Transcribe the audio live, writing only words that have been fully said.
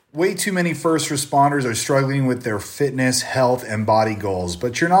Way too many first responders are struggling with their fitness, health, and body goals,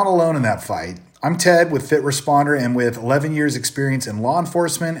 but you're not alone in that fight. I'm Ted with Fit Responder, and with 11 years experience in law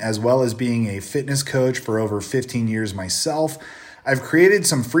enforcement, as well as being a fitness coach for over 15 years myself, I've created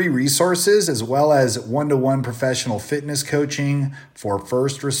some free resources as well as one-to-one professional fitness coaching for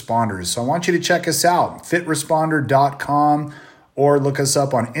first responders. So I want you to check us out, fitresponder.com, or look us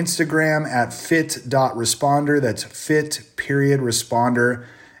up on Instagram at fit.responder. That's fit.responder.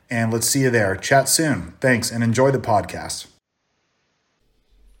 And let's see you there. Chat soon. Thanks, and enjoy the podcast.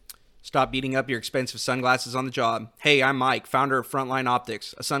 Stop beating up your expensive sunglasses on the job. Hey, I'm Mike, founder of Frontline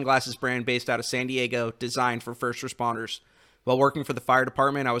Optics, a sunglasses brand based out of San Diego designed for first responders. While working for the fire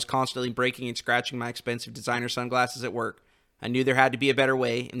department, I was constantly breaking and scratching my expensive designer sunglasses at work. I knew there had to be a better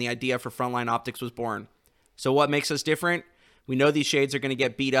way, and the idea for Frontline Optics was born. So what makes us different? We know these shades are going to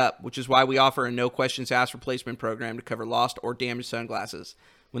get beat up, which is why we offer a no questions asked replacement program to cover lost or damaged sunglasses.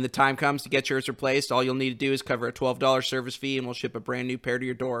 When the time comes to get yours replaced, all you'll need to do is cover a $12 service fee and we'll ship a brand new pair to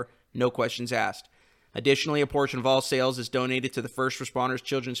your door, no questions asked. Additionally, a portion of all sales is donated to the First Responders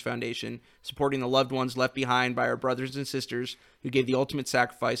Children's Foundation, supporting the loved ones left behind by our brothers and sisters who gave the ultimate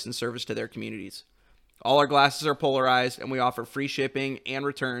sacrifice in service to their communities. All our glasses are polarized, and we offer free shipping and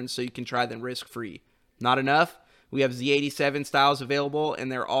returns so you can try them risk-free. Not enough? We have Z87 styles available,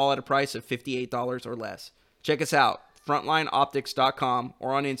 and they're all at a price of $58 or less. Check us out, frontlineoptics.com,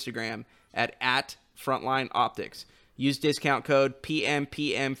 or on Instagram at frontlineoptics. Use discount code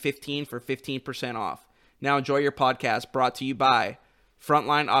PMPM15 for 15% off. Now enjoy your podcast brought to you by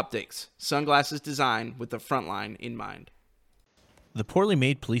Frontline Optics, sunglasses designed with the frontline in mind. The Poorly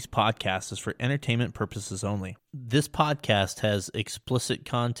Made Police podcast is for entertainment purposes only. This podcast has explicit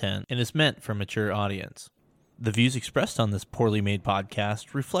content and is meant for a mature audience. The views expressed on this Poorly Made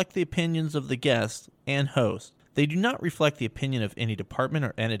podcast reflect the opinions of the guest and host. They do not reflect the opinion of any department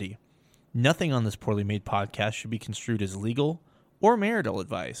or entity. Nothing on this Poorly Made podcast should be construed as legal or marital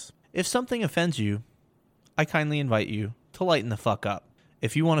advice. If something offends you, I kindly invite you to lighten the fuck up.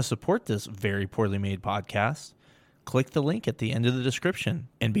 If you want to support this very poorly made podcast, click the link at the end of the description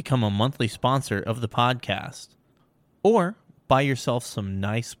and become a monthly sponsor of the podcast. Or buy yourself some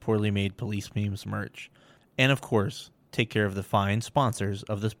nice Poorly Made Police Memes merch. And of course, take care of the fine sponsors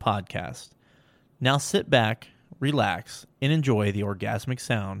of this podcast. Now sit back, relax, and enjoy the orgasmic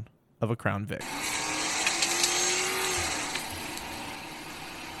sound of a Crown Vic.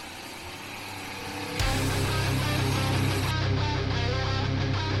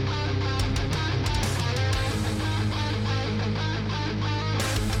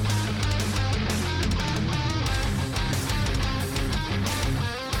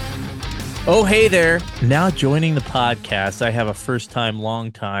 Oh, hey there. Now joining the podcast, I have a first time,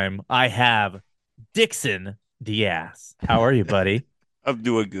 long time. I have Dixon Diaz. How are you, buddy? I'm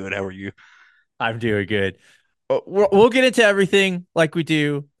doing good. How are you? I'm doing good. We'll get into everything like we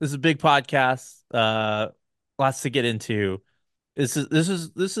do. This is a big podcast. Lots to get into. This is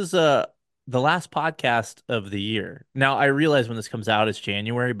the last podcast of the year. Now I realize when this comes out it's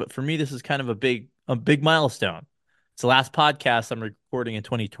January, but for me this is kind of a big milestone. It's the last podcast I'm recording in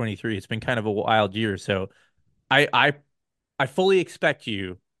 2023. It's been kind of a wild year, so I fully expect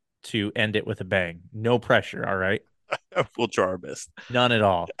you to end it with a bang. No pressure, all right? We'll try our best. None at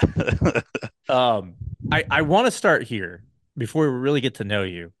all. I want to start here before we really get to know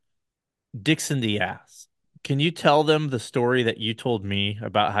you. Dixon Diaz. Can you tell them the story that you told me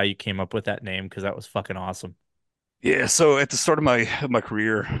about how you came up with that name? Because that was fucking awesome. Yeah. So at the start of my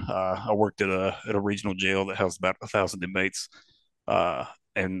career, I worked at a regional jail that housed about 1,000 inmates.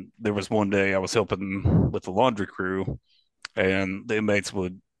 And there was one day I was helping with the laundry crew, and the inmates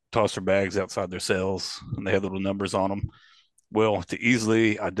would toss their bags outside their cells, and they had little numbers on them. Well, to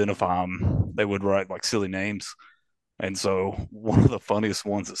easily identify them, they would write like silly names. And so one of the funniest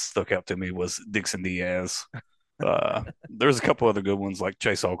ones that stuck out to me was Dixon Diaz. There's a couple other good ones like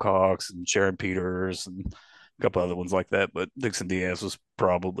Chase Alcox and Sharon Peters and a couple other ones like that, but Dixon Diaz was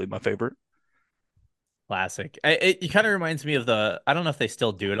probably my favorite. Classic. It kind of reminds me of I don't know if they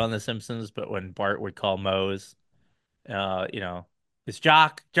still do it on The Simpsons, but when Bart would call Moe's, is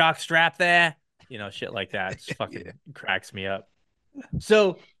Jock Strap there? Shit like that. It just fucking cracks me up.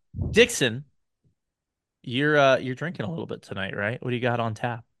 So, Dixon, you're drinking a little bit tonight, right? What do you got on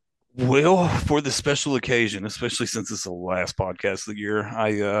tap? Well, for this special occasion, especially since it's the last podcast of the year,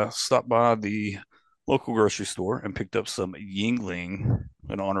 I stopped by the local grocery store and picked up some Yingling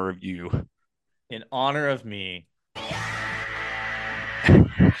in honor of you. In honor of me.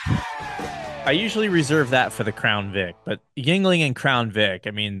 I usually reserve that for the Crown Vic, but Yingling and Crown Vic,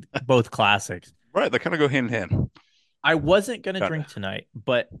 I mean, both classics. Right, they kind of go hand in hand. I wasn't gonna Kinda. drink tonight,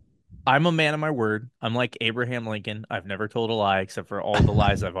 but I'm a man of my word. I'm like Abraham Lincoln. I've never told a lie except for all the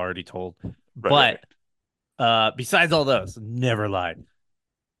lies I've already told. Right, right, right. But besides all those, never lied.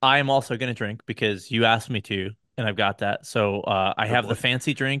 I am also gonna drink because you asked me to, and I've got that. So I Oh have the boy.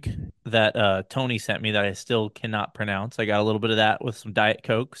 fancy drink that Tony sent me that I still cannot pronounce. I got a little bit of that with some Diet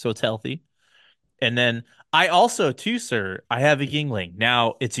Coke, so it's healthy. And then I also, too, sir, I have a Yingling.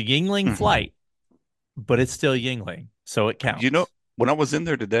 Now it's a Yingling Mm. flight, but it's still Yingling, so it You know, counts. when I was in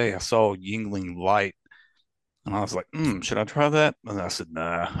there today, I saw Yingling Light, and I was like, should I try that? And I said,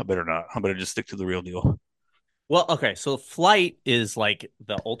 nah, I better not. I better just stick to the real deal. Well, okay, so flight is like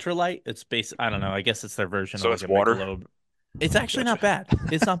the ultralight. It's based, I don't know, I guess it's their version of So like it's a water. Michelob. It's actually Gotcha. not bad.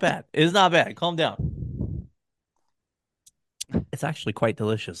 It's not bad. It's not bad. Calm down. It's actually quite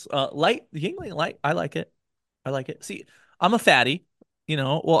delicious. Light, Yingling Light, I like it. I like it. See, I'm a fatty,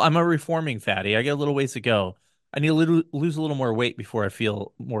 well, I'm a reforming fatty. I got a little ways to go. I need to lose a little more weight before I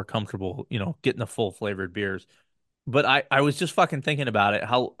feel more comfortable, getting the full flavored beers. But I was just fucking thinking about it,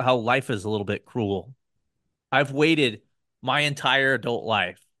 how life is a little bit cruel. I've waited my entire adult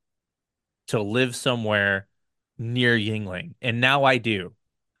life to live somewhere near Yingling, and now I do.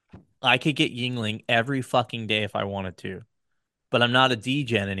 I could get Yingling every fucking day if I wanted to, but I'm not a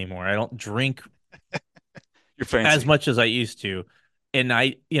DGen anymore. I don't drink You're as fancy. much as I used to. And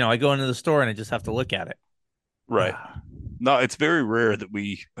I go into the store and I just have to look at it. Right. No, it's very rare that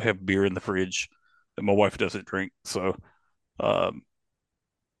we have beer in the fridge that my wife doesn't drink. So, um,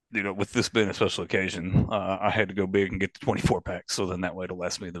 with this being a special occasion, I had to go big and get the 24 pack. So then that way it'll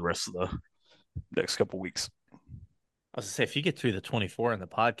last me the rest of the next couple weeks. I was gonna say, if you get through the 24 in the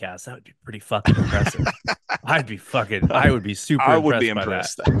podcast, that would be pretty fucking impressive. I would be super I would be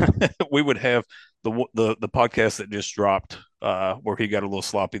impressed by that. impressed. We would have the podcast that just dropped, where he got a little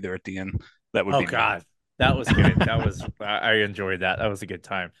sloppy there at the end. That would Oh be me. God, that was good. I enjoyed that. That was a good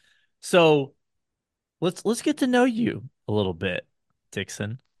time. So let's get to know you a little bit,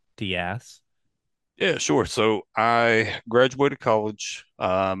 Dixon Diaz. Yeah, sure. So I graduated college,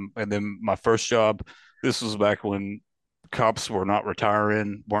 and then my first job. This was back when cops were not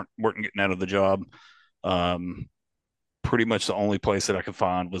retiring, weren't getting out of the job. Um, Pretty much the only place that I could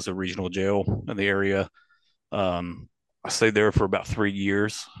find was a regional jail in the area. Um, I stayed there for about 3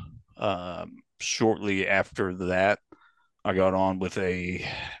 years. Shortly after that, I got on with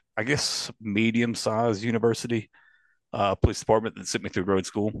I guess, medium-sized university police department that sent me through road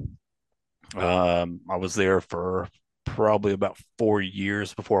school. I was there for probably about 4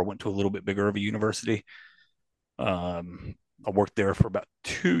 years before I went to a little bit bigger of a university. I worked there for about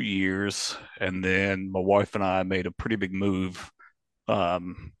 2 years, and then my wife and I made a pretty big move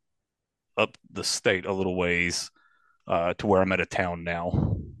um, up the state a little ways, to where I'm at a town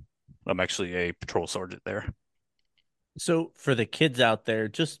now. I'm actually a patrol sergeant there. So for the kids out there,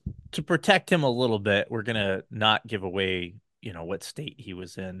 just to protect him a little bit, we're gonna not give away, what state he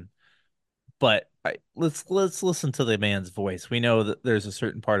was in. But let's listen to the man's voice. We know that there's a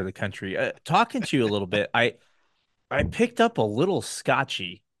certain part of the country. Talking to you a little bit, I picked up a little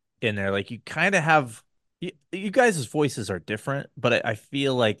Scotchy in there. Like you kind of have you guys' voices are different, but I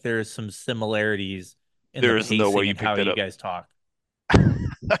feel like there's some similarities in the There is no way pacing you and how picked that you up. guys talk.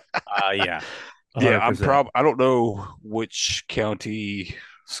 Yeah, Yeah, 100%. I don't know which county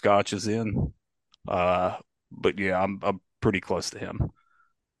Scotch is in, uh, but yeah, I'm pretty close to him.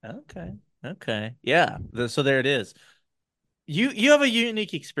 Okay. Okay. Yeah. So there it is. You have a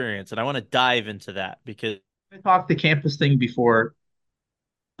unique experience, and I want to dive into that because I talked the campus thing before.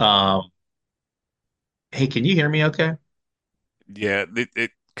 Um, hey, can you hear me okay? Yeah,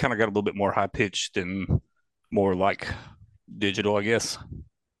 it kind of got a little bit more high pitched and more like digital, I guess.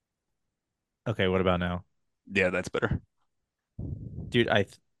 Okay, what about now? Yeah, that's better. Dude, I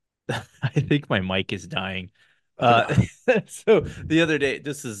think my mic is dying. Oh no. Uh so the other day,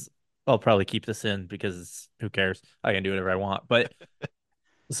 I'll probably keep this in because who cares? I can do whatever I want. But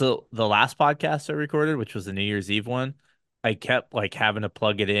so the last podcast I recorded, which was the New Year's Eve one, I kept like having to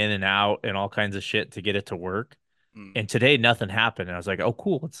plug it in and out and all kinds of shit to get it to work. Mm. And today nothing happened. And I was like, "Oh,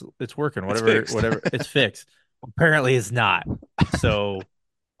 cool, it's working. It's Whatever, fixed. whatever. It's fixed." Apparently, it's not. So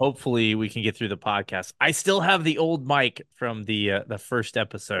hopefully, we can get through the podcast. I still have the old mic from the first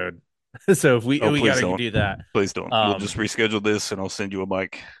episode, so if we Oh, we please gotta don't. do that. Please don't. We'll Um, just reschedule this and I'll send you a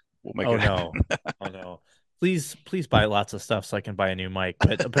mic. We'll make oh it happen. no, oh no. Please buy lots of stuff so I can buy a new mic.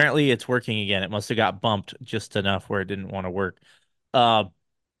 But apparently, it's working again. It must have got bumped just enough where it didn't want to work. Uh,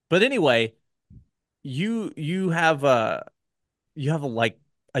 but anyway, you you have like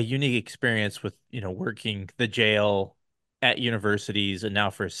a unique experience with working the jail at universities and now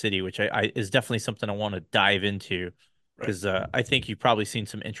for a city, which I is definitely something I want to dive into. Right. because I think you've probably seen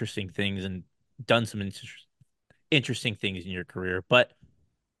some interesting things and done some interesting things in your career. But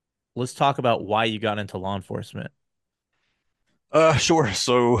let's talk about why you got into law enforcement. Sure.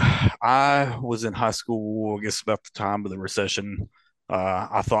 So I was in high school, I guess about the time of the recession.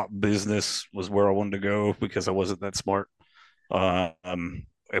 I thought business was where I wanted to go because I wasn't that smart.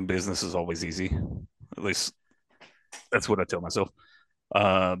 And business is always easy. At least that's what I tell myself.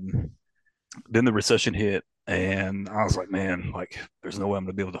 Um, then the recession hit, and I was like, man, like there's no way I'm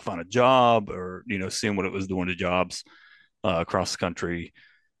gonna be able to find a job, or seeing what it was doing to jobs across the country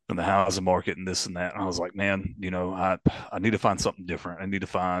and the housing market and this and that. And I was like, man, I need to find something different. I need to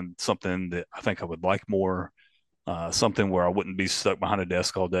find something that I think I would like more, something where I wouldn't be stuck behind a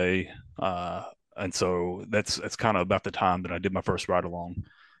desk all day. And so that's kind of about the time that I did my first ride along.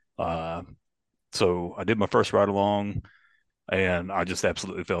 Uh, so I did my first ride along, and I just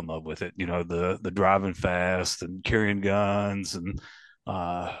absolutely fell in love with it. The driving fast and carrying guns and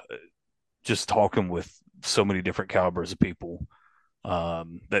uh, just talking with so many different calibers of people.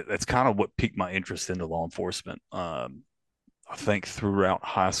 That's kind of what piqued my interest into law enforcement. I think throughout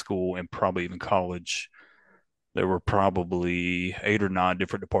high school and probably even college, there were probably 8 or 9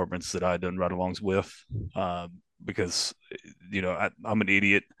 different departments that I had done ride-alongs with, because I'm an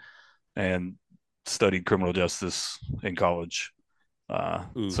idiot and studied criminal justice in college. So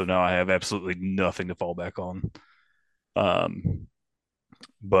Oof. now I have absolutely nothing to fall back on. Um,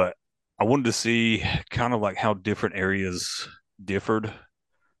 but I wanted to see kind of like how different areas differed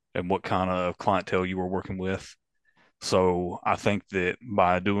and what kind of clientele you were working with. So I think that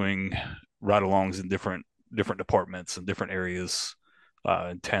by doing ride-alongs in different departments and different areas,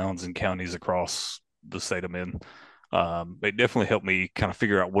 in towns and counties across the state I'm in, it definitely helped me kind of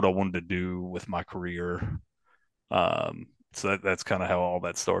figure out what I wanted to do with my career. So that's kind of how all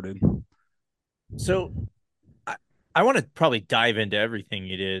that started. So I, I want to probably dive into everything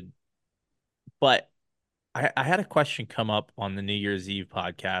you did, but I had a question come up on the New Year's Eve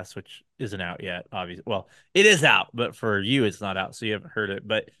podcast, which isn't out yet, obviously. Well, it is out, but for you, it's not out, so you haven't heard it.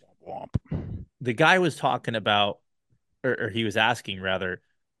 But Womp. the guy was talking about, or he was asking rather,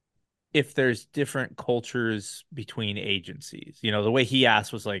 if there's different cultures between agencies. The way he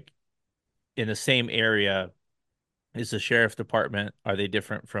asked was like, in the same area, is the sheriff department, are they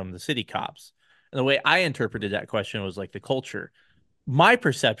different from the city cops? And the way I interpreted that question was like the culture. My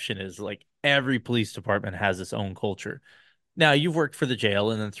perception is like every police department has its own culture. Now, you've worked for the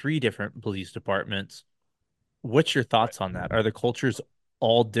jail and then 3 different police departments. What's your Right. thoughts on that? Are the cultures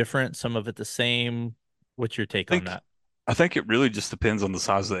all different? Some of it the same? What's your take I on think that? I think it really just depends on the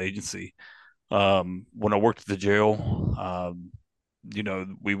size of the agency. When I worked at the jail,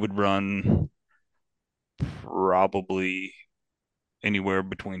 we would run probably anywhere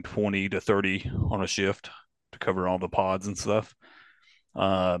between 20 to 30 on a shift to cover all the pods and stuff.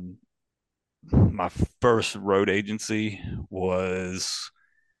 Um, my first road agency was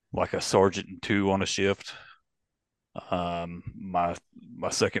like a sergeant and 2 on a shift. My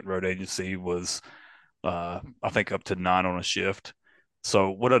second road agency was, I think, up to 9 on a shift. So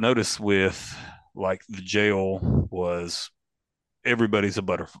what I noticed with like the jail was everybody's a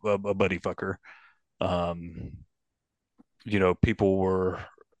buddy fucker. Um, people were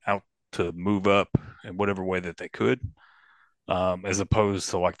out to move up in whatever way that they could, as opposed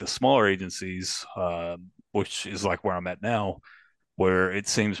to like the smaller agencies, which is like where I'm at now, where it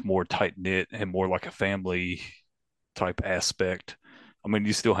seems more tight knit and more like a family type aspect. I mean,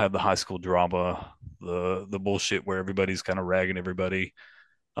 you still have the high school drama, the bullshit where everybody's kind of ragging everybody.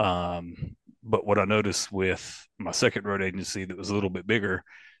 But what I noticed with my second road agency that was a little bit bigger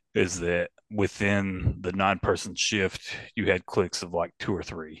is that within the 9-person shift, you had cliques of like 2 or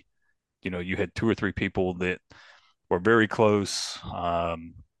 3. You had 2 or 3 people that were very close,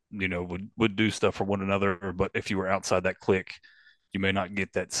 would do stuff for one another. But if you were outside that clique, you may not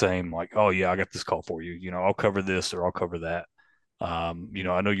get that same like, oh yeah, I got this call for you. I'll cover this or I'll cover that. I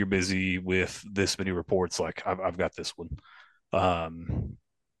know you're busy with this many reports. Like I've got this one. Um,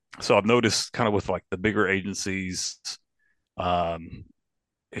 so I've noticed kind of with like the bigger agencies, um,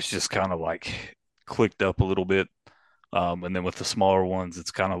 it's just kind of like clicked up a little bit. And then with the smaller ones,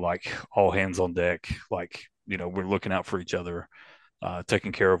 it's kind of like all hands on deck. Like, we're looking out for each other,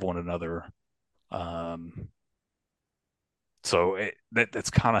 taking care of one another. Um, so that's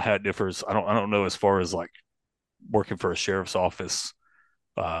kind of how it differs. I don't know as far as like working for a sheriff's office,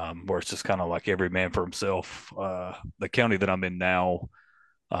 where it's just kind of like every man for himself. The county that I'm in now,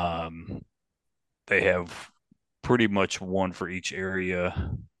 um, they have pretty much one for each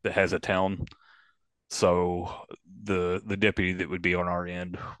area that has a town. So the deputy that would be on our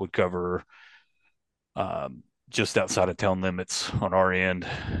end would cover just outside of town limits on our end,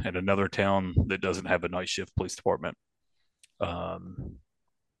 and another town that doesn't have a night shift police department. Um,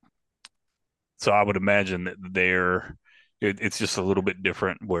 so I would imagine that it's just a little bit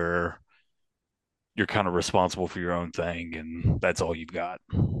different where you're kind of responsible for your own thing, and that's all you've got.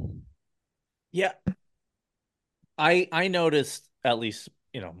 Yeah, I noticed, at least,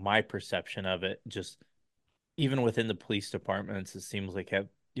 my perception of it, just even within the police departments, it seems like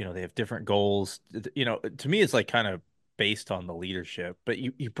they have different goals. To me, it's like kind of based on the leadership. But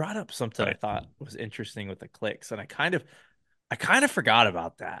you brought up something I Right. thought was interesting with the clicks, and I kind of forgot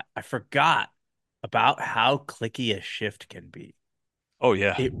about that. I forgot about how clicky a shift can be. Oh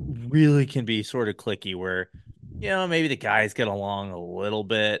yeah. It really can be sort of clicky where, maybe the guys get along a little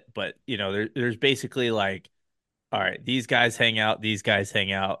bit, but there's basically like, all right, these guys hang out, these guys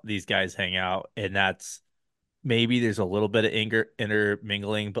hang out, these guys hang out, and that's maybe there's a little bit of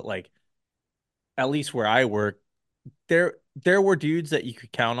intermingling, but like at least where I work, there were dudes that you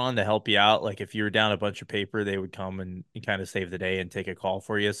could count on to help you out. Like if you were down a bunch of paper, they would come and kind of save the day and take a call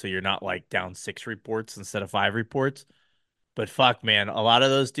for you, so you're not like down 6 reports instead of 5 reports. But fuck, man, a lot of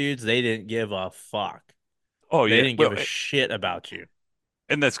those dudes, they didn't give a fuck. Oh They yeah. didn't give Well, a shit about you.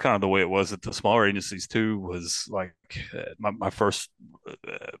 and that's kind of the way it was at the smaller agencies too. Was like my first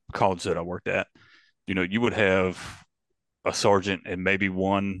college that I worked at. You would have a sergeant and maybe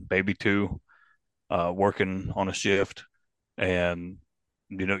one, maybe two working on a shift, and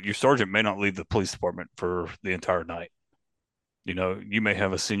your sergeant may not leave the police department for the entire night. You may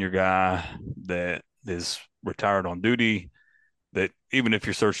have a senior guy that is retired on duty that even if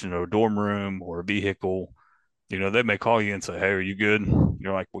you're searching a dorm room or a vehicle, they may call you and say, "Hey, are you good?"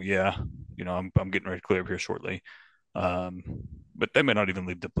 You're like, "Well, yeah, I'm getting ready to clear up here shortly." Um, but they may not even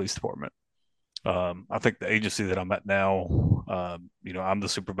leave the police department. I think the agency that I'm at now, I'm the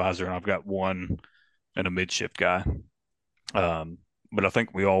supervisor and I've got one and a mid shift guy. Um, but I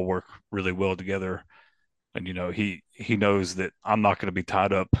think we all work really well together. And he knows that I'm not going to be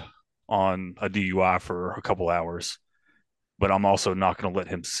tied up on a DUI for a couple hours, but I'm also not going to let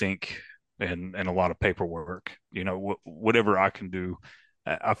him sink in a lot of paperwork. Whatever I can do,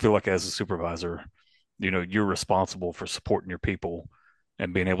 I feel like as a supervisor, you're responsible for supporting your people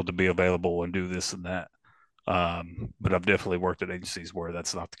and being able to be available and do this and that. But I've definitely worked at agencies where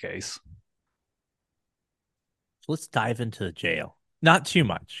that's not the case. So let's dive into the jail. Not too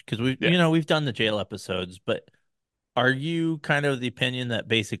much, because Yeah. we've done the jail episodes, but are you kind of the opinion that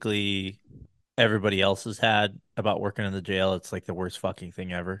basically everybody else has had about working in the jail? It's like the worst fucking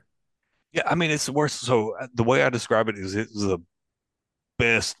thing ever. Yeah. I mean, it's the worst. So the way I describe it is it's the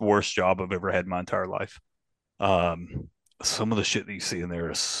best, worst job I've ever had in my entire life. Um, some of the shit that you see in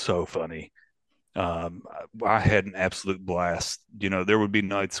there is so funny. Um, I had an absolute blast. There would be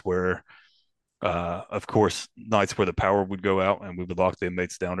nights where, of course, nights where the power would go out and we would lock the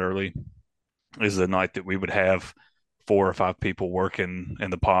inmates down early. Is the night that we would have 4 or 5 people working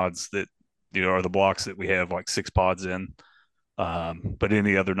in the pods that, are the blocks that we have like 6 pods in. But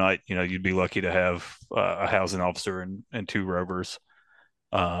any other night, you'd be lucky to have a housing officer and 2 rovers.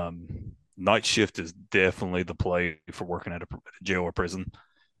 Night shift is definitely the play for working at a jail or prison.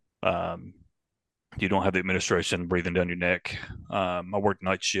 Um, you don't have the administration breathing down your neck. I worked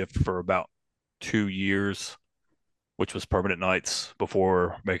night shift for about 2 years, which was permanent nights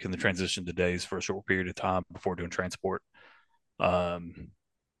before making the transition to days for a short period of time before doing transport. Um,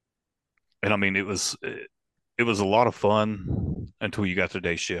 and I mean, it was a lot of fun until you got to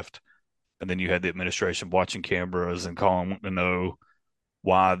day shift, and then you had the administration watching cameras and calling wanting to know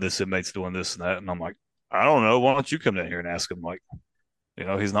why this inmate's doing this and that, and I'm like, I don't know. Why don't you come down here and ask him? Like,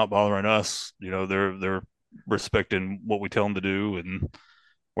 he's not bothering us. They're respecting what we tell them to do, and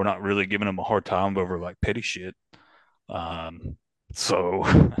we're not really giving them a hard time over like petty shit. Um, so,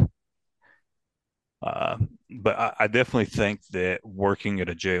 uh, but I definitely think that working at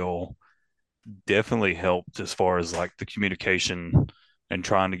a jail definitely helped as far as like the communication and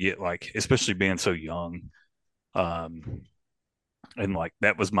trying to get like, especially being so young. Um, and like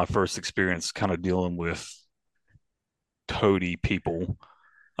that was my first experience kind of dealing with toady people.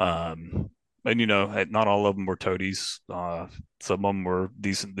 Um, and not all of them were toadies. Some of them were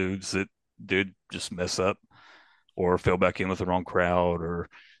decent dudes that did just mess up or fell back in with the wrong crowd or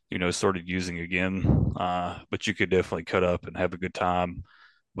started using again. But you could definitely cut up and have a good time.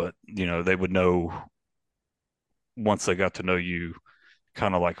 But they would know once they got to know you,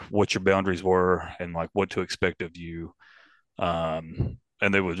 kind of like what your boundaries were and like what to expect of you. And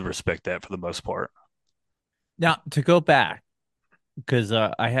they would respect that for the most part. Now, to go back, because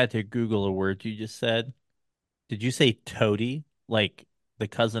I had to Google a word you just said. Did you say toady, like the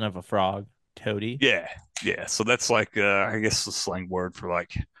cousin of a frog? Toady. Yeah, yeah. So that's like I guess the slang word for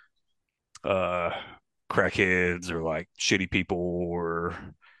like uh crackheads or like shitty people or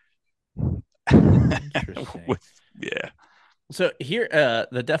Interesting. with yeah. So here,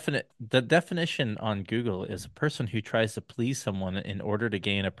 the definition on Google is a person who tries to please someone in order to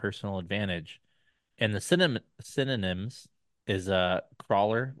gain a personal advantage. And the synonyms is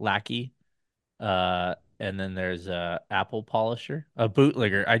crawler, lackey, and then there's apple polisher, a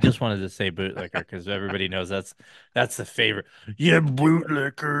bootlegger. I just wanted to say bootlegger because everybody knows that's the favorite. Yeah,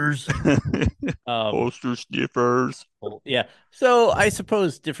 bootlickers. Um, Poster sniffers. well, yeah. So I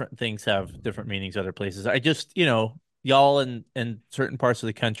suppose different things have different meanings other places. I just, y'all in certain parts of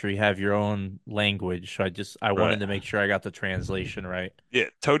the country have your own language. So I Right. wanted to make sure I got the translation right. Yeah,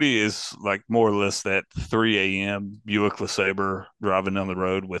 Toady is like more or less that 3 a.m. Buick LeSabre driving down the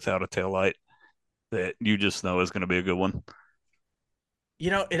road without a taillight that you just know is going to be a good one.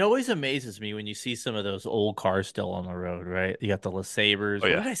 It always amazes me when you see some of those old cars still on the road, right? You got the Oh LeSabres. What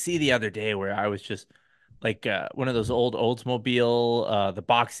yeah, did I see the other day where I was just like one of those old Oldsmobile, the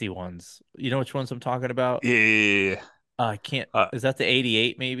boxy ones. You know which ones I'm talking about? yeah. I can't. Uh, Is that the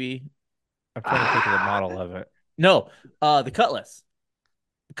 88 maybe? I'm trying to think of the ah, model of it. No, the Cutlass.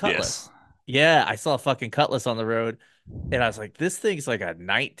 The yes. Cutlass. Yeah, I saw a fucking Cutlass on the road, and I was like, this thing's like a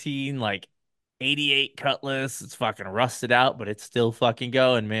 19 like 88 Cutlass. It's fucking rusted out, but it's still fucking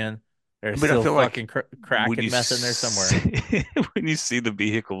going, man. I There's mean, I still feel like fucking crack when and you meth in there somewhere. see, when you see the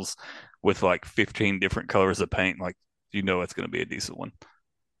vehicles with like 15 different colors of paint, like you know it's going to be a decent one.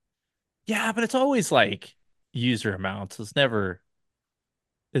 Yeah, but it's always like user amounts. It's never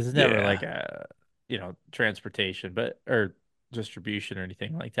Yeah. like a transportation, but or distribution or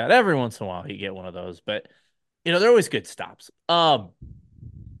anything like that. Every once in a while you get one of those, but they're always good stops.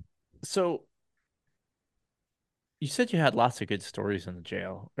 So you said you had lots of good stories in the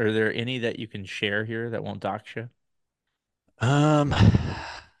jail. Are there any that you can share here that won't dox you? Trying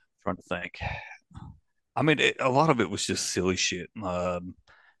to think. I mean, a lot of it was just silly shit.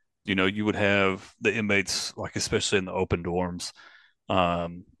 You would have the inmates, like especially in the open dorms,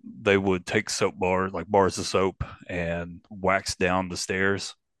 they would take soap bars, like bars of soap, and wax down the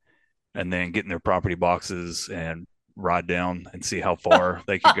stairs, and then get in their property boxes and ride down and see how far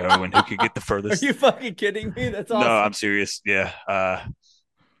they could go and who could get the Are furthest. you fucking kidding me? That's No, awesome. I'm serious. Yeah.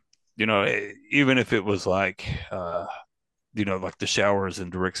 Even if it was like, like the showers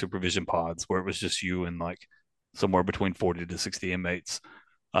and direct supervision pods where it was just you and like somewhere between 40 to 60 inmates.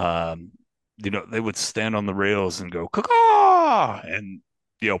 Um, they would stand on the rails and go, caw, and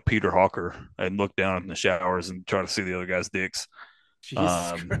yell Peter Hawker and look down in the showers and try to see the other guy's dicks. Jesus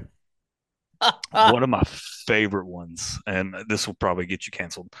Christ. Um, one of my favorite ones, and this will probably get you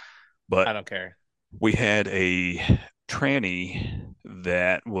canceled, but I don't care. we had a tranny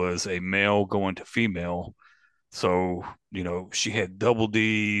that was a male going to female. So, she had double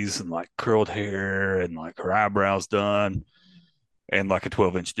D's and like curled hair and like her eyebrows done and like a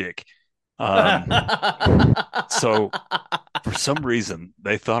 12-inch dick. So for some reason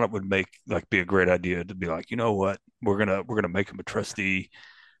they thought it would be a great idea to be like, you know what, we're gonna make him a trustee.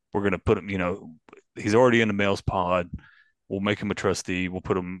 We're gonna put him, he's already in the male's pod. We'll make him a trustee. We'll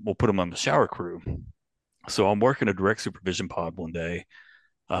put him on the shower crew. So I'm working a direct supervision pod one day,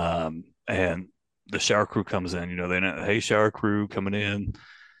 and the shower crew comes in. They know, hey, shower crew coming in.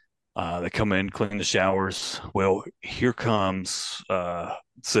 They come in, clean the showers. Well, here comes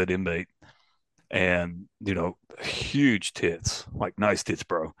said inmate, and huge tits, like nice tits,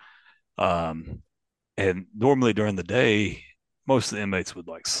 bro. Um, and normally during the day, most of the inmates would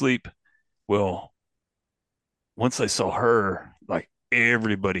like sleep. Well, once they saw her, like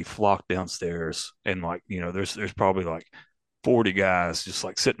everybody flocked downstairs, and like there's probably like 40 guys just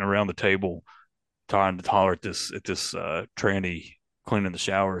like sitting around the table trying to holler at this tranny cleaning the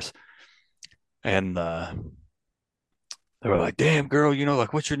showers, and they were like, "Damn girl,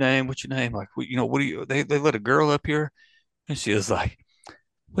 like what's your name? What's your name? Like, what do you? They let a girl up here?" And she was like,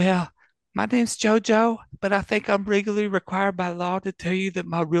 "Well, my name's JoJo, but I think I'm legally required by law to tell you that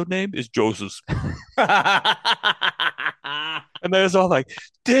my real name is Joseph." And they was all like,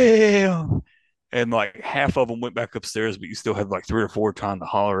 "Damn." And like half of them went back upstairs, but you still had like three or four trying to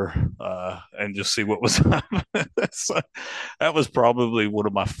holler and just see what was up. So that was probably one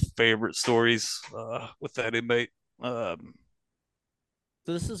of my favorite stories with that inmate. Um,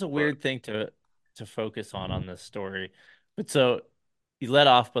 So this is a but weird thing to focus on this story. But so you let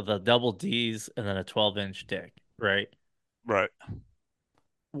off with a double D's and then a 12-inch dick, right? right,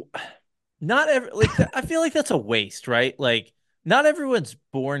 Not every like that, I feel like that's a waste, right? Like not everyone's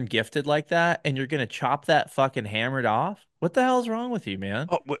born gifted like that, and you're gonna chop that fucking hammered off. What the hell's wrong with you, man?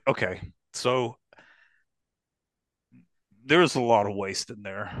 oh, okay. So there's a lot of waste in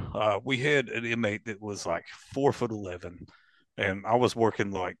there. We had an inmate that was like 4'11", and I was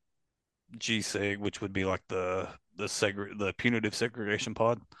working like G-Seg, which would be like the punitive segregation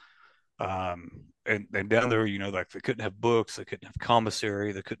pod. And down there, like they couldn't have books, they couldn't have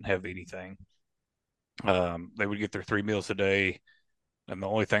commissary, they couldn't have anything. They would get their 3 meals a day, and the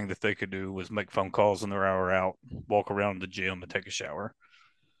only thing that they could do was make phone calls in their hour out, walk around the gym, and take a shower.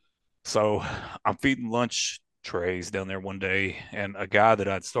 So I'm feeding lunch trays down there one day, and a guy that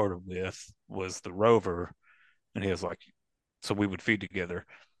I'd started with was the rover, and he was like, so we would feed together.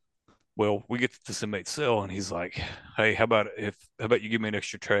 Well, we get to this inmate's cell, and he's like, "Hey, how about you give me an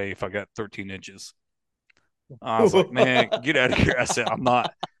extra tray if I got 13 inches?" I was like, "Man, get out of here!" I said, "I'm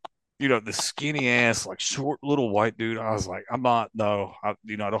not." The skinny ass, like short little white dude. I was like, I'm not. No, I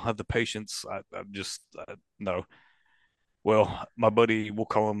don't have the patience. I'm just no. Well, my buddy, we'll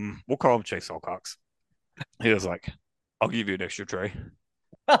call him Chase Alcox. He was like, I'll give you an extra tray.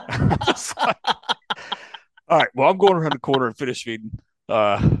 I was like, all right, well, I'm going around the corner and finish feeding.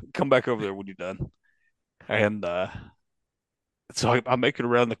 Come back over there when you're done. And so I make it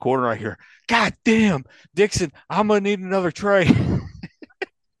around the corner. I hear, God damn, Dixon, I'm gonna need another tray.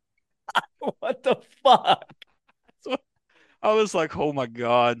 What the fuck? So I was like, oh my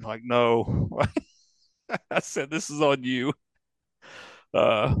God, like no. I said, this is on you.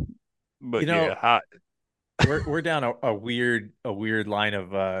 Uh, You but know, yeah, we're down a weird line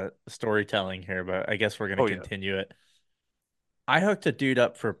of storytelling here, but I guess we're gonna oh yeah, continue it. I hooked a dude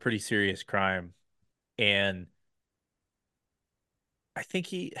up for a pretty serious crime, and I think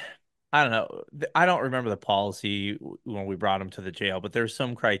I don't know. I don't remember the policy when we brought him to the jail, but there's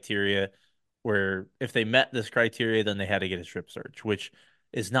some criteria where if they met this criteria, then they had to get a strip search, which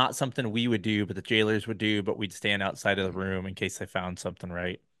is not something we would do, but the jailers would do, but we'd stand outside of the room in case they found something,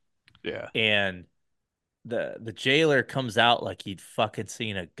 right? yeah. And the jailer comes out like he'd fucking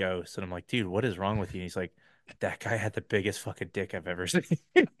seen a ghost. And I'm like, dude, what is wrong with you? And he's like, that guy had the biggest fucking dick I've ever seen.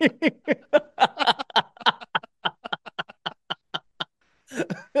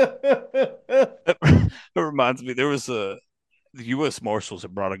 That reminds me, there was the U.S. Marshals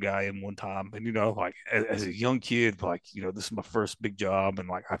had brought a guy in one time, and like as a young kid, like this is my first big job, and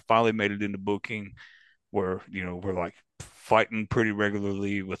like I finally made it into booking, where we're like fighting pretty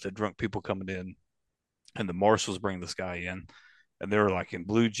regularly with the drunk people coming in, and the marshals bring this guy in, and they're like in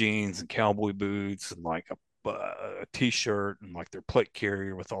blue jeans and cowboy boots and like a t-shirt and like their plate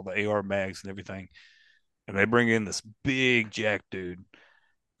carrier with all the AR mags and everything, and they bring in this big jack dude.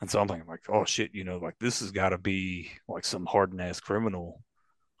 And so I'm thinking like, oh shit, like this has got to be like some hardened ass criminal.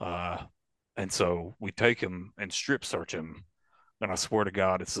 Uh, and so we take him and strip search him. And I swear to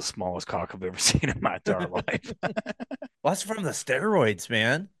God, it's the smallest cock I've ever seen in my entire life. Well, that's from the steroids,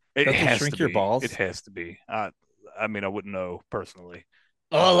 man. It Don't they has to shrink your be. It balls? has to be. I mean, I wouldn't know personally,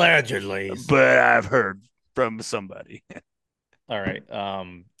 uh, Allegedly. but I've heard from somebody. All right.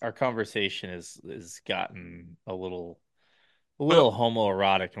 Our conversation is gotten a Well, little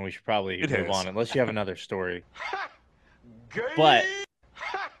homoerotic, and we should probably it move has on unless you have another story. But Gay!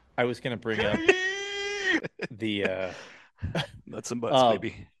 I was gonna bring up Gay! the nuts and butts, um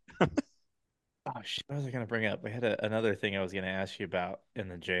baby. oh shit, what was I gonna bring up? I had another thing I was gonna ask you about in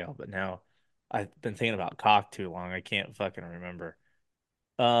the jail, but now I've been thinking about cock too long. I can't fucking remember.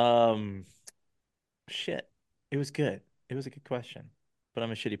 Um shit. It was good. It was a good question. But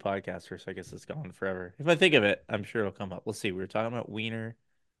I'm a shitty podcaster, so I guess it's gone forever. If I think of it, I'm sure it'll come up. Let's see. We were talking about wiener,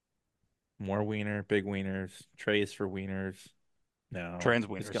 more wiener, big wieners, trays for wieners. No, Trans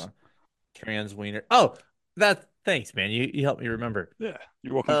it's wieners. gone. Trans wiener. Oh, thanks, man. You helped me remember. Yeah,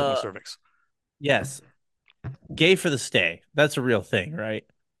 you're welcome for my Uh, cervix. yes, gay for the stay. That's a real thing, right?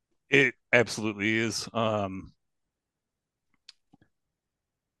 It absolutely is.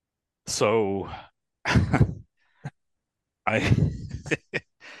 So I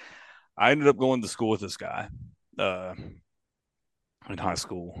I ended up going to school with this guy uh, in high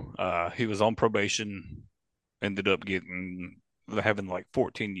school. He was on probation, ended up getting having like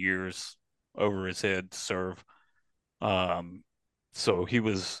 14 years over his head to serve. Um, so he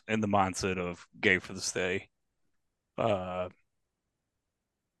was in the mindset of gay for the stay. Uh,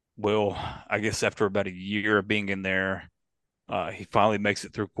 well, I guess after about a year of being in there, he finally makes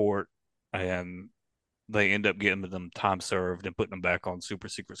it through court, and they end up getting them time served and putting them back on super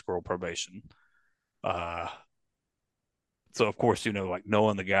secret squirrel probation. Uh, so of course, like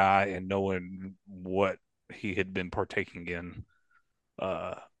knowing the guy and knowing what he had been partaking in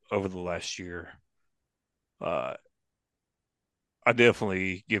uh, over the last year, uh, I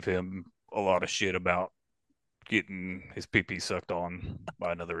definitely give him a lot of shit about getting his pee pee sucked on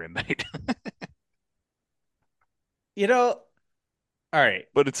by another inmate. You know, all right.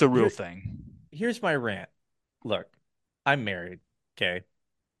 But it's a real Here, thing. here's my rant. Look, I'm married. Okay.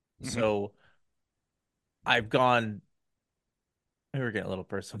 Hmm. So I've gone, we're getting a little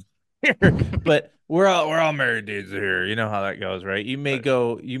personal here, but we're all married dudes here. You know how that goes, right? You may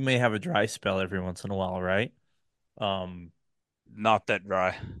have a dry spell every once in a while, right? Um, Not that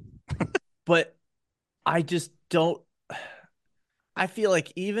dry. but I just don't, I feel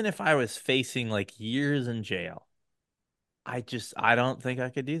like even if I was facing like years in jail, I don't think I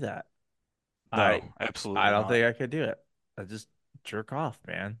could do that. I, No, I absolutely don't not. think I could do it. I just jerk off,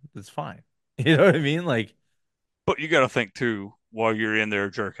 man. It's fine. You know what I mean? Like, But you got to think too, while you're in there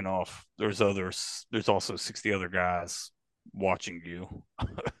jerking off, there's also 60 other guys watching you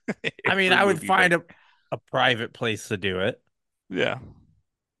I mean, every I would move you find make. a private place to do it. Yeah,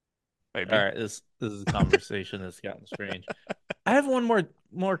 All maybe. right, this is a conversation that's gotten strange. I have one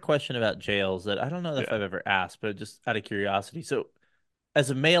more question about jails that I don't know if Yeah. I've ever asked, but just out of curiosity. So, as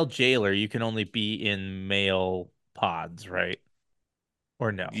a male jailer, you can only be in male pods, right?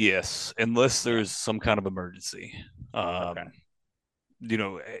 Or no? Yes, unless Yeah. there's some kind of emergency. Okay. Um,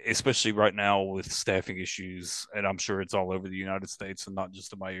 Especially right now with staffing issues, and I'm sure it's all over the United States and not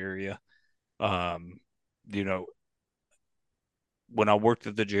just in my area. Um, you know, when I worked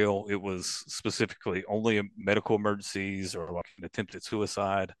at the jail, it was specifically only medical emergencies or like an attempted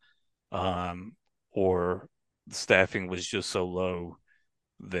suicide, um, or the staffing was just so low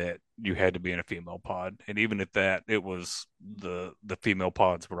that you had to be in a female pod. And even at that, it was the female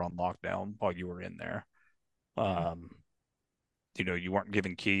pods were on lockdown while you were in there. Um, you weren't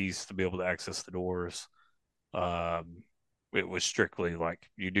given keys to be able to access the doors. Um, it was strictly like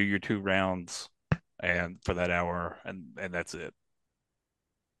you do your 2 rounds and for that hour and that's it.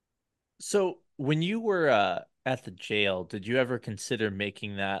 So, when you were at the jail, did you ever consider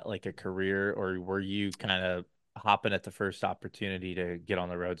making that like a career, or were you kind of hopping at the first opportunity to get on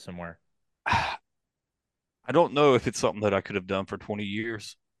the road somewhere? I don't know if it's something that I could have done for 20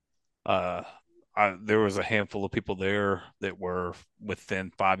 years. Uh, there was a handful of people there that were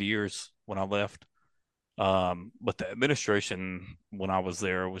within 5 years when I left. But the administration when I was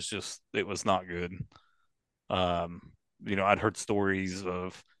there was just, it was not good. Um, I'd heard stories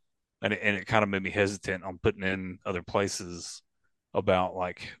of, and it kind of made me hesitant on putting in other places about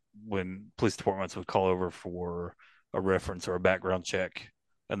like when police departments would call over for a reference or a background check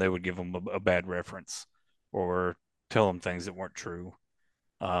and they would give them a bad reference or tell them things that weren't true.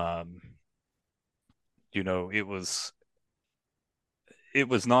 Um, it was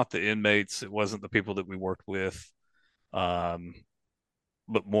not the inmates, it wasn't the people that we worked with, um,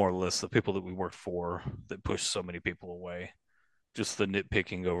 but more or less the people that we worked for that pushed so many people away. Just the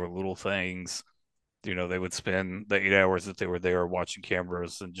nitpicking over little things. They would spend the 8 hours that they were there watching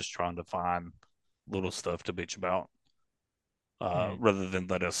cameras and just trying to find little stuff to bitch about, Hmm. rather than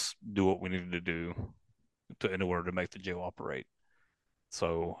let us do what we needed to do in order to make the jail operate.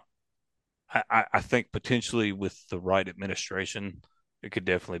 So I think potentially with the right administration, it could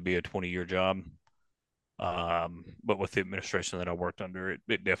definitely be a 20-year job. But with the administration that I worked under,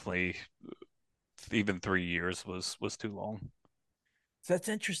 it definitely, even 3 years was too long. So that's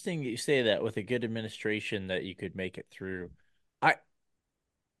interesting that you say that with a good administration that you could make it through. I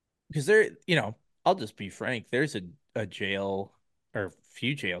because I'll just be frank, there's a jail or a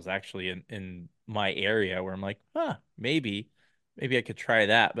few jails actually in my area where I'm like, maybe I could try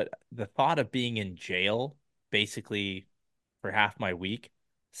that. But the thought of being in jail basically for half my week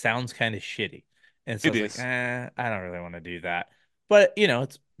sounds kind of shitty. And so I It was like, is. I don't really want to do that. But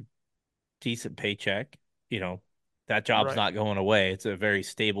it's decent paycheck, you know, that job's Right. not going away. It's a very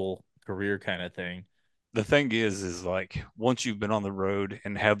stable career kind of thing. The thing is like once you've been on the road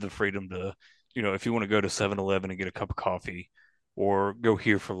and have the freedom to, if you want to go to 7-Eleven and get a cup of coffee or go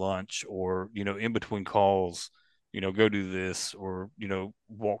here for lunch or, in between calls, go do this or,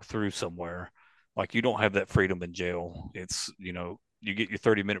 walk through somewhere. Like you don't have that freedom in jail. It's, you get your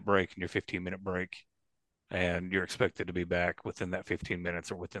 30-minute break and your 15-minute break and you're expected to be back within that 15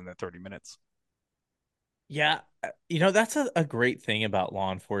 minutes or within that 30 minutes. Yeah, that's a great thing about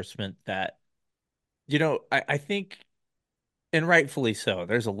law enforcement that, I think, and rightfully so,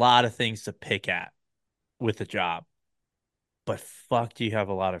 there's a lot of things to pick at with the job, but fuck, do you have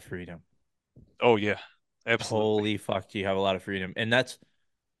a lot of freedom. Oh yeah, absolutely. Holy fuck, do you have a lot of freedom. And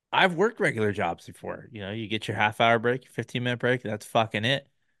I've worked regular jobs before. You get your half-hour break, 15-minute break, that's fucking it.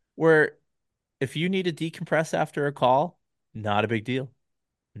 Where if you need to decompress after a call, not a big deal.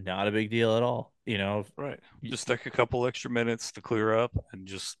 Not a big deal at all. Right. Just take a couple extra minutes to clear up and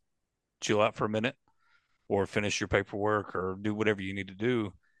just chill out for a minute or finish your paperwork or do whatever you need to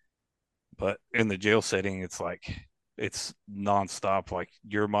do. But in the jail setting, it's like it's nonstop. Like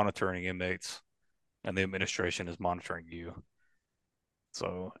you're monitoring inmates, and the administration is monitoring you.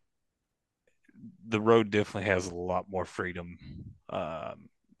 So the road definitely has a lot more freedom,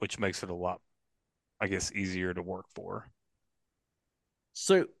 which makes it a lot, I guess, easier to work for.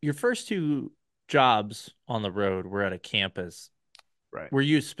 So your first two jobs on the road were at a campus. Right. Were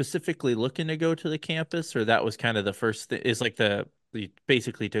you specifically looking to go to the campus, or that was kind of the first thing? Is like you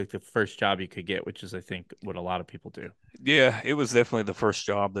basically took the first job you could get, which is I think what a lot of people do. Yeah, it was definitely the first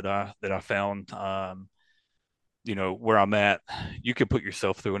job that I found. Where I'm at, you could put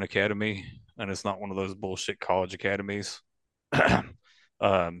yourself through an academy, and it's not one of those bullshit college academies.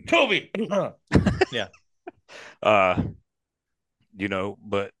 um, Toby. Yeah. uh,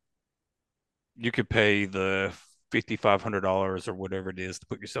 but you could pay the $5,500 or whatever it is to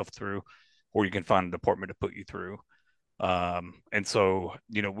put yourself through, or you can find a department to put you through. And so,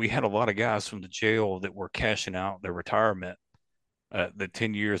 we had a lot of guys from the jail that were cashing out their retirement, the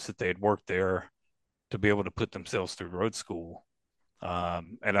 10 years that they had worked there to be able to put themselves through road school.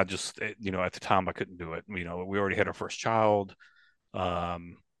 And I just, at the time I couldn't do it. We already had our first child.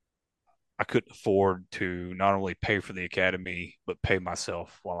 Um, I couldn't afford to not only pay for the academy, but pay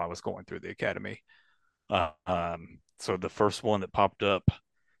myself while I was going through the academy. So the first one that popped up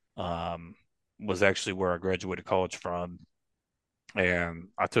um, was actually where I graduated college from, and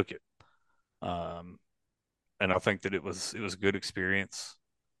I took it. Um, and I think that it was a good experience.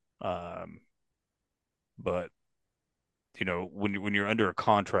 Um, but when you're under a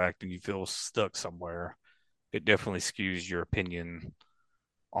contract and you feel stuck somewhere, it definitely skews your opinion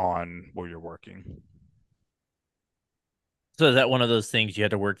on where you're working. So is that one of those things you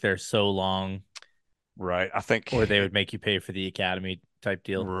had to work there so long, Right. I think or they would make you pay for the academy type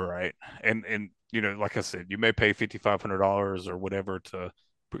deal? right. And like I said, you may pay $5,500 or whatever to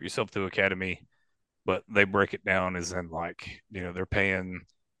put yourself through academy, but they break it down as in like, they're paying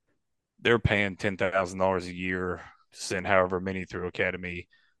 $10,000 a year to send however many through academy.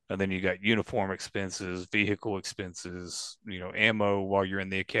 And then you got uniform expenses, vehicle expenses, ammo while you're in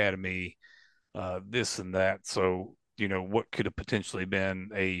the academy, this and that. So, what could have potentially been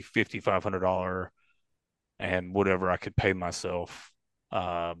a $5,500 and whatever I could pay myself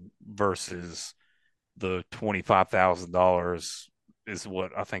versus the $25,000 is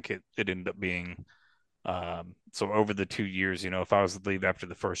what I think it ended up being. So over the 2 years, if I was to leave after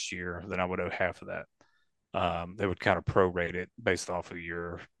the first year, then I would owe half of that. They would kind of prorate it based off of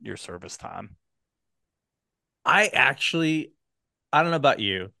your service time. I actually, I don't know about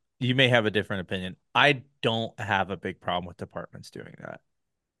you. You may have a different opinion. I don't have a big problem with departments doing that.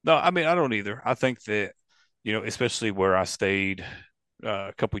 No, I mean I don't either. I think that especially where I stayed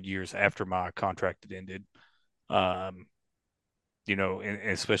a couple of years after my contract had ended, um, and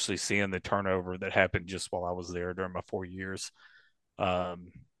especially seeing the turnover that happened just while I was there during my 4 years.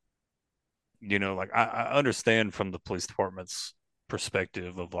 Um, like I understand from the police department's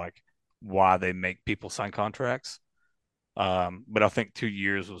perspective of like why they make people sign contracts. But I think 2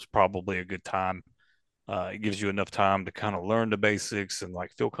 years was probably a good time. It gives you enough time to kind of learn the basics and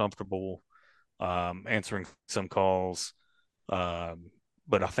like feel comfortable answering some calls. Um,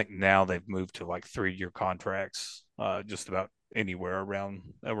 but I think now they've moved to like 3-year contracts, just about anywhere around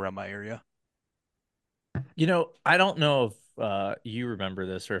my area. I don't know if you remember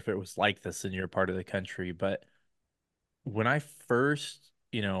this or if it was like this in your part of the country, but when I first,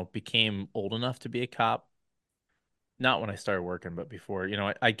 became old enough to be a cop, not when I started working, but before,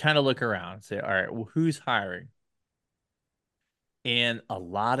 I kind of look around and say, all right, well, who's hiring? And a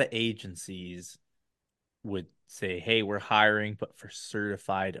lot of agencies would say, hey, we're hiring, but for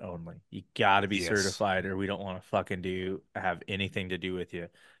certified only. You got to be Yes. certified or we don't want to fucking have anything to do with you.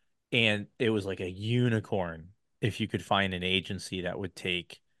 And it was like a unicorn if you could find an agency that would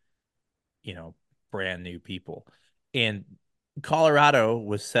take, you know, brand new people. And Colorado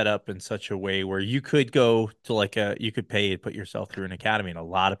was set up in such a way where you could go to you could pay to put yourself through an academy, and a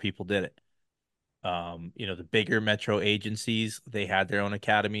lot of people did it. The bigger metro agencies, they had their own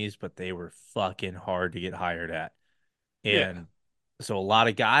academies, but they were fucking hard to get hired at. Yeah. And so a lot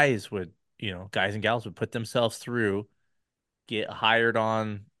of guys and gals would put themselves through, get hired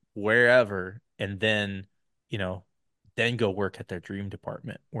on wherever, and you know, then go work at their dream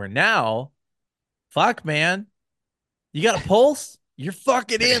department. Where now, fuck, man, you got a pulse? You're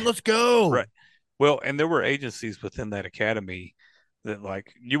fucking in. Let's Right. go. Well, and there were agencies within that academy that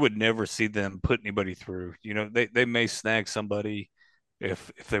like you would never see them put anybody through. They may snag somebody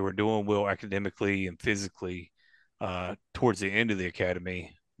if they were doing well academically and physically towards the end of the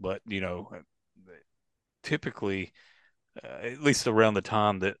academy, but typically, at least around the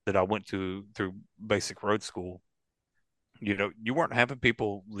time that I went through basic road school, you weren't having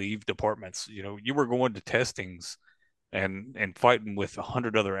people leave departments. You were going to testings and fighting with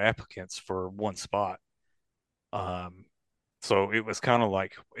 100 other applicants for one spot. Um, so it was kind of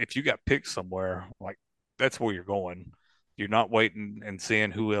like if you got picked somewhere, like that's where you're going. You're not waiting and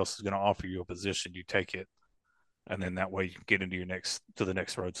seeing who else is going to offer you a position. You take it, and then that way you can get into the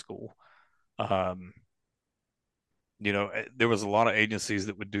next road school. Um, there was a lot of agencies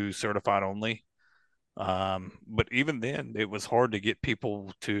that would do certified only. But even then, it was hard to get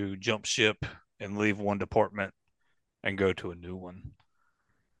people to jump ship and leave one department and go to a new one.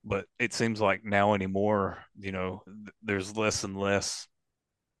 But it seems like now anymore, there's less and less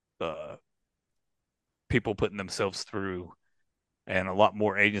uh, people putting themselves through, and a lot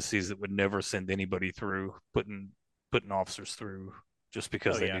more agencies that would never send anybody through putting officers through just Oh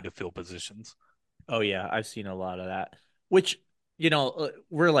because they yeah. need to fill positions. Oh yeah, I've seen a lot of that. Which,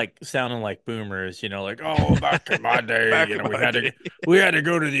 we're like sounding like boomers, like, oh, back in my day, Back in we my had day. to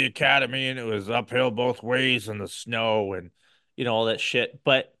go to the academy and it was uphill both ways in the snow and all that shit.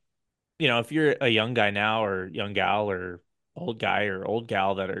 But, if you're a young guy now or young gal or old guy or old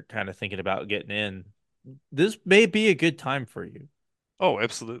gal that are kind of thinking about getting in, this may be a good time for you. Oh,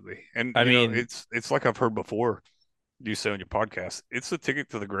 absolutely. And I mean, it's like I've heard before you say on your podcast, it's a ticket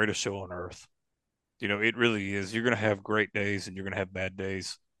to the greatest show on earth. It really is. You're going to have great days and you're going to have bad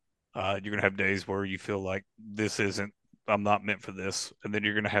days. You're going to have days where you feel like I'm not meant for this. And then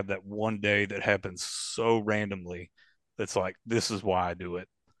you're going to have that one day that happens so randomly that's like, this is why I do it.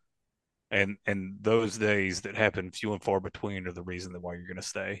 And those days that happen few and far between are the reason that why you're going to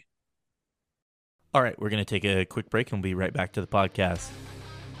stay. all right, we're going to take a quick break and we'll be right back to the podcast.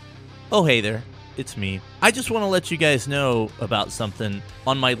 Oh, hey there. It's me. I just want to let you guys know about something.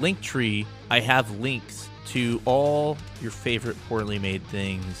 On my link tree, I have links to all your favorite poorly made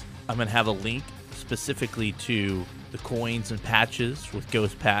things. I'm going to have a link specifically to the coins and patches with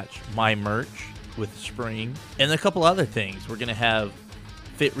Ghost Patch, my merch with Spring, and a couple other things. We're going to have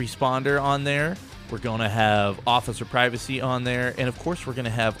Fit Responder on there. We're going to have Officer Privacy on there. And of course, we're going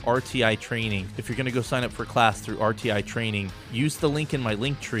to have RTI training. If you're going to go sign up for class through RTI training, use the link in my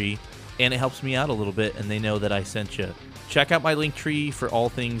link tree, and it helps me out a little bit, and they know that I sent you. Check out my link tree for all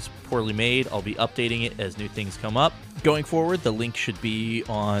things poorly made. I'll be updating it as new things come up. Going forward, the link should be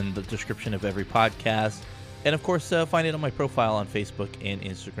on the description of every podcast. And of course, find it on my profile on Facebook and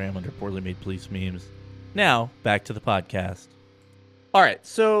Instagram under Poorly Made Police Memes. Now, back to the podcast. All right,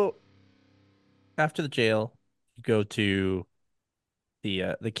 so after the jail, you go to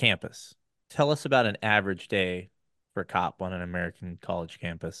the campus. Tell us about an average day for a cop on an American college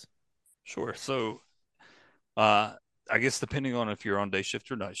campus. Sure. So, uh, I guess depending on if you're on day shift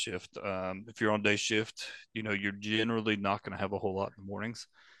or night shift, if you're on day shift, you're generally not going to have a whole lot in the mornings.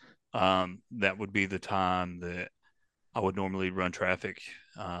 That would be the time that I would normally run traffic.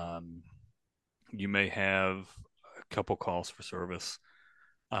 You may have a couple calls for service.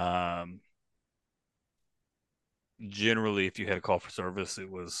 Um, Generally, if you had a call for service, it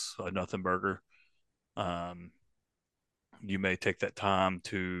was a nothing burger. Um, you may take that time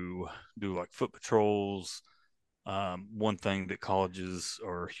to do like foot patrols. One thing that colleges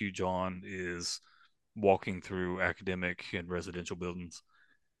are huge on is walking through academic and residential buildings.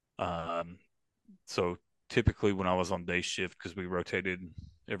 Um, so typically, when I was on day shift, because we rotated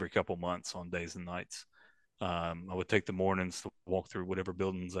every couple months on days and nights, I would take the mornings to walk through whatever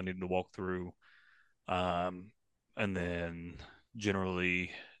buildings I needed to walk through. Um, and then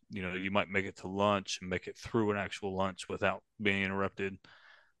generally, you might make it to lunch and make it through an actual lunch without being interrupted.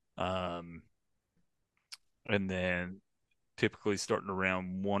 Um, and then typically starting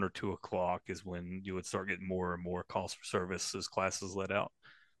around 1 or 2 o'clock is when you would start getting more and more calls for service as classes let out.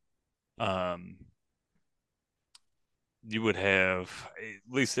 Um, you would have,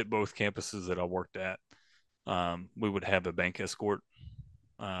 at least at both campuses that I worked at, we would have a bank escort.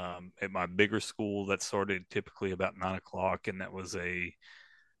 At my bigger school, that started typically about 9 o'clock, and that was a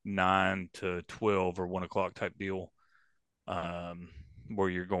 9 to 12 or 1 o'clock type deal, um, where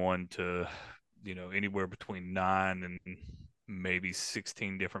you're going to, anywhere between 9 and maybe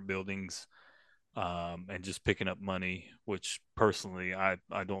 16 different buildings, and just picking up money, which personally I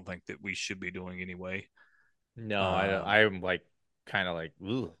don't think that we should be doing anyway. No, I don't. Um, I'm like kind of like,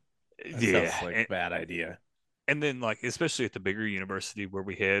 ooh, that yeah, sounds like a bad idea. and then like especially at the bigger university where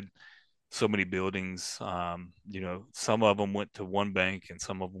we had so many buildings, some of them went to one bank and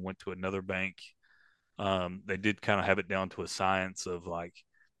some of them went to another bank. They did kind of have it down to a science of like,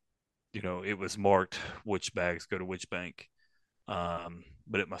 it was marked which bags go to which bank.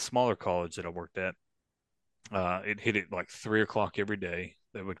 But at my smaller college that I worked at, It hit at like 3 o'clock every day.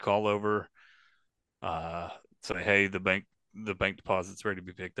 They would call over, uh, say, "Hey, the bank deposit's ready to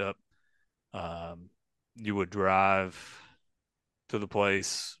be picked up." Um, you would drive to the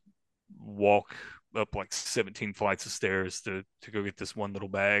place, walk up like 17 flights of stairs to go get this one little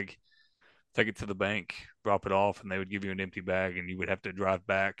bag, take it to the bank, drop it off, and they would give you an empty bag, and you would have to drive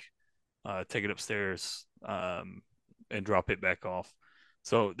back, take it upstairs, and drop it back off.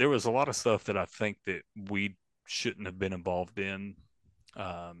 So there was a lot of stuff that I think that we shouldn't have been involved in,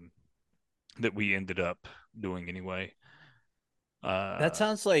 um, that we ended up doing anyway. That Uh,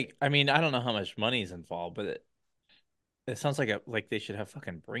 sounds like, I mean, I don't know how much money is involved, but it sounds like like they should have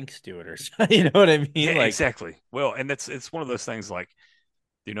fucking Brinks do it or something. You know what I yeah, mean? Like, exactly. Well, and it's one of those things like,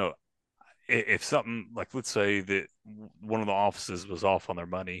 you know, if something like, let's say that one of the offices was off on their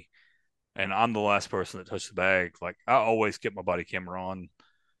money, and I'm the last person that touched the bag, like I always kept my body camera on,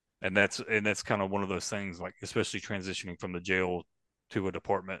 and that's kind of one of those things, like especially transitioning from the jail to a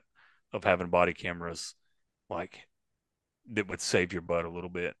department of having body cameras, like that would save your butt a little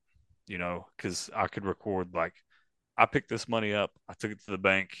bit, because I could record like I picked this money up, I took it to the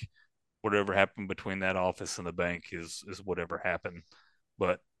bank. Whatever happened between that office and the bank is whatever happened.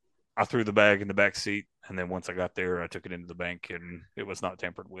 But I threw the bag in the back seat, and then once I got there, I took it into the bank, and it was not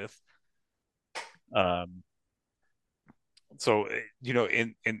tampered with. Um, so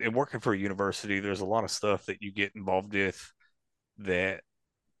in working for a university, there's a lot of stuff that you get involved with that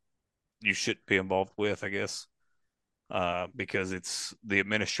you shouldn't be involved with, I guess, because it's the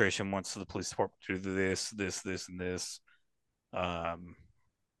administration wants the police department to do this, and this. Um,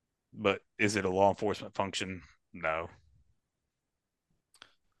 but is it a law enforcement function? No.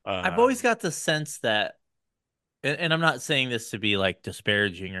 I've always Um, got the sense that, and I'm not saying this to be like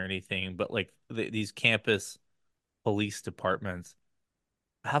disparaging or anything, but like these campus police departments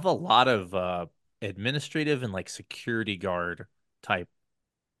have a lot of administrative and like security guard type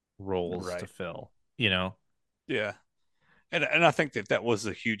roles to right. fill, you know? Yeah. And I think that was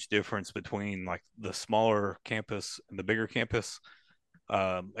a huge difference between like the smaller campus and the bigger campus.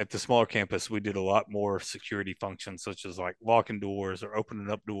 At the smaller campus, we did a lot more security functions, such as like locking doors or opening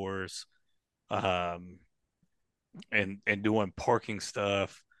up doors, um, and doing parking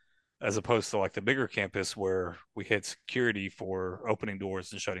stuff, as opposed to like the bigger campus where we had security for opening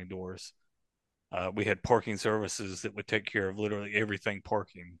doors and shutting doors. We had parking services that would take care of literally everything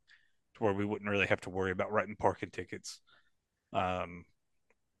parking, to where we wouldn't really have to worry about writing parking tickets. Um,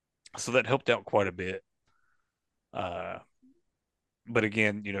 so that helped out quite a bit. Uh, but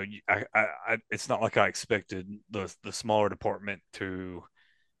again, it's not like I expected the smaller department to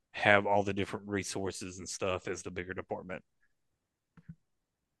have all the different resources and stuff as the bigger department.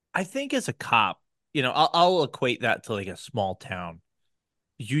 I think as a cop, I'll equate that to like a small town.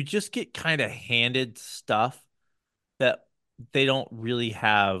 You just get kind of handed stuff that they don't really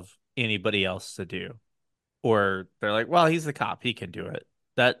have anybody else to do. Or they're like, well, he's the cop, he can do it.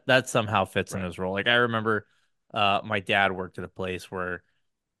 That somehow fits in Right. his role. Like I remember my dad worked at a place where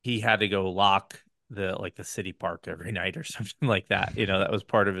he had to go lock the city park every night or something like that. That was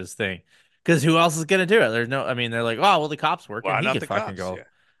part of his thing. Because who else is gonna do it? There's no, I mean, they're like, oh well, the cops working, Why he not could the fucking cops? go, Yeah.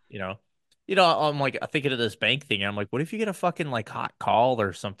 you know. I'm like thinking of this bank thing. And I'm like, what if you get a fucking like hot call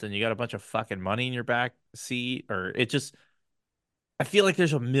or something? You got a bunch of fucking money in your back seat, or it just I feel like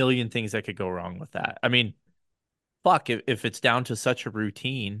there's a million things that could go wrong with that. I mean, fuck, if it's down to such a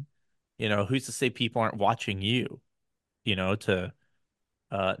routine, who's to say people aren't watching you, to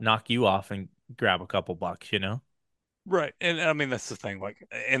knock you off and grab a couple bucks. Right. And I mean, that's the thing. Like,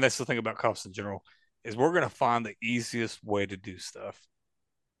 and that's the thing about cops in general, is we're going to find the easiest way to do stuff.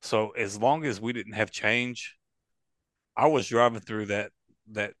 So as long as we didn't have change, I was driving through that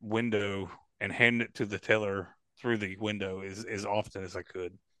window and handing it to the teller through the window as often as I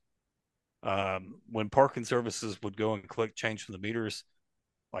could. When parking services would go and collect change from the meters,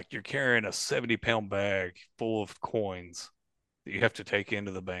 like you're carrying a 70-pound bag full of coins that you have to take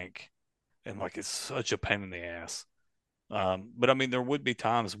into the bank. And like it's such a pain in the ass. But I mean, there would be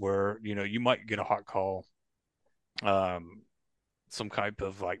times where, you might get a hot call, um, some type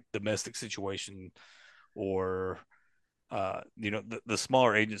of like domestic situation, or, the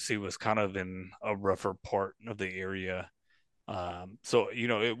smaller agency was kind of in a rougher part of the area. So,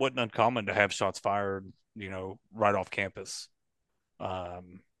 it wasn't uncommon to have shots fired, right off campus.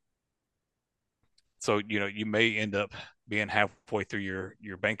 Um, so, you may end up being halfway through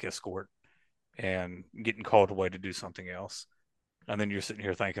your bank escort and getting called away to do something else. And then you're sitting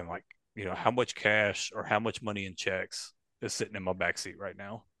here thinking, like, how much cash or how much money in checks is sitting in my backseat right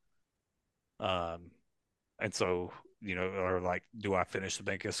now? Um, and so or like, do I finish the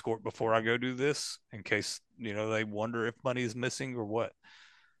bank escort before I go do this in case, they wonder if money is missing or what.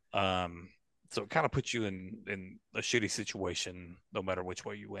 Um, so it kind of puts you in a shitty situation no matter which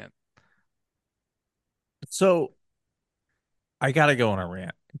way you went. So I gotta go on a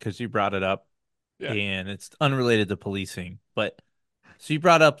rant because you brought it up, Yeah. and it's unrelated to policing. But so you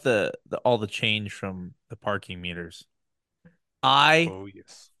brought up the all the change from the parking meters. I Oh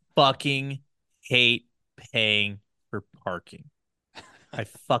yes. fucking hate paying for parking. I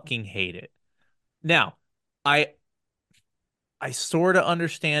fucking hate it. Now, I I sort of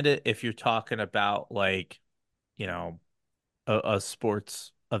understand it if you're talking about like, you know, a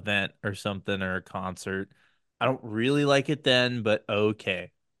sports event or something or a concert. I don't really like it then, but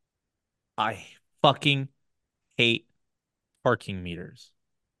okay. I fucking hate parking meters.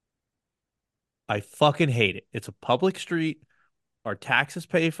 I fucking hate it. It's a public street. Our taxes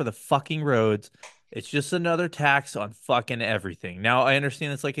pay for the fucking roads. It's just another tax on fucking everything. Now, I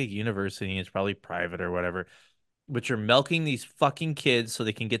understand it's like a university, it's probably private or whatever, but you're milking these fucking kids so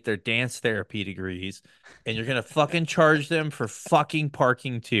they can get their dance therapy degrees, and you're gonna fucking charge them for fucking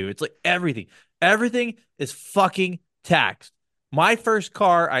parking too. It's like everything. Everything is fucking taxed. My first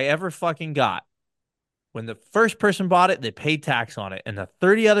car I ever fucking got, when the first person bought it, they paid tax on it. And the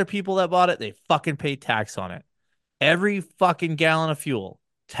 30 other people that bought it, they fucking paid tax on it. Every fucking gallon of fuel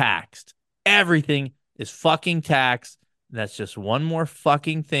taxed. Everything is fucking taxed. That's just one more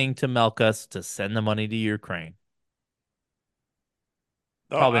fucking thing to milk us to send the money to Ukraine.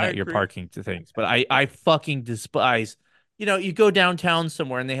 No, Probably I not your agree. parking to things, but I fucking despise. You go downtown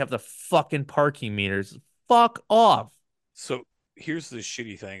somewhere and they have the fucking parking meters. Fuck off. So here's the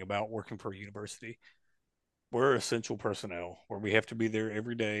shitty thing about working for a university. We're essential personnel where we have to be there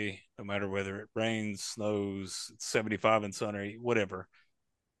every day, no matter whether it rains, snows, it's 75 and sunny, whatever.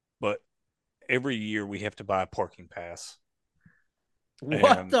 But every year we have to buy a parking pass.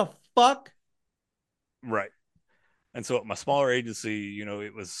 What And the fuck? right. And so at my smaller agency,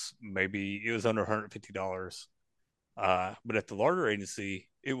 it was under $150. But at the larger agency,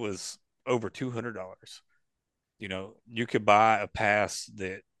 it was over $200. You could buy a pass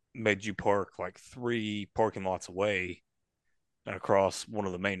that made you park like 3 parking lots away and across one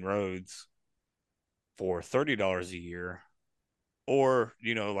of the main roads for $30 a year. Or,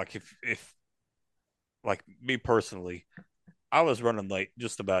 like if like me personally, I was running late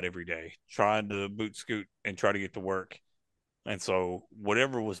just about every day, trying to boot scoot and try to get to work. And so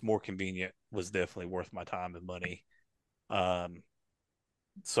whatever was more convenient was definitely worth my time and money. Um,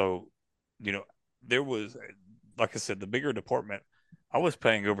 so, you know, there was, like I said, the bigger department, I was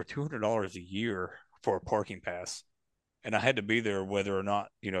paying over $200 a year for a parking pass. And I had to be there whether or not,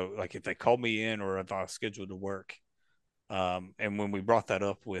 like if they called me in or if I was scheduled to work. And when we brought that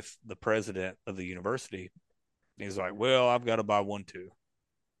up with the president of the university, he's like, well, I've got to buy one too.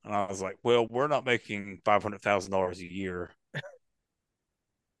 And I was like, well, we're not making $500,000 a year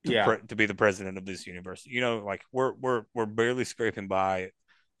Yeah. to be the president of this university. Like we're barely scraping by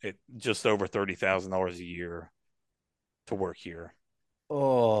at just over $30,000 a year to work here.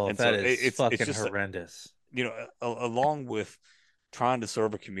 Oh, And that so is it's fucking just horrendous. along with trying to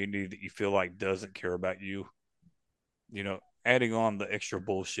serve a community that you feel like doesn't care about you, adding on the extra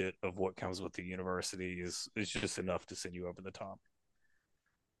bullshit of what comes with the university is just enough to send you over the top.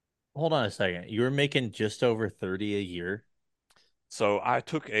 Hold on a second. You were making just over 30 a year? So I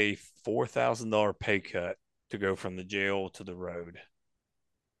took a $4,000 pay cut to go from the jail to the road.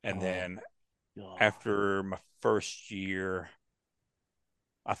 And Oh, then God. after my first year,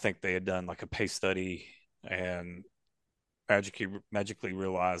 I think they had done like a pay study and magically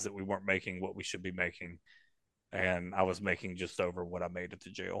realized that we weren't making what we should be making. And I was making just over what I made at the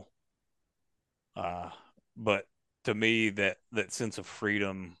jail. Uh, but to me, that sense of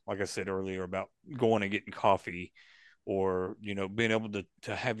freedom, like I said earlier, about going and getting coffee, or being able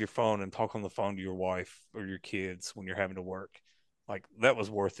to have your phone and talk on the phone to your wife or your kids when you're having to work, like that was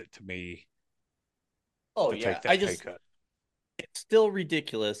worth it to me Oh to yeah. take that pay cut. It's still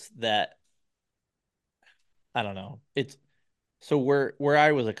ridiculous that I don't know. It's so where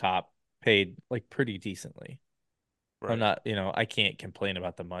I was a cop paid like pretty decently. I'm Right. not, I can't complain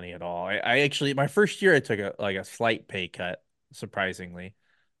about the money at all. I actually my first year I took a slight pay cut, surprisingly,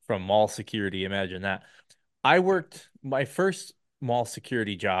 from mall security. Imagine that. I Yeah. worked my first mall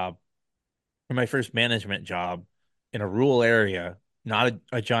security job, or my first management job, in a rural area, not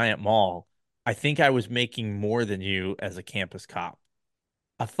a giant mall. I think I was making more than you as a campus cop.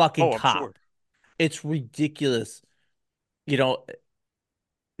 A fucking Oh, I'm sure. cop. It's ridiculous. You know,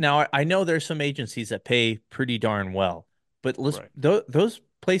 Now I know there's some agencies that pay pretty darn well, but let's Right. those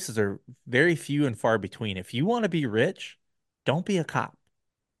places are very few and far between. If you want to be rich, don't be a cop.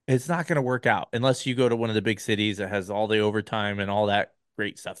 It's not going to work out unless you go to one of the big cities that has all the overtime and all that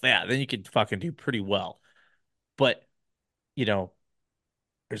great stuff. Yeah, then you can fucking do pretty well. But, you know,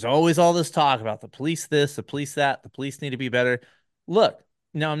 there's always all this talk about the police this, the police that, the police need to be better. Look,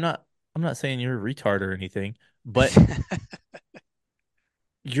 now I'm not saying you're a retard or anything, but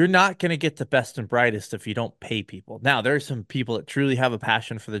you're not going to get the best and brightest if you don't pay people. Now, there are some people that truly have a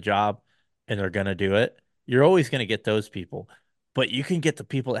passion for the job and they're going to do it. You're always going to get those people, but you can get the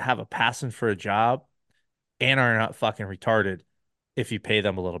people that have a passion for a job and are not fucking retarded if you pay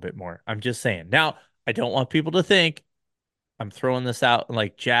them a little bit more. I'm just saying. Now, I don't want people to think I'm throwing this out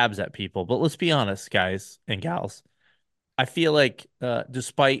like jabs at people, but let's be honest, guys and gals. I feel like,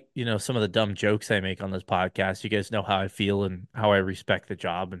 despite some of the dumb jokes I make on this podcast, you guys know how I feel and how I respect the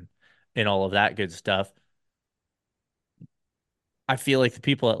job and all of that good stuff. I feel like the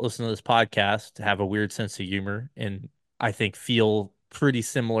people that listen to this podcast have a weird sense of humor and I think feel pretty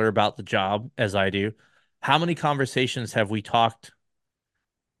similar about the job as I do. How many conversations have we talked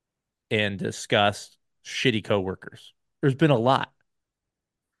and discussed shitty coworkers? There's been a lot.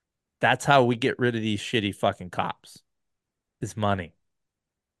 That's how we get rid of these shitty fucking cops. Is money.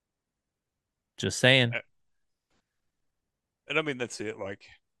 Just saying. And I mean, that's it. Like,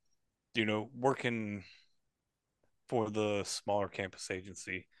 working for the smaller campus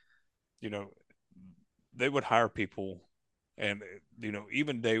agency, you know, they would hire people, and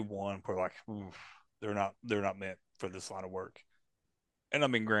even day one, we're like, oof, they're not meant for this line of work. And I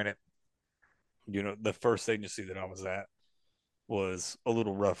mean, granted, the first agency that I was at was a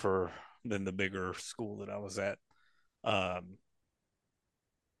little rougher than the bigger school that I was at. Um,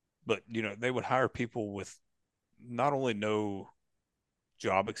 but they would hire people with not only no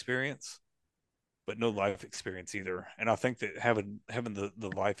job experience, but no life experience either. And I think that having the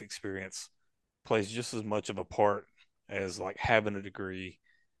life experience plays just as much of a part as like having a degree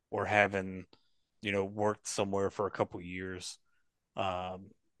or having worked somewhere for a couple years. Um,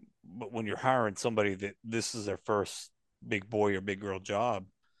 but when you're hiring somebody that this is their first big boy or big girl job,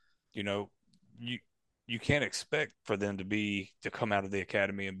 you know, you you can't expect for them to come out of the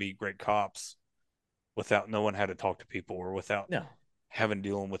academy and be great cops without knowing how to talk to people or without No. having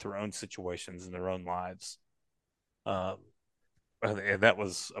dealing with their own situations in their own lives. Um, and that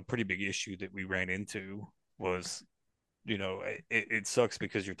was a pretty big issue that we ran into was, it sucks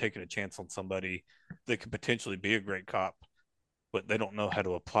because you're taking a chance on somebody that could potentially be a great cop, but they don't know how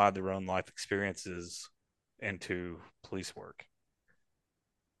to apply their own life experiences into police work.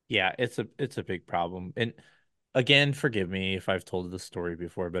 Yeah, it's a big problem. And again, forgive me if I've told this story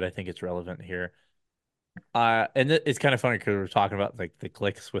before, but I think it's relevant here. And it's kind of funny because we're talking about like the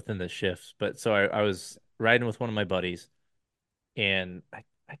clicks within the shifts. But so I was riding with one of my buddies, and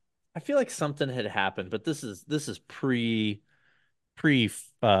I feel like something had happened, but this is pre George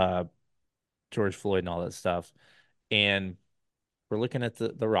Floyd and all that stuff. And we're looking at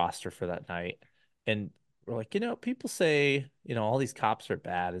the roster for that night, and we're like, people say, all these cops are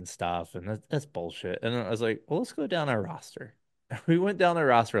bad and stuff, and that's bullshit. And I was like, well, let's go down our roster. We went down our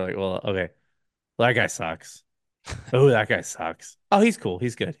roster, like, well, okay, that guy sucks. Oh, that guy sucks. Oh, he's cool.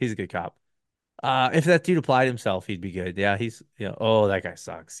 He's good. He's a good cop. If that dude applied himself, he'd be good. Yeah, oh, that guy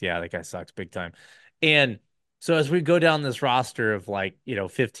sucks. Yeah, that guy sucks big time. And so as we go down this roster of like,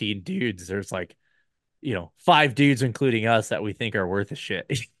 15 dudes, there's like, five dudes, including us, that we think are worth a shit.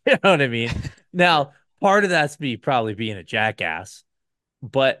 You know what I mean? Yeah. Now, part of that's me probably being a jackass,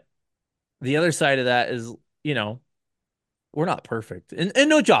 but the other side of that is, you know, we're not perfect, and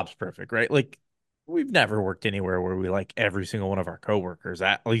no job's perfect, right? Like, we've never worked anywhere where we like every single one of our coworkers.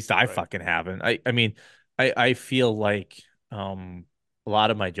 At least I Right. fucking haven't. I mean, I feel like um a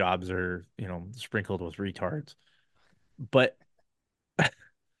lot of my jobs are, sprinkled with retards, but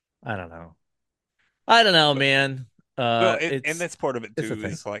I don't know. I don't know, But man. well, and It's that's part of it it's a too,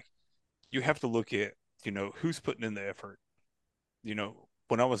 thing. is like you have to look at, who's putting in the effort.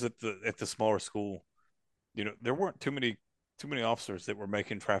 When I was at the smaller school, there weren't too many officers that were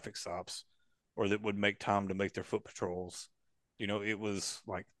making traffic stops or that would make time to make their foot patrols. It was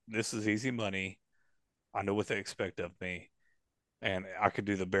like, this is easy money. I know what they expect of me, and I could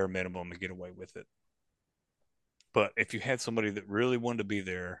do the bare minimum and get away with it. But if you had somebody that really wanted to be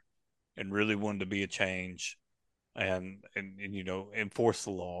there and really wanted to be a change and enforce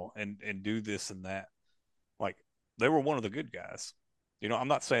the law and do this and that, like, they were one of the good guys. I'm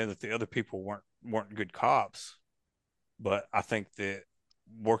not saying that the other people weren't good cops, but I think that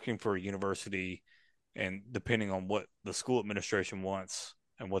working for a university and depending on what the school administration wants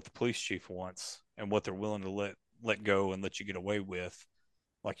and what the police chief wants and what they're willing to let go and let you get away with,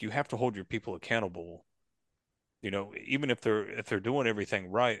 Like you have to hold your people accountable. Even if they're doing everything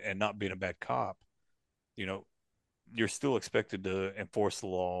right and not being a bad cop, you know, you're still expected to enforce the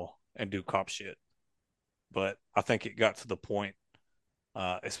law and do cop shit. But I think it got to the point,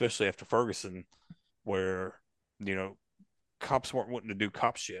 especially after Ferguson, where you know cops weren't wanting to do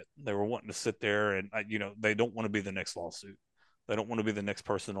cop shit. They were wanting to sit there and they don't want to be the next lawsuit. They don't want to be the next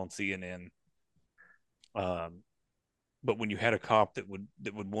person on CNN. Um, but when you had a cop that would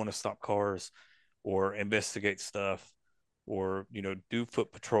want to stop cars or investigate stuff or do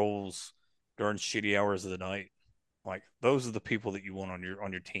foot patrols during shitty hours of the night, like those are the people that you want on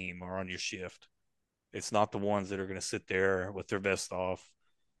your team or on your shift. It's not the ones that are going to sit there with their vest off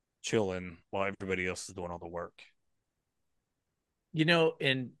chilling while everybody else is doing all the work.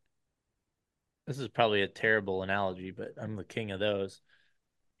 And this is probably a terrible analogy, but I'm the king of those.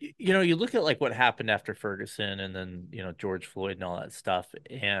 You look at like what happened after Ferguson and then, George Floyd and all that stuff,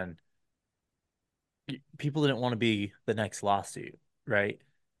 and people didn't want to be the next lawsuit, right?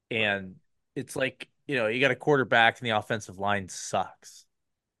 Right. And it's like, you got a quarterback and the offensive line sucks.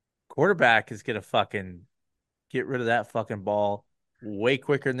 Quarterback is gonna fucking get rid of that fucking ball way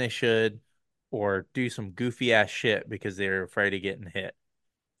quicker than they should, or do some goofy ass shit because they're afraid of getting hit.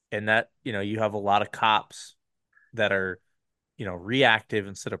 And that, you have a lot of cops that are, reactive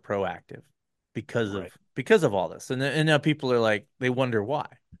instead of proactive Right. because of all this. And now people are like, they wonder why,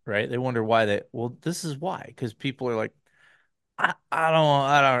 right? They wonder why well, this is why, because people are like,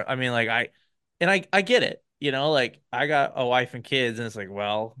 I mean, like, I get it, like I got a wife and kids, and it's like,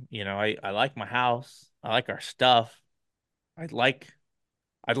 well, I like my house, I like our stuff, I'd like,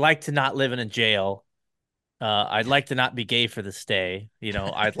 I'd like to not live in a jail. I'd like to not be gay for the stay.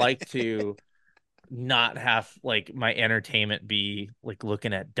 I'd like to not have like my entertainment be like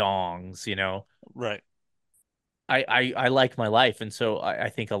looking at dongs. Right. I like my life, and so I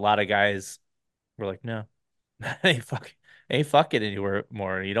think a lot of guys were like, no, ain't fuck it anywhere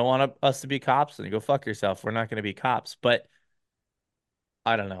more. You don't want us to be cops, then you go fuck yourself. We're not going to be cops. But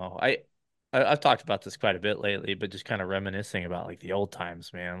I don't know. I've talked about this quite a bit lately, but just kind of reminiscing about like the old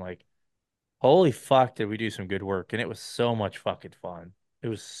times, man. Like, holy fuck, did we do some good work? And it was so much fucking fun. It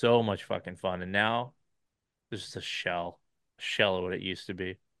was so much fucking fun. And now there's just a shell of what it used to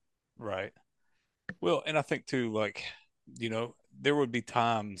be. Right. Well, and I think too, like, there would be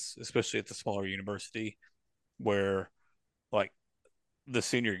times, especially at the smaller university, where like the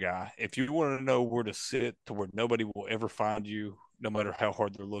senior guy, if you want to know where to sit to where nobody will ever find you, no matter how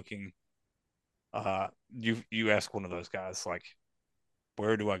hard they're looking, you ask one of those guys, like,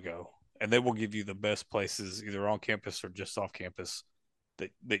 where do I go? And they will give you the best places, either on campus or just off campus,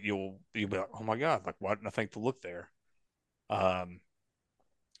 that you'll be like, oh my God, like why didn't I think to look there? Um,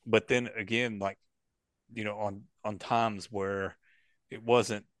 but then again, like, on times where it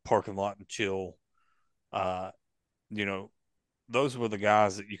wasn't parking lot and chill, uh, you know, those were the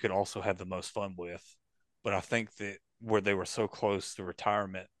guys that you could also have the most fun with. But I think that where they were so close to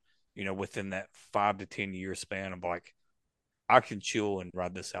retirement, within that 5 to 10 year span of like, I can chill and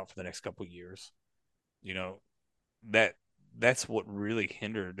ride this out for the next couple of years. You know, that that's what really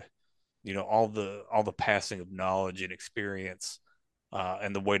hindered, all the passing of knowledge and experience,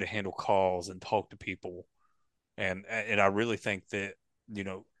 and the way to handle calls and talk to people. And I really think that,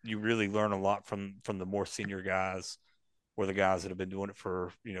 you really learn a lot from the more senior guys or the guys that have been doing it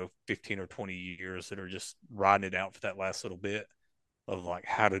for 15 or 20 years that are just riding it out for that last little bit of like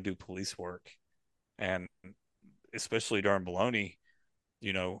how to do police work. And especially during Bologna,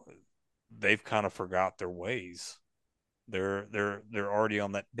 you know they've kind of forgot their ways. They're already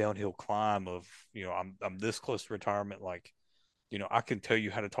on that downhill climb of, I'm this close to retirement, like, I can tell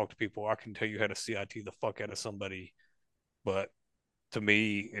you how to talk to people, I can tell you how to CIT the fuck out of somebody, but to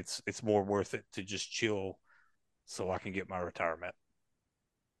me it's more worth it to just chill so I can get my retirement.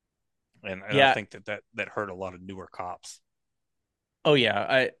 And I Yeah. think that hurt a lot of newer cops. Oh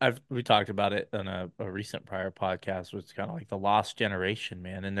yeah. We talked about it on a recent prior podcast, which is kind of like the lost generation,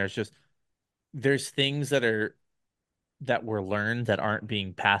 man. And there's things that were learned that aren't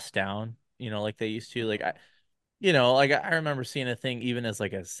being passed down, like they used to. Like I remember seeing a thing even as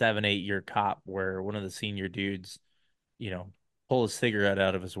like a 7, 8 year cop where one of the senior dudes, you know, pull his cigarette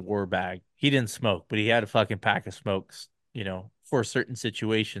out of his war bag. He didn't smoke, but he had a fucking pack of smokes, for certain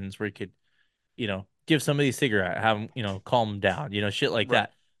situations where he could, give somebody a cigarette, have him, calm him down, shit like Right.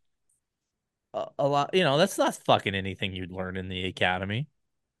 that. A lot, that's not fucking anything you'd learn in the academy.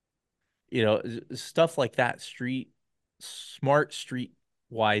 Stuff like that, smart street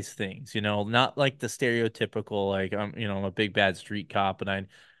wise things, not like the stereotypical, like, I'm a big bad street cop and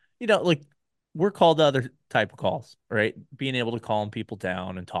like we're called to other type of calls, right? Being able to calm people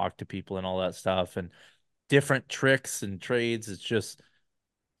down and talk to people and all that stuff and different tricks and trades. It's just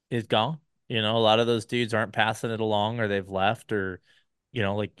is gone. A lot of those dudes aren't passing it along or they've left or,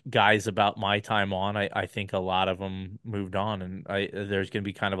 like guys about my time on, I think a lot of them moved on and there's going to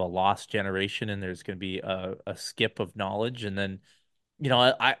be kind of a lost generation and there's going to be a skip of knowledge. And then,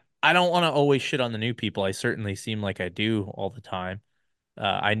 I don't want to always shit on the new people. I certainly seem like I do all the time.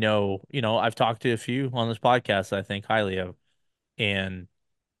 I know, I've talked to a few on this podcast I think highly of. And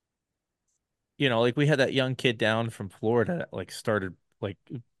like we had that young kid down from Florida that like started like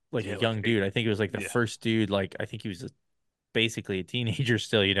a Yeah, young dude. I think it was like the yeah, first dude, like I think he was basically a teenager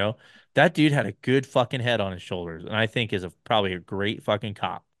still. That dude had a good fucking head on his shoulders, and I think is probably a great fucking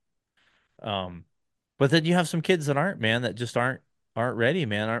cop. Um, but then you have some kids that aren't, man, that just aren't ready,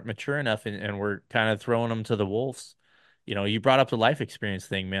 man, aren't mature enough, and we're kind of throwing them to the wolves. You brought up the life experience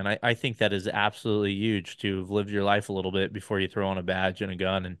thing, man. I think that is absolutely huge to have lived your life a little bit before you throw on a badge and a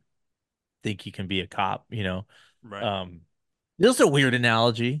gun and think you can be a cop. right. Um, this is a weird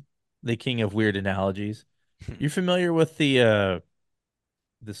analogy, the king of weird analogies. You familiar with the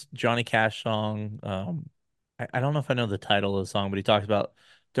this Johnny Cash song? I don't know if I know the title of the song, but he talks about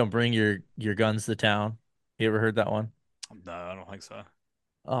don't bring your guns to town. You ever heard that one? No, I don't think so.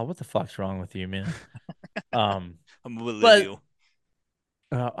 Oh, what the fuck's wrong with you, man? Um, I'm a but millennial.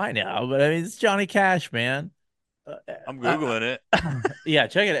 I know, but I mean it's Johnny Cash, man. Uh, I'm uh, googling it. yeah,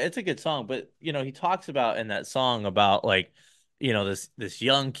 check it. It's a good song, but he talks about in that song about like, this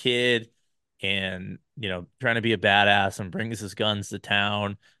young kid and trying to be a badass and brings his guns to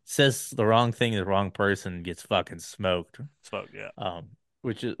town, says the wrong thing to the wrong person, gets fucking smoked. Smoke, yeah. Um,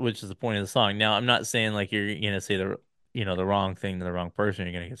 which is the point of the song. Now, I'm not saying like you're gonna say the wrong thing to the wrong person,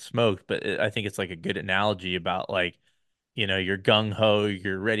 you're gonna get smoked, but I think it's like a good analogy about like, you're gung ho,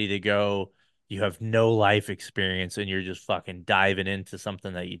 you're ready to go, you have no life experience, and you're just fucking diving into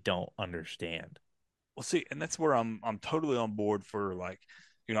something that you don't understand. Well, see, and that's where I'm totally on board for like,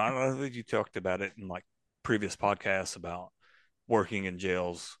 I don't know that you talked about it in like previous podcasts about working in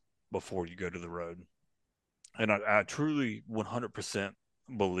jails before you go to the road. And I truly 100%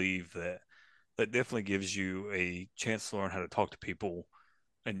 believe that that definitely gives you a chance to learn how to talk to people.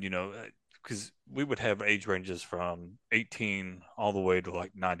 And, because we would have age ranges from 18 all the way to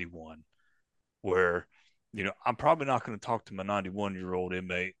like 91, where, I'm probably not going to talk to my 91-year-old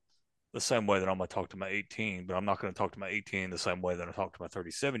inmate the same way that I'm going to talk to my 18, but I'm not going to talk to my 18 the same way that I talk to my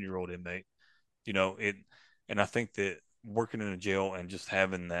 37-year-old inmate. It, and I think that working in a jail and just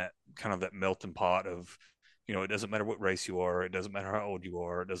having that kind of that melting pot of, it doesn't matter what race you are, it doesn't matter how old you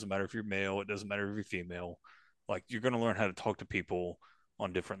are, it doesn't matter if you're male, it doesn't matter if you're female. Like you're going to learn how to talk to people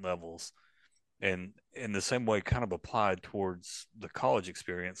on different levels. And in the same way, kind of applied towards the college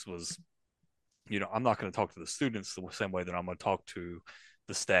experience was, I'm not going to talk to the students the same way that I'm going to talk to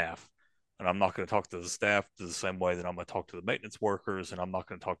the staff. And I'm not going to talk to the staff the same way that I'm going to talk to the maintenance workers. And I'm not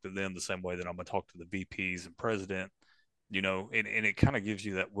going to talk to them the same way that I'm going to talk to the VPs and president, and it kind of gives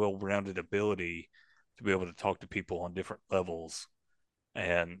you that well rounded ability to be able to talk to people on different levels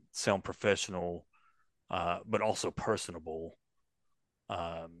and sound professional, but also personable,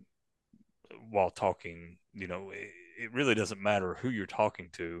 um, while talking. It really doesn't matter who you're talking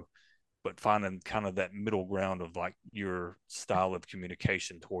to, but finding kind of that middle ground of like your style of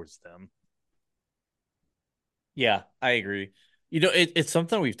communication towards them. Yeah, I agree. It's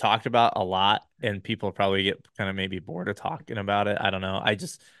something we've talked about a lot, and people probably get kind of maybe bored of talking about it. I don't know. I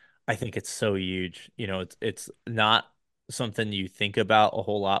think it's so huge. It's not something you think about a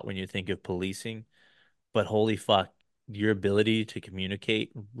whole lot when you think of policing, but holy fuck, your ability to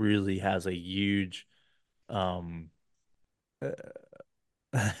communicate really has a huge um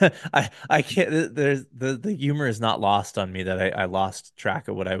I can't. There's the humor is not lost on me that I lost track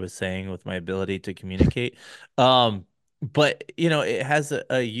of what I was saying with my ability to communicate. Um, but it has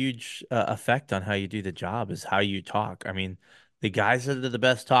a huge effect on how you do the job is how you talk. I mean, the guys that are the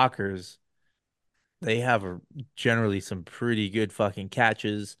best talkers, they have generally some pretty good fucking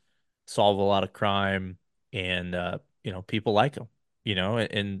catches, solve a lot of crime, and people like them.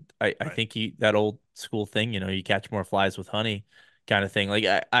 And I Right. think that old school thing, you catch more flies with honey, kind of thing. Like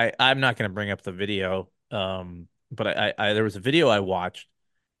I'm not gonna bring up the video, but I there was a video I watched.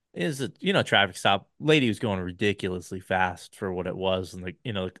 Is a traffic stop. Lady was going ridiculously fast for what it was, and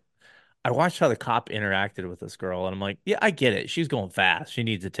I watched how the cop interacted with this girl, and I'm like, yeah, I get it. She's going fast. She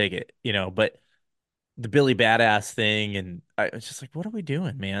needs a ticket, but the Billy Badass thing, and I was just like, what are we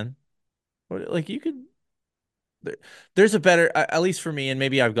doing, man? Like you could. there, there's a better, at least for me, and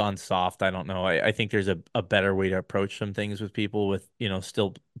maybe I've gone soft. I don't know. I think there's a better way to approach some things with people with,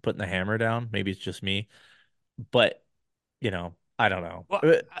 still putting the hammer down. Maybe it's just me, but I don't know. Well,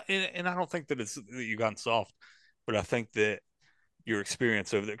 and I don't think that it's that you've gotten soft, but I think that your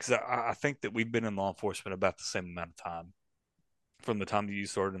experience over there, because I think that we've been in law enforcement about the same amount of time from the time that you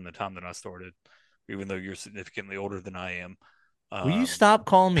started and the time that I started, even though you're significantly older than I am. Will you Um, stop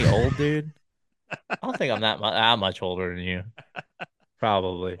calling me old, dude? I don't think I'm that much older than you.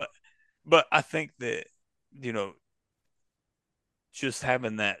 Probably. but, but I think that, you know, just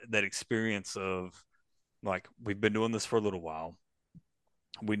having that experience of like we've been doing this for a little while.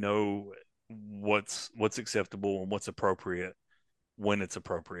 We know what's acceptable and what's appropriate when it's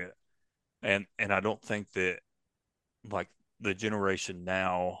appropriate. And I don't think that like the generation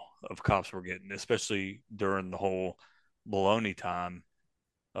now of cops we're getting, especially during the whole baloney time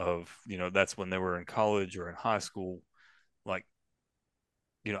of, that's when they were in college or in high school. Like,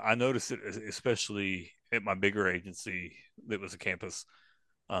 I noticed it especially at my bigger agency that was a campus.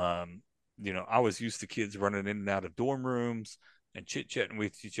 Um, I was used to kids running in and out of dorm rooms and chit chatting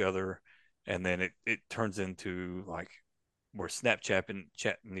with each other. And then it turns into like we're Snapchatting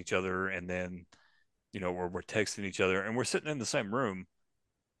chatting each other, and then we're texting each other, and we're sitting in the same room,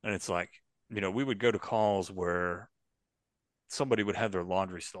 and it's like we would go to calls where somebody would have their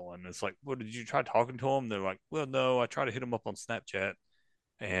laundry stolen. It's like, well, did you try talking to them? They're like, well, no, I tried to hit them up on Snapchat,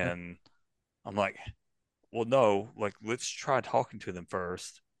 and I'm like, well, no, like let's try talking to them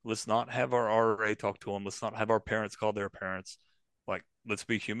first. Let's not have our RA talk to them. Let's not have our parents call their parents. Like, let's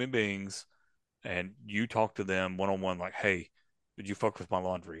be human beings, and you talk to them one on one. Like, hey, did you fuck with my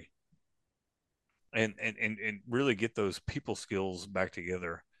laundry? And really get those people skills back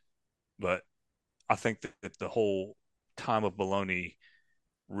together. But I think that the whole time of baloney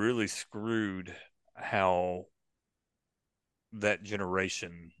really screwed how that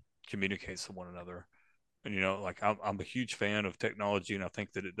generation communicates to one another. And like I'm a huge fan of technology, and I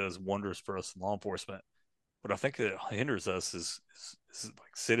think that it does wonders for us in law enforcement. But I think that it hinders us as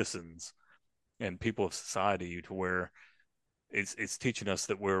like citizens and people of society, to where it's teaching us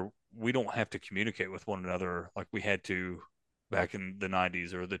that we don't have to communicate with one another like we had to back in the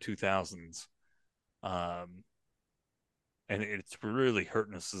 90s or the 2000s. Um, and it's really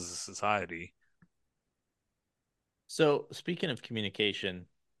hurting us as a society. So, speaking of communication,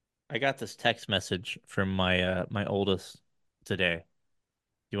 I got this text message from my oldest today.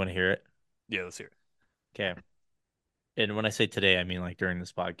 You want to hear it? Yeah, let's hear it. Okay. And when I say today, I mean like during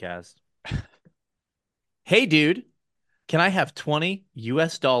this podcast. Hey, dude, can I have 20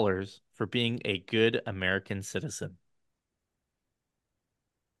 US dollars for being a good American citizen?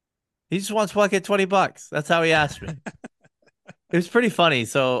 He just wants to get 20 bucks. That's how he asked me. It was pretty funny.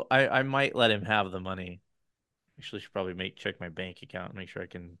 So I might let him have the money. Actually, should probably check my bank account and make sure I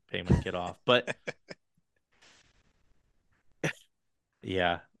can pay my kid off. But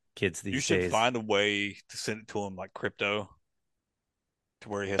yeah, kids You these should days. find a way to send it to him like crypto, to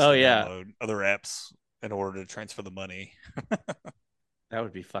where he has Oh to yeah, download other apps in order to transfer the money. that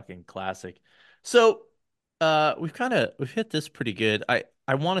would be fucking classic. So, we've hit this pretty good.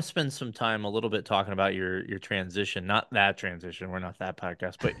 I want to spend some time a little bit talking about your transition, not that transition. We're not that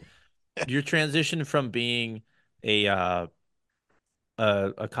podcast, but your transition from being a uh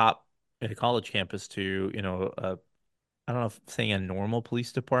a cop at a college campus to, I don't know if saying a normal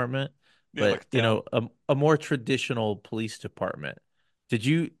police department, Yeah, like but a town. a more traditional police department. Did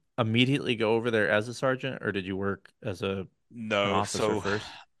you immediately go over there as a sergeant, or did you work as an No, officer so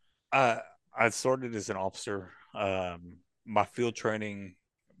first? I I started as an officer. My field training,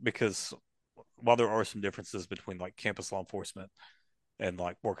 because while there are some differences between like campus law enforcement and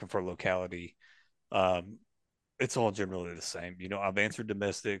like working for a locality, um, it's all generally the same. I've answered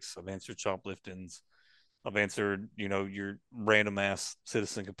domestics, I've answered shopliftings, I've answered, your random ass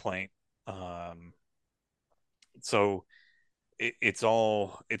citizen complaint. Um, so it's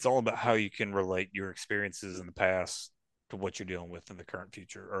all about how you can relate your experiences in the past to what you're dealing with in the current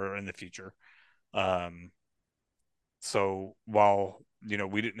future or in the future. Um, so while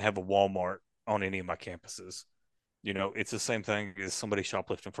we didn't have a Walmart on any of my campuses, it's the same thing as somebody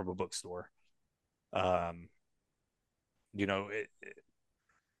shoplifting from a bookstore. Um,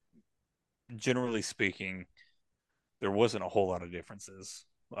 generally speaking, there wasn't a whole lot of differences.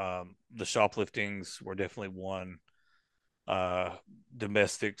 The shopliftings were definitely one. Uh,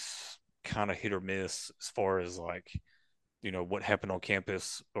 Domestics kind of hit or miss as far as like what happened on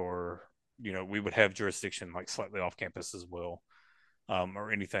campus, or we would have jurisdiction like slightly off campus as well,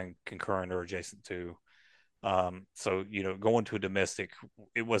 or anything concurrent or adjacent to. So going to a domestic,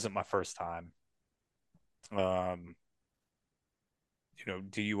 it wasn't my first time. Um,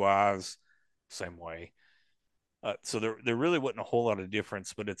 DUIs, same way. So there really wasn't a whole lot of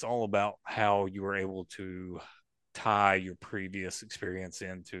difference, but it's all about how you were able to tie your previous experience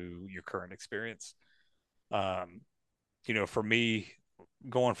into your current experience. Um, for me,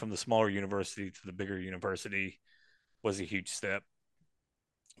 going from the smaller university to the bigger university was a huge step,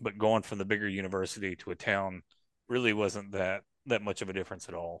 but going from the bigger university to a town really wasn't that much of a difference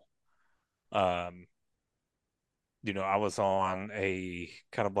at all. Um, I was on a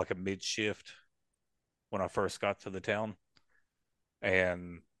kind of like a mid shift when I first got to the town,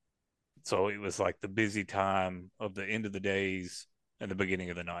 and so it was like the busy time of the end of the days and the beginning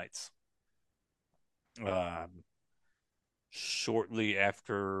of the nights. Um, Shortly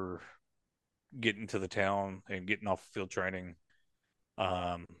after getting to the town and getting off field training,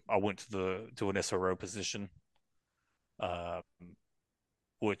 I went to an SRO position, uh,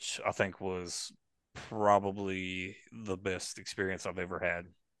 which I think was probably the best experience I've ever had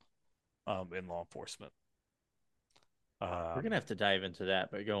in law enforcement. We're gonna Um, have to dive into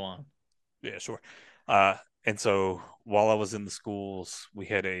that, but go on. yeah, sure. Uh, and so while I was in the schools, we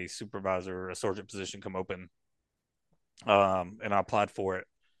had a supervisor, a sergeant position come open, and I applied for it.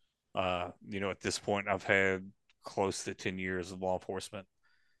 At this point, I've had close to 10 years of law enforcement,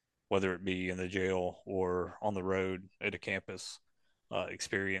 whether it be in the jail or on the road at a campus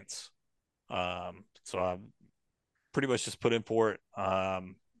experience. So I pretty much just put in for it,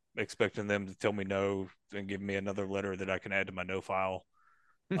 expecting them to tell me no and give me another letter that I can add to my no file.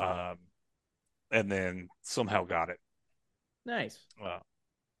 Um, and then somehow got it. Nice. Uh,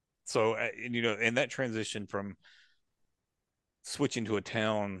 in that transition from switching to a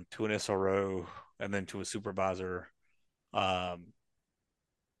town to an SRO and then to a supervisor, um,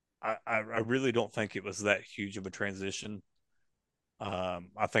 I really don't think it was that huge of a transition.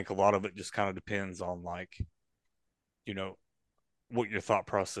 I think a lot of it just kind of depends on like, you know, what your thought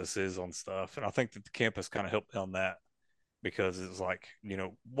process is on stuff. And I think that the campus kind of helped me on that because it's like,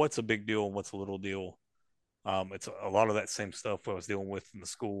 what's a big deal and what's a little deal. It's a lot of that same stuff I was dealing with in the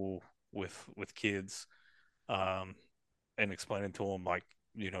school with kids, um, and explaining to them like,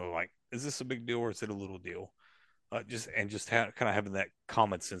 like, is this a big deal or is it a little deal? Just kind of having that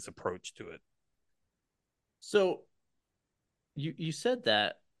common sense approach to it. So you said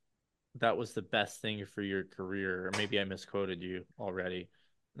that that was the best thing for your career, or maybe I misquoted you already.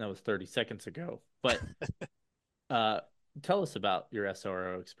 That was 30 seconds ago. But uh, tell us about your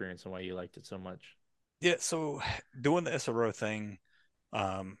SRO experience and why you liked it so much. Yeah, so doing the SRO thing,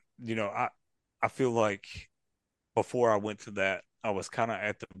 um, you know, I I feel like before I went to that, I was kind of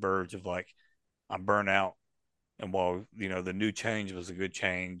at the verge of like I'm burnt out, and while the new change was a good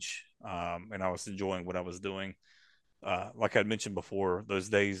change, and I was enjoying what I was doing, like I mentioned before, those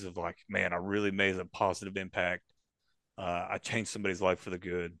days of like, man, I really made a positive impact. I changed somebody's life for the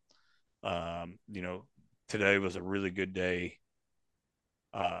good. Um, you know, Today was a really good day.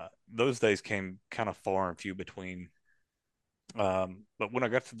 Those days came kind of far and few between. But when I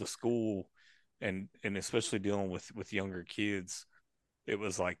got to the school, and especially dealing with younger kids, it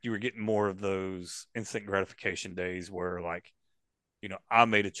was like you were getting more of those instant gratification days where like, I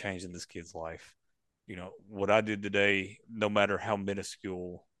made a change in this kid's life. What I did today, no matter how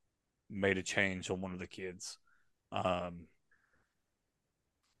minuscule, made a change on one of the kids. Um,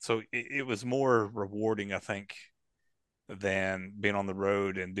 so it was more rewarding, I think, than being on the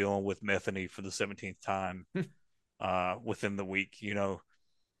road and dealing with Methany for the 17th time within the week.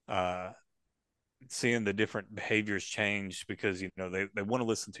 Uh, Seeing the different behaviors change because they want to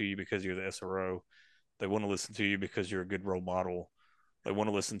listen to you because you're the SRO. They want to listen to you because you're a good role model. They want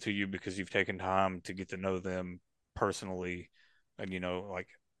to listen to you because you've taken time to get to know them personally. And like,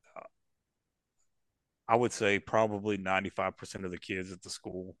 I would say probably 95% of the kids at the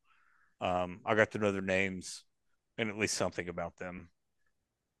school, I got to know their names and at least something about them.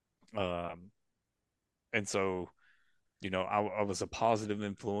 Um, and so I was a positive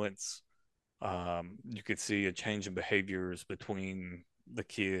influence. You could see a change in behaviors between the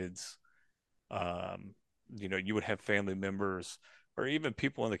kids. Um, you would have family members or even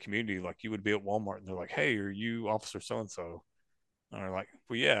people in the community, like you would be at Walmart and they're like, "Hey, are you Officer so and so?" And they're like,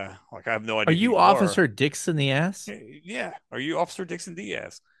 "Well, yeah." Like, I have no Are idea who you you are. Officer Dixon the ass? Yeah, are you Officer Dixon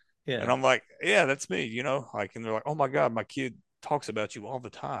Diaz? And Yeah. I'm like, "Yeah, that's me." Like, and they're like, "Oh my God, my kid talks about you all the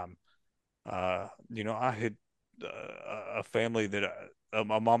time." I had a family that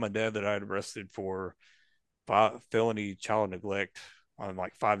my mom and dad that I had arrested for felony child neglect on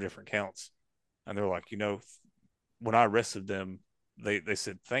like five different counts, and they're like, when I arrested them, they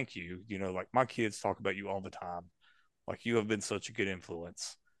said thank you. Like my kids talk about you all the time. Like you have been such a good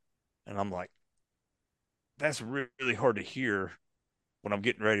influence, and I'm like, that's really hard to hear when I'm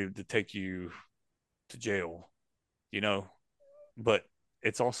getting ready to take you to jail, you know. But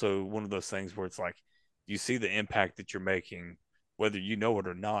it's also one of those things where it's like you see the impact that you're making, whether you know it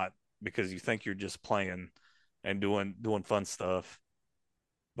or not, because you think you're just playing and doing fun stuff.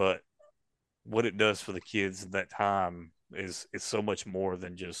 But what it does for the kids at that time is it's so much more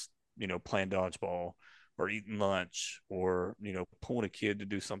than just playing dodgeball or eating lunch or pulling a kid to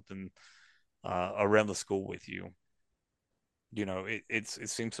do something around the school with you. It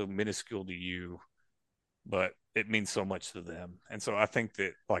seems so minuscule to you, but it means so much to them. And so I think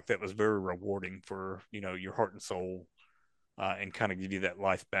that like that was very rewarding for your heart and soul, and kind of give you that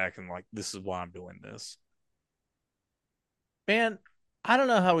life back and like this is why I'm doing this. Man, I don't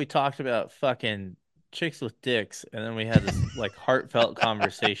know how we talked about fucking chicks with dicks, and then we had this like heartfelt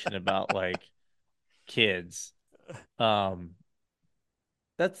conversation about like kids. Um,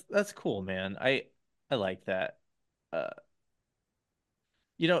 that's cool, man. I like that. Uh,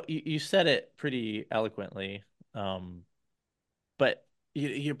 you said it pretty eloquently. Um, but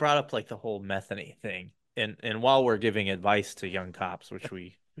you brought up like the whole methany thing. And while we're giving advice to young cops, which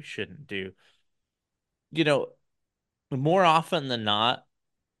we shouldn't do, you know, more often than not,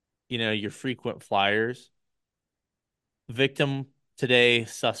 your frequent flyers, victim today,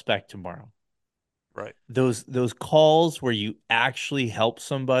 suspect tomorrow. Right. Those calls where you actually help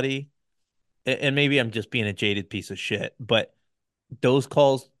somebody, and maybe I'm just being a jaded piece of shit, but those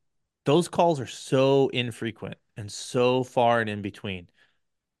calls those calls are so infrequent and so far and in between.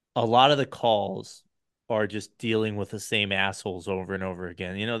 A lot of the calls are just dealing with the same assholes over and over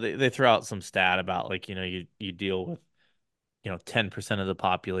again. They throw out some stat about like, you deal with, 10% of the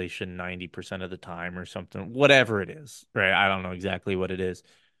population 90% of the time or something, whatever it is, right? I don't know exactly what it is,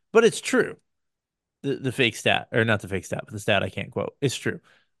 but it's true. The fake stat, or not the fake stat, but the stat I can't quote. It's true.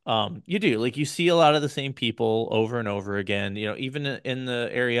 You do like you see a lot of the same people over and over again. Even in the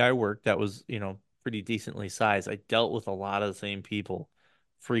area I worked, that was pretty decently sized. I dealt with a lot of the same people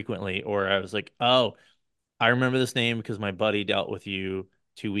frequently, or I was like, oh, I remember this name because my buddy dealt with you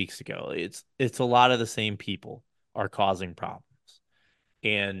 2 weeks ago. It's a lot of the same people are causing problems,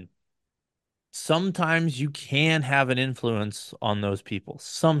 and sometimes you can have an influence on those people.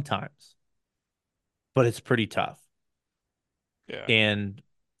 Sometimes, but it's pretty tough. Yeah. And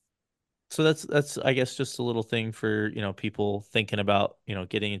so that's I guess just a little thing for, people thinking about,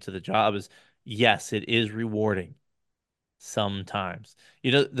 getting into the job is yes, it is rewarding sometimes.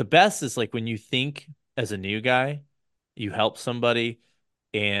 The best is like when you think as a new guy, you help somebody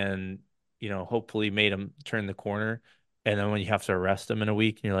and, hopefully made them turn the corner. And then when you have to arrest them in a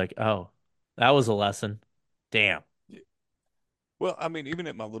week and you're like, oh, that was a lesson. Damn. Well, I mean, even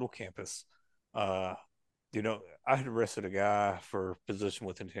at my little campus, uh, I had arrested a guy for possession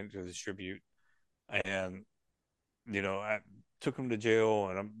with intent to distribute, and I took him to jail,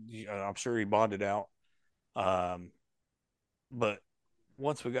 and I'm sure he bonded out. Um, but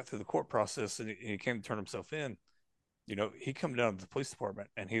once we got through the court process and he came to turn himself in, he come down to the police department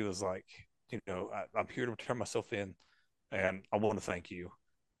and he was like, I'm here to turn myself in, and I want to thank you.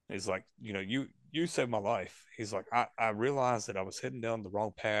 He's like, you saved my life. He's like, I realized that I was heading down the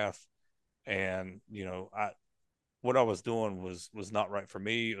wrong path, and I what I was doing was not right for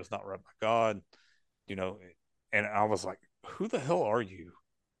me. It was not right by God, you know. And I was like, who the hell are you?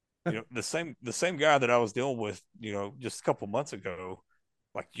 The same guy that I was dealing with, just a couple months ago.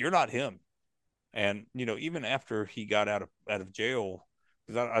 Like, you're not him. And even after he got out of jail,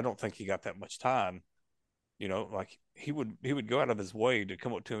 because I don't think he got that much time. Like he would go out of his way to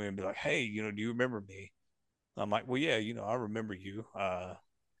come up to me and be like, "Hey, do you remember me?" I'm like, "Well, yeah, I remember you."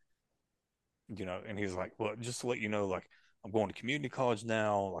 And he's like, "Well, just to let you know, like I'm going to community college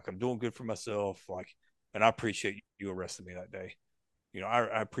now, like I'm doing good for myself, like, and I appreciate you arresting me that day.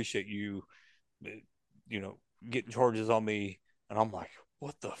 I appreciate you, uh, you know, getting charges on me." And I'm like,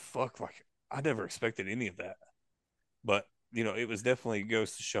 "What the fuck?" Like, I never expected any of that, but it was definitely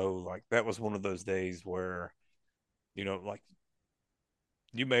goes to show like that was one of those days where like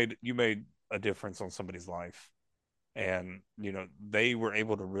you made a difference on somebody's life, and they were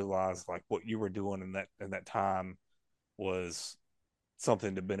able to realize like what you were doing in that time was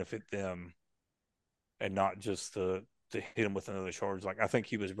something to benefit them and not just to hit him with another charge. Like, I think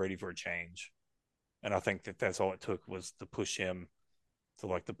he was ready for a change, and I think that that's all it took was to push him to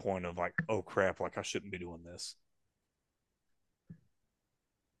like the point of like, oh crap, like I shouldn't be doing this.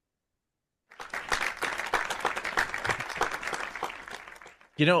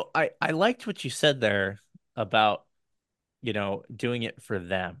 I liked what you said there about, doing it for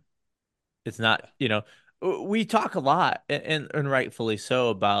them. It's not, Yeah. we talk a lot, and rightfully so,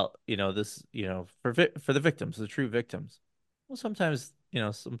 about this, for the victims, the true victims. Well, sometimes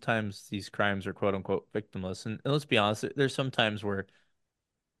sometimes these crimes are quote unquote victimless, and let's be honest, there's some times where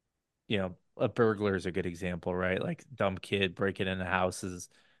a burglar is a good example, right? Like dumb kid breaking into houses,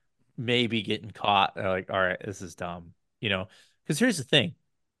 maybe getting caught. They're like, all right, this is dumb, because here's the thing,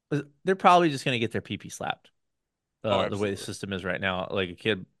 they're probably just gonna get their pee slapped. Oh, The way the absolutely. system is right now. Like a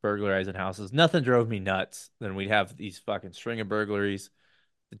kid burglarizing houses, nothing drove me nuts. Then we'd have these fucking string of burglaries.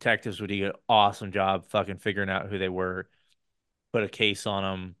 Detectives would do an awesome job fucking figuring out who they were, put a case on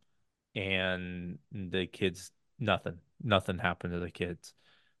them, and the kids, nothing happened to the kids.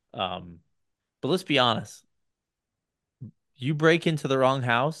 Um, but let's be honest, you break into the wrong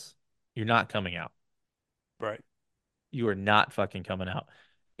house, you're not coming out. Right. You are not fucking coming out.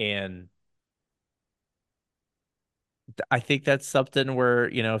 And I think that's something where,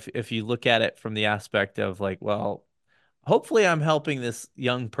 if you look at it from the aspect of like, well, hopefully I'm helping this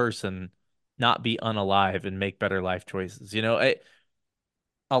young person not be unalive and make better life choices. A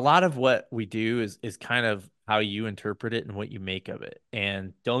lot of what we do is kind of how you interpret it and what you make of it.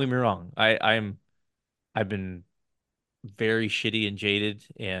 And don't get me wrong, I've been very shitty and jaded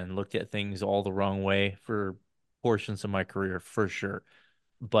and looked at things all the wrong way for portions of my career for sure.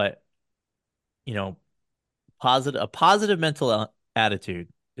 But, you know, a positive mental attitude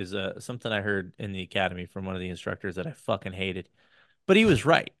is something I heard in the academy from one of the instructors that I fucking hated. But he was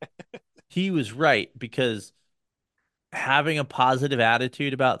right. He was right because having a positive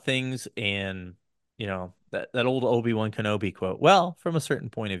attitude about things, and that old Obi-Wan Kenobi quote, well, from a certain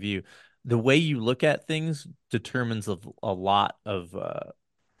point of view, the way you look at things determines a lot of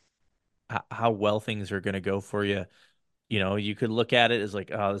how well things are going to go for you. You could look at it as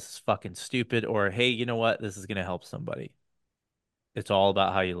like, oh, this is fucking stupid, or hey, you know what, this is going to help somebody. It's all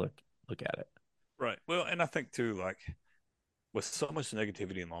about how you look at it. Right. Well, and I think too, like with so much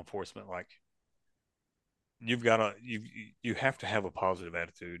negativity in law enforcement, like you have to have a positive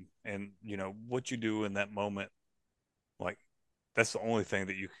attitude, and what you do in that moment, like that's the only thing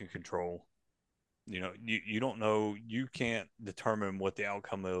that you can control. You don't know, you can't determine what the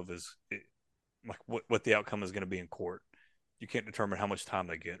outcome of is, like what the outcome is going to be in court. You can't determine how much time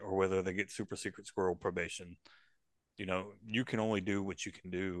they get or whether they get super secret squirrel probation. You can only do what you can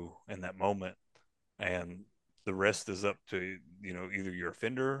do in that moment, and the rest is up to either your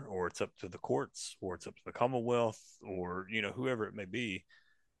offender, or it's up to the courts, or it's up to the Commonwealth, or whoever it may be.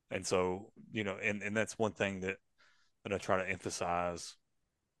 And so and that's one thing that I try to emphasize,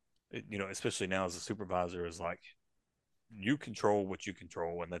 especially now as a supervisor, is like you control what you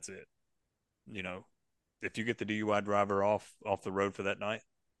control, and that's it. you know if you get the DUI driver off the road for that night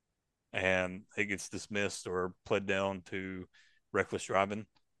and he gets dismissed or pled down to reckless driving,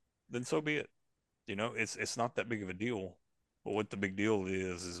 then so be it. It's not that big of a deal. But what the big deal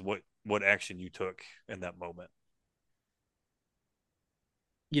is what action you took in that moment.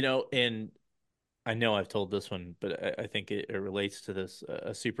 And I know I've told this one, but I think it relates to this.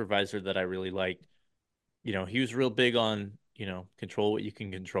 A supervisor that I really liked, he was real big on, control what you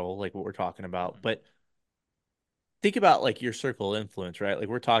can control, like what we're talking about. But think about like your circle of influence, right? Like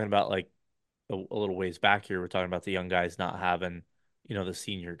we're talking about like a little ways back here, we're talking about the young guys not having, the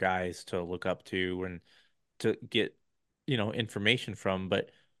senior guys to look up to and to get, information from.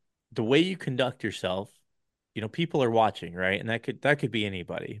 But the way you conduct yourself, people are watching, right? And that could be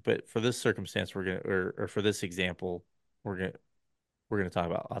anybody. But for this circumstance, we're gonna or for this example, we're gonna we're gonna talk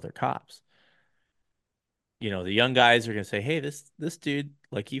about other cops. The young guys are gonna say, "Hey, this dude,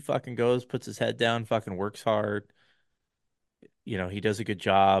 like he fucking goes, puts his head down, fucking works hard. He does a good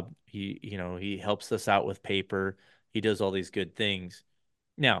job. He helps us out with paper. He does all these good things."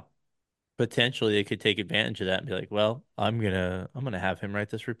 Now, potentially they could take advantage of that and be like, "Well, I'm gonna have him write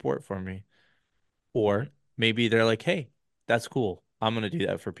this report for me." Mm-hmm. Or maybe they're like, "Hey, that's cool. I'm gonna do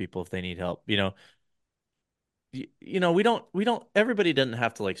that for people if they need help." We don't everybody doesn't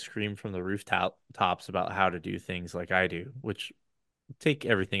have to like scream from the rooftop tops about how to do things like I do, which take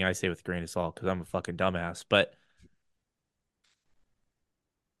everything I say with a grain of salt because I'm a fucking dumbass. But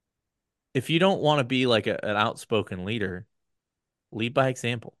if you don't want to be like an outspoken leader, lead by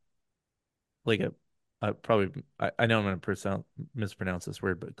example. Like I know I'm gonna mispronounce this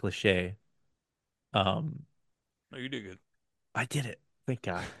word, but cliche. Um, No, you did good. I did it. Thank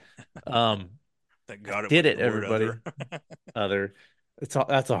God. Um, Thank I God it did wasn't it, the word everybody. other. Other.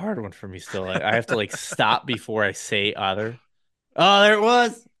 That's a hard one for me still. I have to like stop before I say other. Oh, there it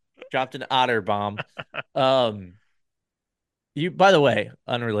was. Dropped an otter bomb. Um, by the way,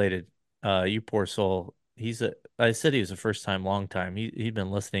 unrelated. You poor soul. I said he was a first time, long time. He'd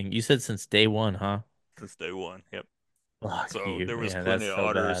been listening. You said since day one, huh? since day one. Yep. Fuck So you, there was man. That's plenty of so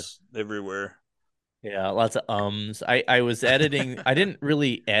bad. otters everywhere. Yeah, lots of ums. I was editing. I didn't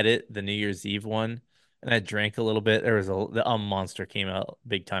really edit the New Year's Eve one, and I drank a little bit. There was the monster came out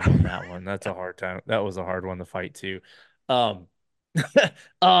big time on that one. That's a hard time. That was a hard one to fight too. Um,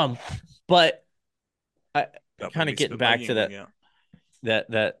 um, but I About made kind of me getting spit my back to yingling out.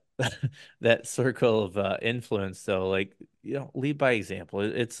 that that circle of influence though, like lead by example.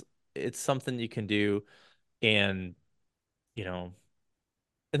 It's something you can do, and you know,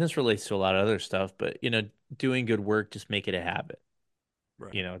 and this relates to a lot of other stuff. But doing good work, just make it a habit.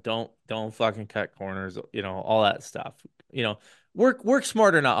 Right. Don't fucking cut corners, all that stuff. You know, work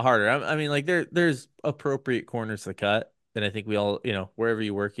smarter, not harder. I mean, like there's appropriate corners to cut, and I think we all, wherever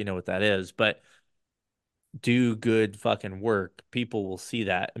you work, you know what that is. But do good fucking work. People will see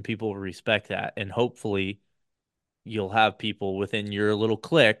that, and people will respect that, and hopefully, you'll have people within your little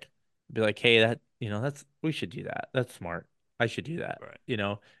clique be like, hey, that's we should do that. That's smart. I should do that. Right.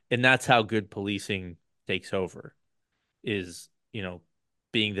 And that's how good policing takes over is,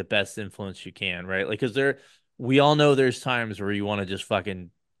 being the best influence you can, right? Like, because we all know there's times where you want to just fucking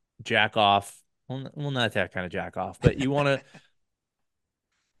jack off. Well, not that kind of jack off, but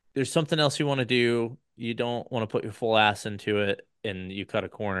there's something else you want to do. You don't want to put your full ass into it and you cut a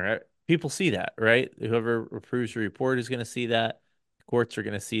corner. People see that, right? Whoever approves your report is going to see that. Courts are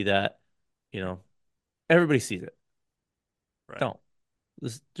going to see that. You know, everybody sees it. Right. Don't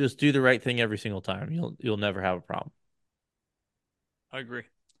just do the right thing every single time. You'll never have a problem. I agree.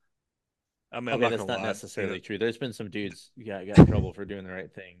 I mean, I'm Okay, not that's gonna not lie. necessarily true. There's been some dudes got in trouble for doing the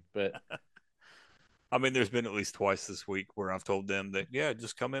right thing, but I mean, there's been at least twice this week where I've told them that, yeah,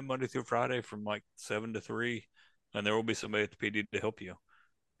 just come in Monday through Friday from like 7 to 3, and there will be somebody at the PD to help you.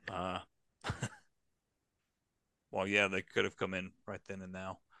 Uh, well, yeah, they could have come in right then and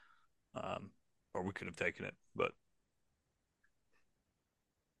now, um, or we could have taken it, but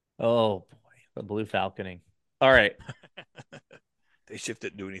oh boy, the blue falconing. All right, they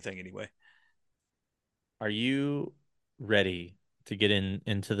shifted to do anything anyway. are you ready to get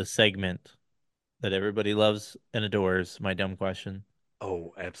into the segment that everybody loves and adores? My dumb question.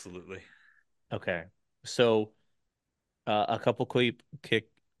 Oh, absolutely. Okay. So, a couple quick kick.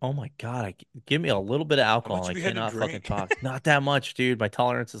 Oh my God, give me a little bit of How alcohol. much I have you had to cannot fucking drink? talk. Not that much, dude. My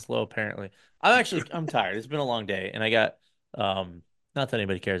tolerance is low, apparently. I'm tired. It's been a long day, and I got not that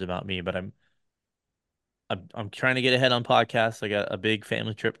anybody cares about me, but I'm trying to get ahead on podcasts. I got a big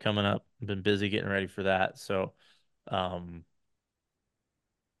family trip coming up. I've been busy getting ready for that. So, um,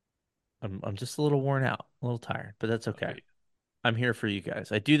 I'm just a little worn out, a little tired, but that's I okay. feel you. I'm here for you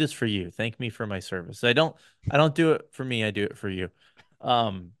guys. I do this for you. Thank me for my service. I don't do it for me. I do it for you.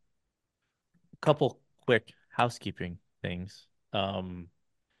 Um, couple quick housekeeping things.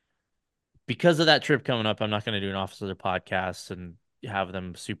 Because of that trip coming up, I'm not going to do an officer podcast and have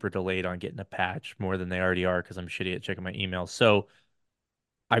them super delayed on getting a patch more than they already are because I'm shitty at checking my emails. So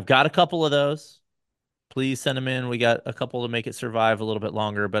I've got a couple of those. Please send them in. We got a couple to make it survive a little bit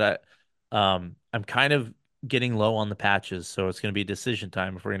longer, but I'm kind of getting low on the patches, so it's going to be decision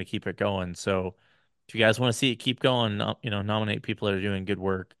time if we're going to keep it going. So if you guys want to see it keep going, nominate people that are doing good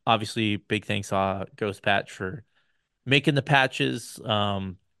work. Obviously, big thanks Ghost Patch for making the patches.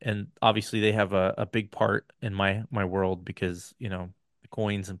 And obviously they have a big part in my world because, the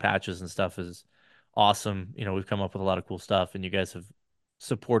coins and patches and stuff is awesome. We've come up with a lot of cool stuff and you guys have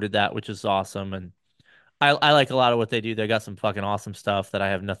supported that, which is awesome. And I like a lot of what they do. They got some fucking awesome stuff that I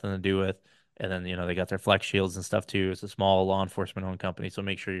have nothing to do with. And then, they got their flex shields and stuff too. It's a small law enforcement owned company. So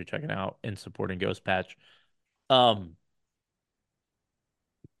make sure you're checking out and supporting Ghost Patch. Um,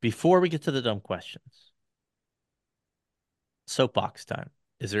 Before we get to the dumb questions, soapbox time.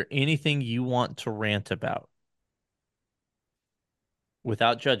 Is there anything you want to rant about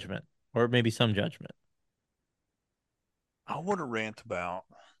without judgment or maybe some judgment? I want to rant about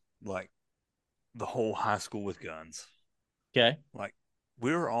like the whole high school with guns. Okay. Like,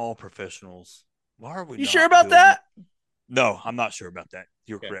 we're all professionals. Why are we You sure not about building? that? No, I'm not sure about that.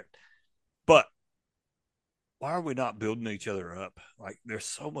 You're Okay. correct. But why are we not building each other up? Like, there's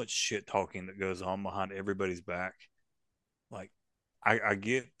so much shit talking that goes on behind everybody's back. Like, I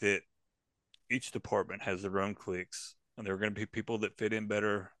get that each department has their own cliques, and there are going to be people that fit in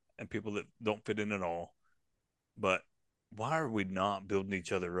better and people that don't fit in at all. But why are we not building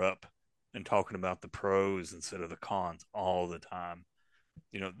each other up and talking about the pros instead of the cons all the time?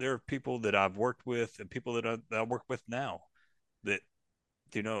 There are people that I've worked with and people that I work with now that,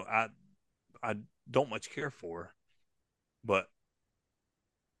 I don't much care for, but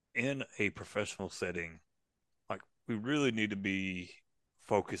in a professional setting, like, we really need to be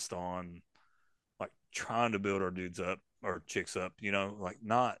focused on like trying to build our dudes up or chicks up, like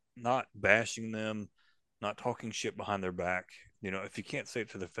not bashing them, not talking shit behind their back. If you can't say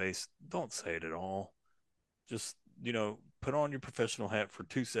it to their face, don't say it at all. Just, put on your professional hat for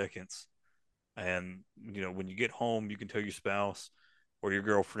 2 seconds. And, when you get home, you can tell your spouse or your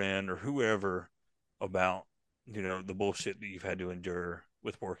girlfriend or whoever about, the bullshit that you've had to endure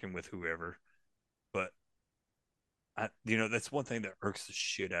with working with whoever. But that's one thing that irks the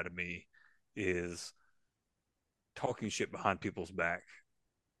shit out of me is talking shit behind people's back.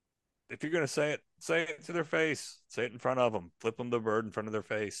 If you're gonna say it to their face. Say it in front of them. Flip them the bird in front of their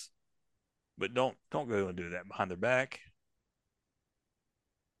face. But don't go and do that behind their back.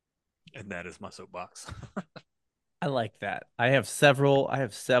 And that is my soapbox. I like that. I have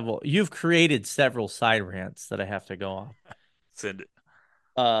several. You've created several side rants that I have to go on. Send it.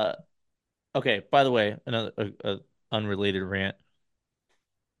 Uh, okay. By the way, another unrelated rant.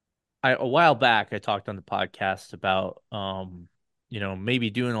 A while back I talked on the podcast about maybe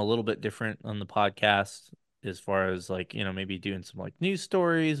doing a little bit different on the podcast as far as like, maybe doing some like news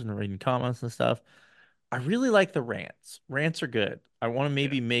stories and reading comments and stuff. I really like the rants. Rants are good. I want to Yeah.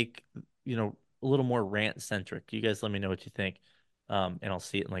 maybe make, a little more rant centric. You guys let me know what you think. And I'll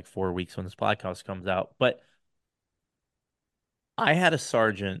see it in like 4 weeks when this podcast comes out. But I had a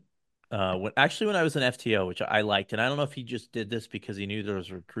sergeant when I was an FTO, which I liked, and I don't know if he just did this because he knew there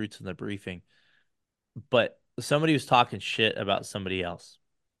was recruits in the briefing, but somebody was talking shit about somebody else.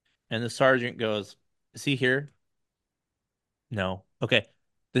 And the sergeant goes, "Is he here?" No. Okay.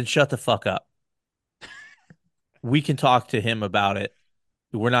 Then shut the fuck up. We can talk to him about it.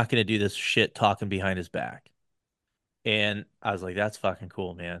 We're not going to do this shit talking behind his back. And I was like, that's fucking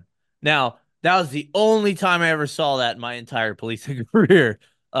cool, man. Now, that was the only time I ever saw that in my entire policing career.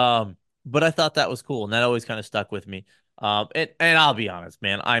 But I thought that was cool, and that always kind of stuck with me. And I'll be honest,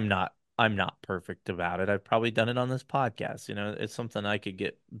 man, I'm not perfect about it. I've probably done it on this podcast. It's something I could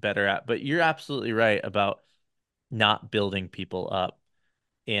get better at. But you're absolutely right about not building people up.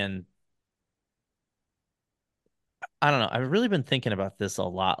 And I don't know. I've really been thinking about this a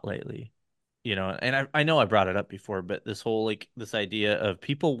lot lately. And I know I brought it up before, but this whole like this idea of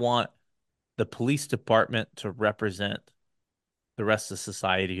people want the police department to represent the rest of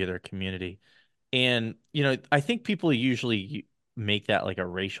society or their community. And, I think people usually make that like a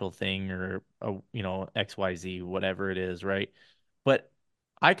racial thing or XYZ, whatever it is, right? But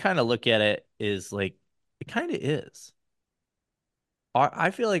I kind of look at it as like it kind of is.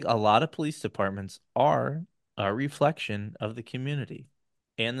 I feel like a lot of police departments are a reflection of the community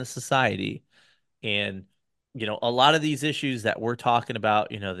and the society. And, a lot of these issues that we're talking about,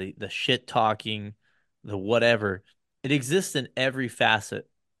 the shit talking, the whatever, it exists in every facet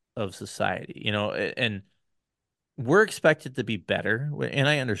of society, and we're expected to be better. And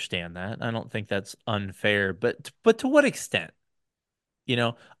I understand that. I don't think that's unfair, but to what extent?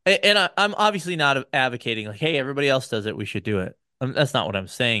 And I'm obviously not advocating like, hey, everybody else does it, we should do it. That's not what I'm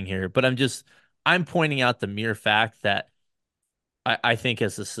saying here, but I'm pointing out the mere fact that I think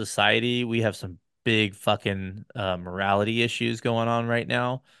as a society, we have some big fucking morality issues going on right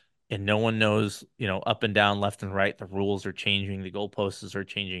now. And no one knows, up and down, left and right. The rules are changing. The goalposts are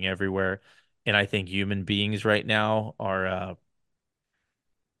changing everywhere. And I think human beings right now are,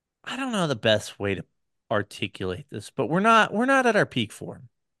 I don't know the best way to articulate this, but we're not at our peak form.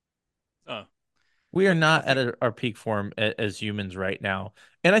 Uh, We are well, and I not at think, our peak form as humans right now.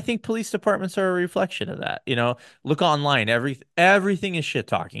 And I think police departments are a reflection of that. Look online. Everything is shit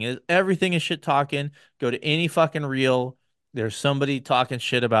talking. Everything is shit talking. Go to any fucking reel. There's somebody talking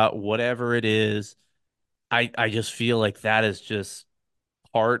shit about whatever it is. I just feel like that is just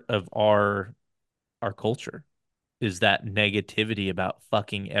part of our culture is that negativity about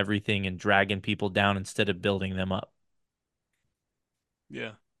fucking everything and dragging people down instead of building them up.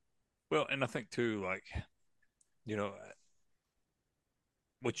 yeah. Well, and I think too, like, you know,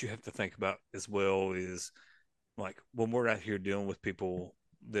 what you have to think about as well is like when we're out here dealing with people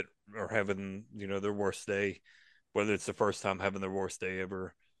that are having, their worst day, whether it's the first time having their worst day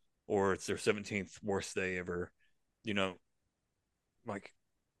ever or it's their 17th worst day ever, you know, like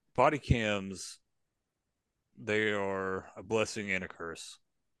body cams, they are a blessing and a curse.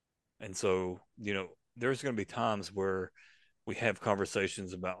 And so, there's going to be times where we have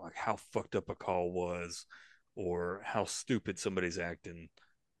conversations about like how fucked up a call was or how stupid somebody's acting.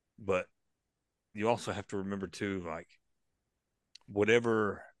 But you also have to remember too, like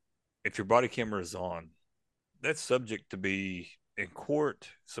whatever, if your body camera is on, that's subject to be in court,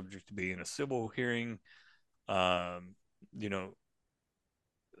 subject to be in a civil hearing. Um, you know,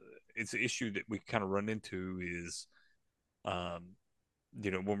 it's an issue that we kind of run into is, um,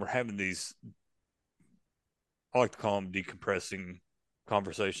 when we're having these I like to call them decompressing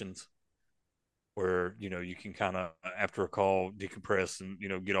conversations where, you can kind of, after a call, decompress and,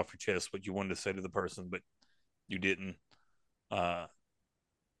 get off your chest what you wanted to say to the person, but you didn't. Uh,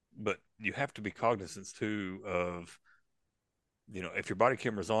 but you have to be cognizant too of, if your body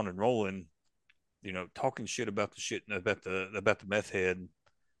camera's on and rolling, talking shit about the shit about the meth head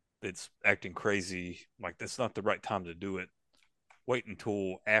that's acting crazy, like that's not the right time to do it. Wait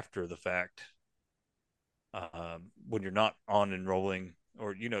until after the fact, when you're not on and rolling,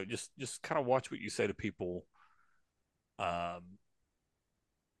 or just kind of watch what you say to people, um,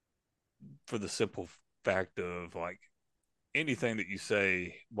 for the simple fact of like anything that you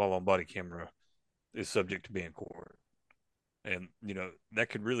say while on body camera is subject to being court, and that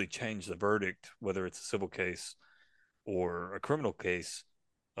could really change the verdict, whether it's a civil case or a criminal case,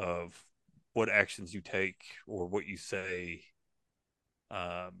 of what actions you take or what you say,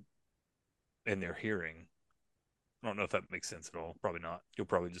 um, in their hearing. I don't know if that makes sense at all. Probably not. You'll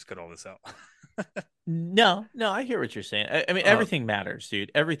probably just cut all this out. No, no, I hear what you're saying. I mean, uh, everything matters,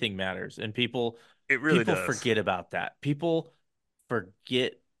 dude. Everything matters, and people it really people does. forget about that. People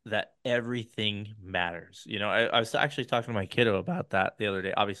forget that everything matters. I was actually talking to my kiddo about that the other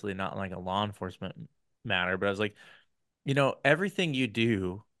day. Obviously, not like a law enforcement matter, but I was like, everything you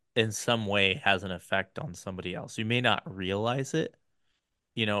do in some way has an effect on somebody else. You may not realize it,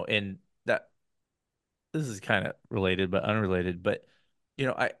 and that this is kind of related but unrelated, but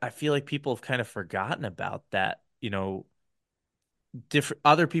I feel like people have kind of forgotten about that. Different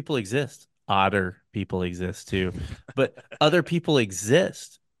other people exist. Other people exist too, but other people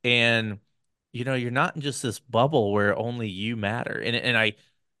exist, and you're not in just this bubble where only you matter. And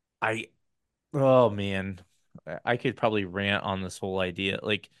I oh man, I could probably rant on this whole idea.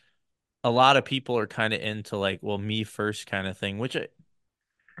 Like a lot of people are kind of into like, well, me first kind of thing, which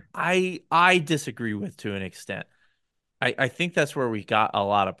I disagree with to an extent. I think that's where we got a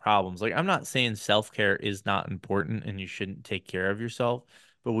lot of problems. Like, I'm not saying self-care is not important and you shouldn't take care of yourself,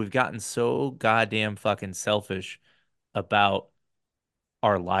 but we've gotten so goddamn fucking selfish about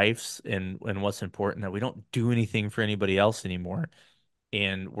our lives and what's important that we don't do anything for anybody else anymore.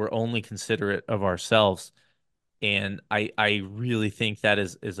 And we're only considerate of ourselves. And I really think that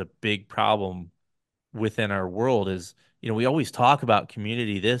is a big problem within our world is, we always talk about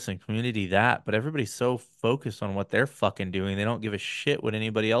community this and community that, but everybody's so focused on what they're fucking doing. They don't give a shit what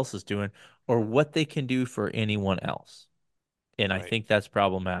anybody else is doing or what they can do for anyone else. And I Right. think that's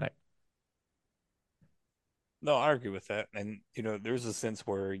problematic. No, I agree with that. And, there's a sense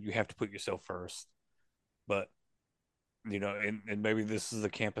where you have to put yourself first. But, and maybe this is the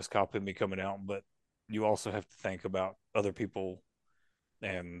campus cop in me coming out, but you also have to think about other people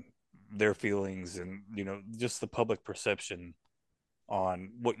and their feelings and, just the public perception on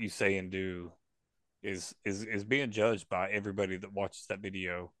what you say and do is being judged by everybody that watches that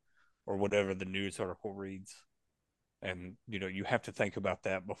video or whatever the news article reads. And, you have to think about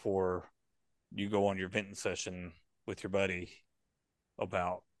that before you go on your venting session with your buddy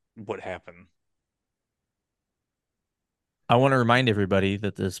about what happened. I want to remind everybody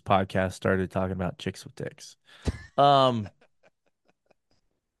that this podcast started talking about chicks with dicks. Um,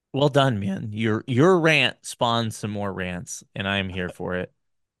 well done, man. Your rant spawned some more rants, and I'm here for it.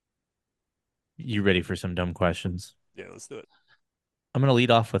 You ready for some dumb questions? Yeah, let's do it. I'm gonna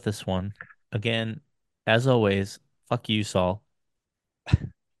lead off with this one. Again, as always, fuck you, Saul.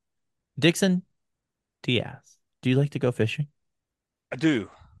 Dixon, Diaz. Do you like to go fishing? I do.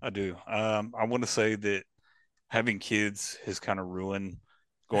 I do. I want to say that having kids has kind of ruined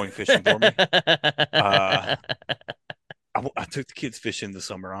going fishing for me. Uh, I took the kids fishing this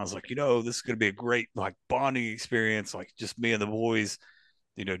summer. I was like, this is going to be a great like bonding experience, like just me and the boys,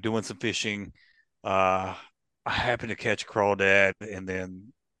 doing some fishing. Uh, I happened to catch a crawdad, and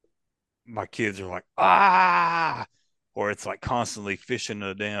then my kids are like, or it's like constantly fishing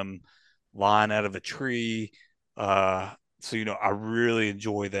a damn line out of a tree. So I really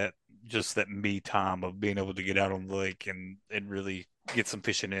enjoy that, just that me time of being able to get out on the lake and really get some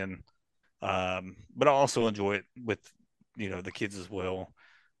fishing in. But I also enjoy it with the kids as well,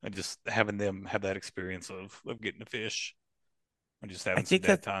 and just having them have that experience of getting to fish and just I having some think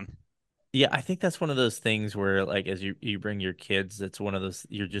dad that time. Yeah, I think that's one of those things where like as you bring your kids, it's one of those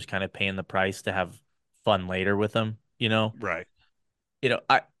you're just kind of paying the price to have fun later with them. Right.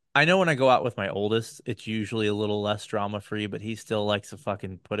 I know when I go out with my oldest, it's usually a little less drama free, but he still likes to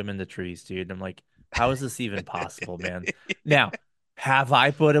fucking put him in the trees, dude. And I'm like, how is this even possible, man? Now, have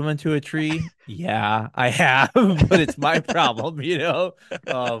I put him into a tree? Yeah, I have, but it's my problem.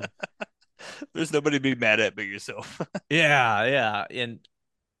 Um, There's nobody to be mad at but yourself. yeah, yeah. And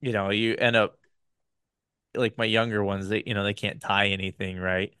you end up like my younger ones, they can't tie anything,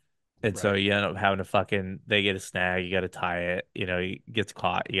 right? And so Right. you end up having to they get a snag, you got to tie it, it gets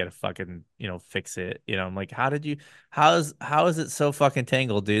caught, you got to fucking, fix it. I'm like, how is it so fucking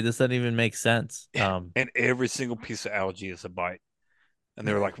tangled, dude? This doesn't even make sense. And every single piece of algae is a bite. And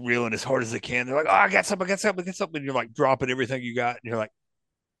they're like reeling as hard as they can. They're like, "Oh, I got something, I got something, I got something." And you're like dropping everything you got, and you're like,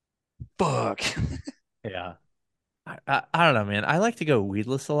 "Fuck." Yeah. I don't know, man. I like to go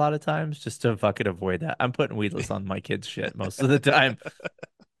weedless a lot of times just to fucking avoid that. I'm putting weedless on my kids' shit most of the time.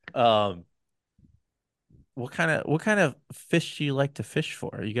 Um, what kind of fish do you like to fish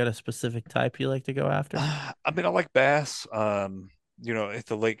for? You got a specific type you like to go after? I mean, I like bass. At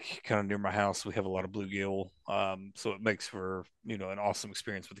the lake kind of near my house, we have a lot of bluegill. So it makes for, an awesome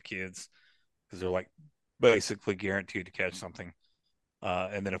experience with the kids because they're like basically guaranteed to catch something.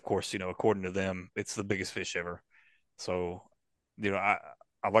 And then of course, according to them, it's the biggest fish ever. So, I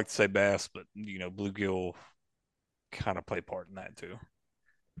like to say bass, but bluegill kind of play part in that too.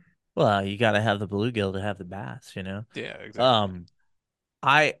 Well, you got to have the bluegill to have the bass. Yeah, exactly. Um,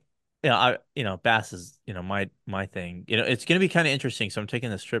 I, bass is, my thing. It's gonna be kind of interesting. So I'm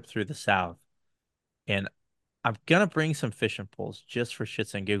taking this trip through the South, and I'm gonna bring some fishing poles just for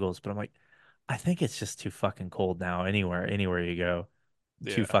shits and giggles. But I'm like, I think it's just too fucking cold now. Anywhere you go,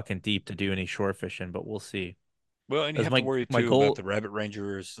 too Yeah. fucking deep to do any shore fishing. But we'll see. Well, and you As have to worry my too about goal, the rabbit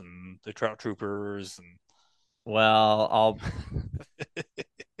rangers and the trout troopers and well,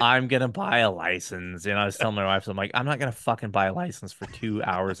 I'm gonna buy a license. I was telling my wife, I'm like, I'm not gonna fucking buy a license for 2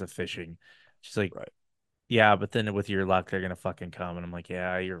 hours of fishing. She's like, right, yeah, but then with your luck, they're gonna fucking come. And I'm like,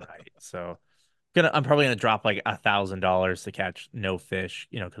 yeah, you're right. So I'm probably gonna drop like $1,000 to catch no fish,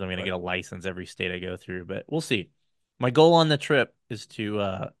 because I'm gonna right. get a license every state I go through. But we'll see. My goal on the trip is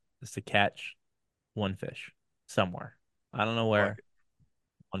to catch one fish somewhere. I don't know I like where. it.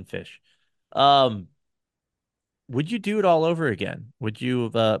 One fish. Um, would you do it all over again? Would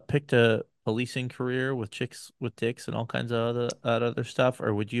you have picked a policing career with chicks with dicks and all kinds of other stuff,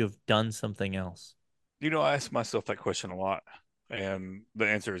 or would you have done something else? I ask myself that question a lot, and the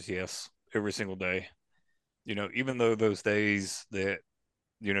answer is yes, every single day. Even though those days that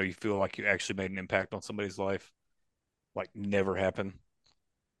you feel like you actually made an impact on somebody's life, like never happen.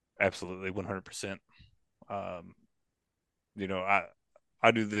 Absolutely, 100%. Um, you know, I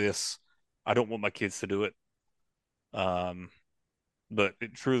I do this. I don't want my kids to do it. Um, but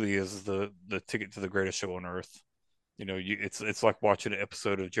it truly is the ticket to the greatest show on earth. It's like watching an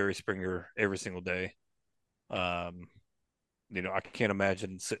episode of Jerry Springer every single day. Um, I can't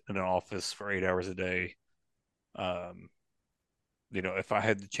imagine sitting in an office for 8 hours a day. Um, if I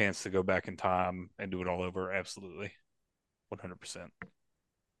had the chance to go back in time and do it all over, absolutely, 100%.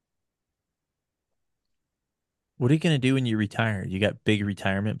 What are you gonna do when you retire? You got big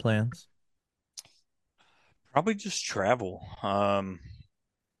retirement plans? Probably just travel. For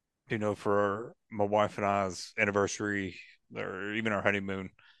my wife and I's anniversary or even our honeymoon,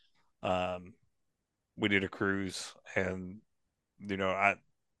 um, we did a cruise, and I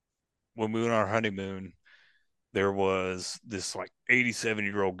when we went on our honeymoon, there was this like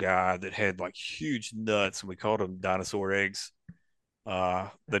 87-year-old guy that had like huge nuts, and we called him dinosaur eggs.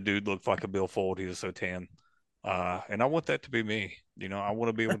 The dude looked like a billfold. He was so tan. And I want that to be me. I want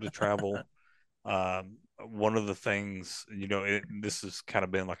to be able to travel. One of the things, this has kind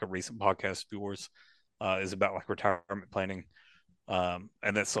of been like a recent podcast of yours, is about like retirement planning. And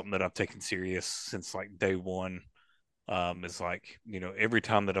that's something that I've taken serious since like day one. Is like, every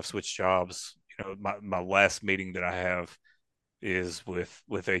time that I've switched jobs, my last meeting that I have is with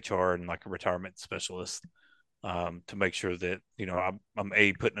HR and like a retirement specialist, to make sure that, I'm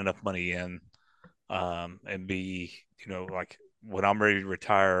A, putting enough money in, and B, like when I'm ready to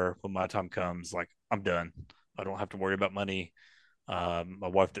retire, when my time comes, like I'm done. I don't have to worry about money. My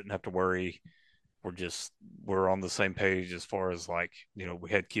wife didn't have to worry. We're on the same page as far as like, we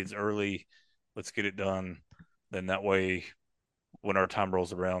had kids early. Let's get it done. Then that way, when our time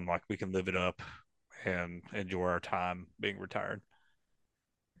rolls around, like we can live it up and enjoy our time being retired.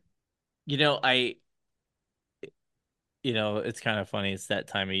 You know, I it's kind of funny. It's that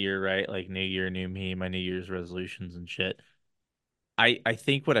time of year, right? Like New Year, new me, my New Year's resolutions and shit. I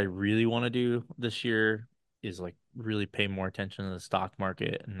think what I really want to do this year is like really pay more attention to the stock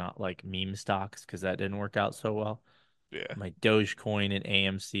market and not like meme stocks because that didn't work out so well. Yeah. My Dogecoin and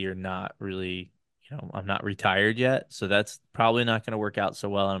AMC are not really, I'm not retired yet, so that's probably not going to work out so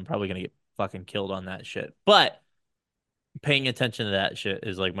well, and I'm probably going to get fucking killed on that shit. But paying attention to that shit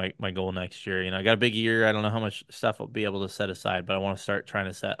is like my goal next year. I got a big year. I don't know how much stuff I'll be able to set aside, but I want to start trying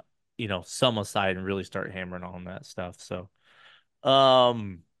to set, some aside and really start hammering on that stuff. So,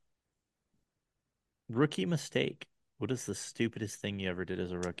 um, Rookie mistake. What is the stupidest thing you ever did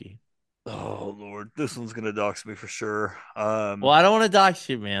as a rookie? Oh Lord, this one's gonna dox me for sure. Well, I don't want to dox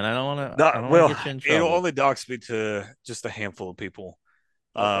you, man. I don't want to. I Not don't want to well. get you in It'll trouble. only dox me to just a handful of people.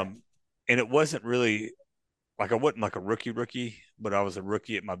 Okay. Um, and it wasn't really like I wasn't like a rookie, but I was a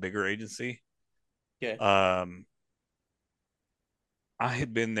rookie at my bigger agency. Okay. Um, I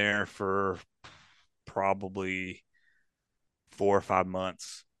had been there for probably 4 or 5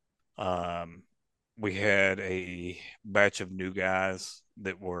 months. Um, we had a batch of new guys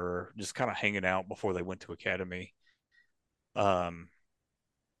that were just kind of hanging out before they went to academy. Um,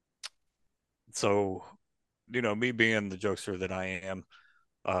 so me being the jokester that I am,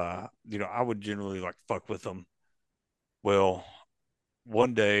 I would generally like fuck with them. Well,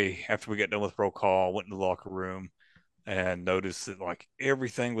 one day after we got done with roll call, I went in the locker room and noticed that like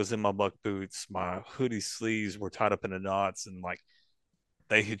everything was in my buck boots. My hoodie sleeves were tied up in the knots, and like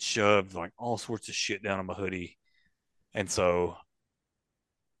they had shoved like all sorts of shit down on my hoodie. And so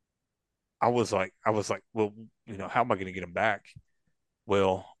I was like, well, how am I going to get them back?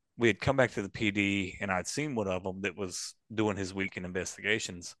 Well, we had come back to the PD, and I'd seen one of them that was doing his weekend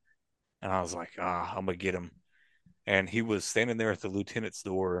investigations, and I was like, I'm gonna get him. And he was standing there at the lieutenant's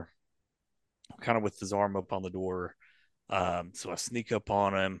door, kind of with his arm up on the door. So I sneak up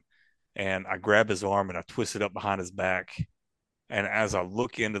on him, and I grab his arm and I twist it up behind his back. And as I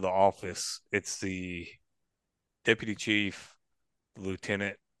look into the office, it's the deputy chief, the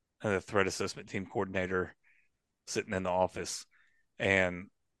lieutenant, and the threat assessment team coordinator sitting in the office. And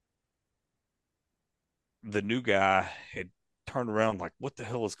the new guy had turned around like, what the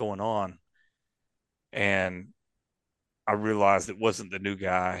hell is going on? And I realized it wasn't the new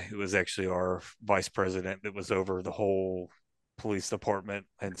guy. It was actually our vice president that was over the whole police department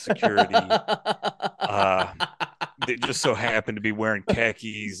and security. Uh, that just so happened to be wearing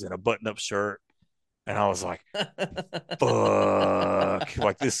khakis and a button-up shirt. And I was like, fuck,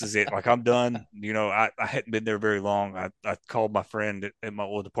 like this is it. Like I'm done. I hadn't been there very long. I called my friend at my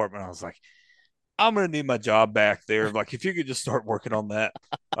old department. I was like, I'm gonna need my job back there. Like if you could just start working on that.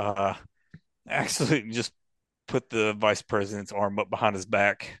 Uh Actually just put the vice president's arm up behind his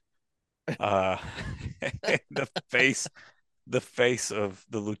back. Uh the face the face of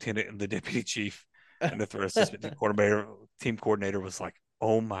the lieutenant and the deputy chief and the threat assessment team coordinator was like,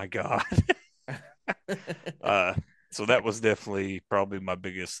 oh my God. Uh, so that was definitely probably my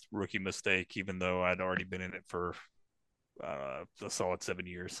biggest rookie mistake, even though I'd already been in it for a solid 7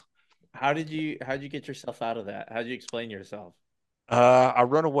 years. How'd you get yourself out of that? How'd you explain yourself? I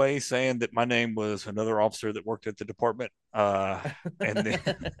run away saying that my name was another officer that worked at the department. And then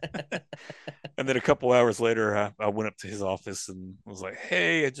and then a couple hours later, I went up to his office and was like,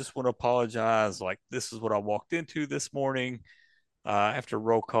 "Hey, I just want to apologize. Like this is what I walked into this morning after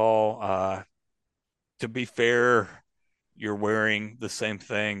roll call. To be fair, you're wearing the same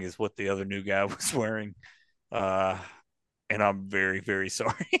thing as what the other new guy was wearing. Uh, and I'm very, very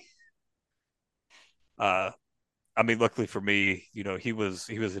sorry. uh, I mean, luckily for me, he was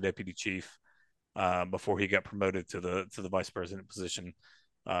a deputy chief before he got promoted to the vice president position.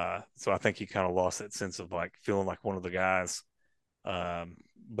 So I think he kind of lost that sense of like feeling like one of the guys.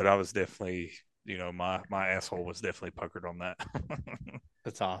 But I was definitely, my asshole was definitely puckered on that.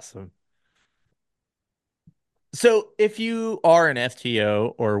 That's awesome. So, if you are an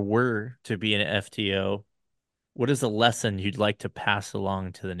FTO or were to be an FTO, what is a lesson you'd like to pass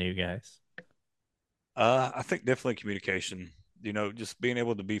along to the new guys? I think definitely communication. Just being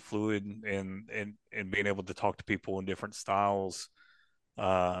able to be fluid and being able to talk to people in different styles.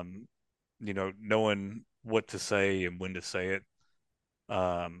 Um, knowing what to say and when to say it.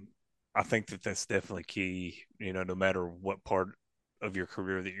 Um, I think that that's definitely key. No matter what part of your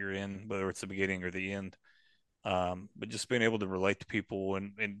career that you're in, whether it's the beginning or the end. But just being able to relate to people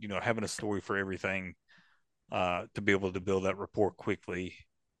and having a story for everything to be able to build that rapport quickly.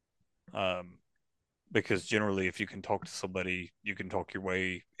 Um, because generally, if you can talk to somebody, you can talk your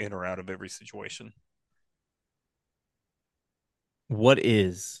way in or out of every situation. What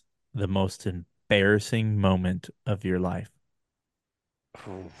is the most embarrassing moment of your life?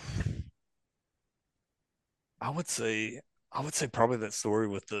 I would say, I would say probably that story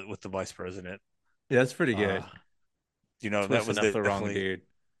with the vice president. Yeah, that's pretty Uh, good. that Twisting was up the wrong definitely dude.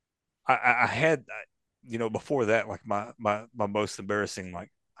 I had before that like my most embarrassing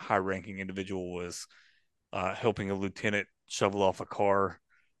like high ranking individual was helping a lieutenant shovel off a car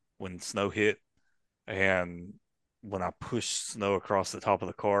when snow hit. And when I pushed snow across the top of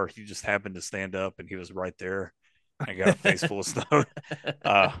the car, he just happened to stand up and he was right there and got a face full of snow.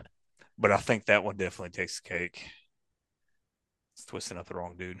 Uh, but I think that one definitely takes the cake. It's twisting up the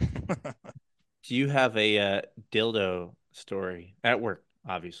wrong dude. Do you have a dildo story at work?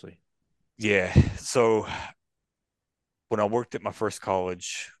 Obviously. Yeah. So when I worked at my first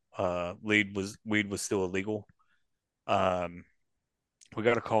college, weed was still illegal. Um, we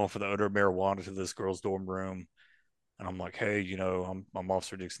got a call for the odor of marijuana to this girl's dorm room. And I'm like, hey, I'm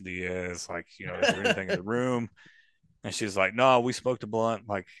Officer Dixon Diaz. Like, is there anything in the room? And she's like, no, we smoked a blunt.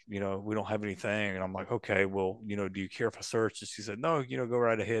 Like, we don't have anything. And I'm like, okay, well, do you care if I search? And she said, no, go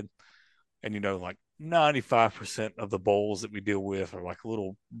right ahead. And, like 95% of the bowls that we deal with are like a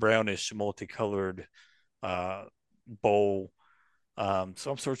little brownish, multicolored uh, bowl.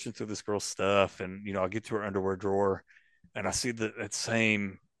 So I'm searching through this girl's stuff, and I get to her underwear drawer, and I see that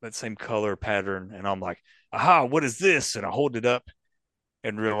same color pattern, and I'm like, "Aha! What is this?" And I hold it up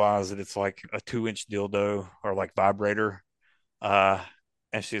and realize that it's like a 2-inch dildo or like vibrator. Uh,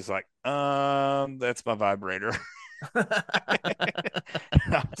 and she's like, that's my vibrator."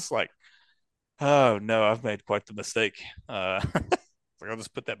 And I was like, "Oh no, I've made quite the mistake." Like, I'll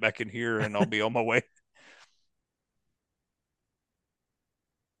just put that back in here, and I'll be on my way.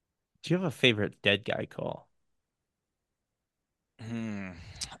 Do you have a favorite dead guy call? Hmm.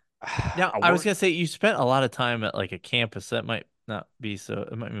 Now, I I was worked gonna say you spent a lot of time at like a campus. That might not be so.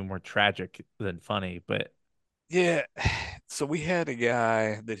 It might be more tragic than funny, but Yeah, so we had a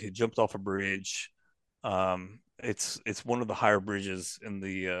guy that had jumped off a bridge. It's one of the higher bridges in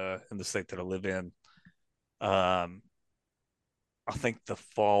the state that I live in. Um, I think the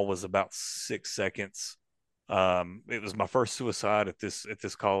fall was about 6 seconds. It was my first suicide at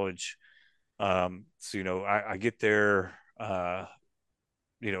this college. So I get there.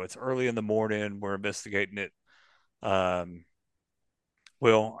 It's early in the morning. We're investigating it. Um,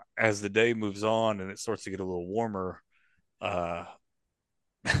 well, as the day moves on and it starts to get a little warmer, uh,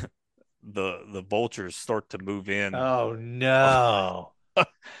 the vultures start to move in oh a, no.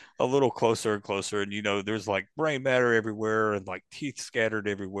 a little closer and closer, and there's like brain matter everywhere and like teeth scattered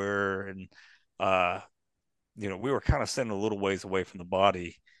everywhere, and uh we were kind of sitting a little ways away from the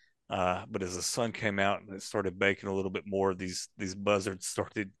body, but as the sun came out and it started baking a little bit more, these buzzards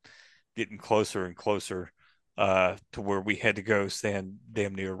started getting closer and closer, to where we had to go stand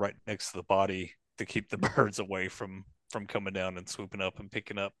damn near right next to the body to keep the birds away from coming down and swooping up and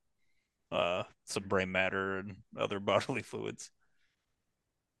picking up some brain matter and other bodily fluids.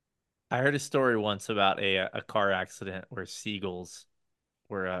 I heard a story once about a car accident where seagulls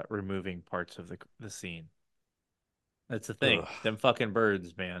were removing parts of the scene. That's the thing. Ugh, Them fucking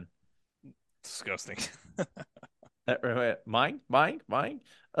birds, man. disgusting. Mine, mine, mine.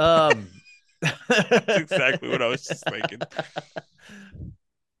 Um, That's exactly what I was just thinking.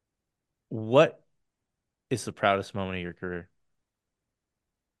 what is the proudest moment of your career?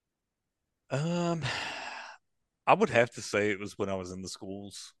 Um, I would have to say it was when I was in the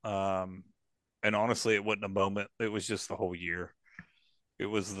schools. And honestly, it wasn't a moment. It was just the whole year. It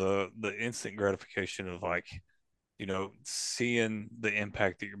was the instant gratification of like, seeing the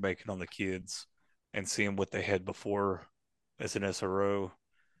impact that you're making on the kids and seeing what they had before as an SRO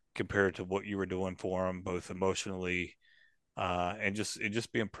compared to what you were doing for them, both emotionally, and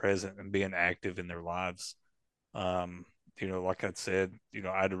just being present and being active in their lives. Um, like I said,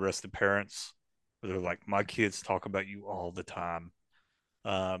 I had arrested parents. They're like, my kids talk about you all the time.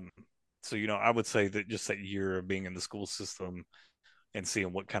 Um, so I would say that just that year of being in the school system and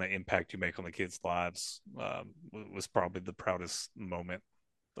seeing what kind of impact you make on the kids' lives, was probably the proudest moment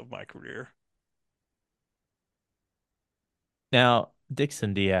of my career. Now,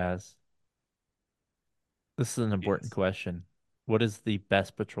 Dixon Diaz, this is an important Yes, question. What is the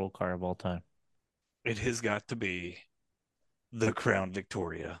best patrol car of all time? it has got to be the Crown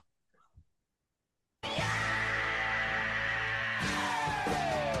Victoria.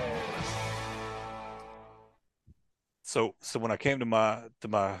 So when I came to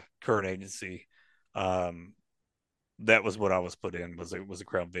my current agency, um, that was what I was put in, was a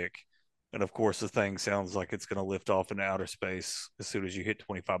Crown Vic. And of course, the thing sounds like it's going to lift off into outer space as soon as you hit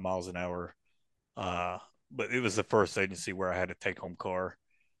 25 miles an hour. Uh, but it was the first agency where I had a take home car.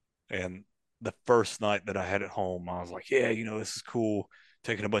 And the first night that I had it home, I was like, yeah, this is cool.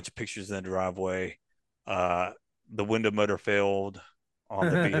 Taking a bunch of pictures in the driveway. Uh, the window motor failed on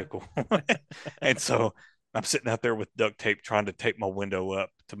the vehicle. And so I'm sitting out there with duct tape trying to tape my window up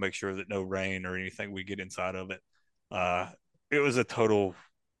to make sure that no rain or anything would get inside of it. Uh, it was a total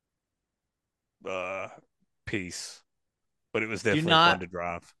uh, piece, but it was Do definitely fun not to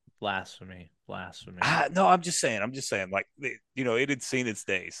drive. blasphemy, blasphemy. No, I'm just saying, like, it had seen its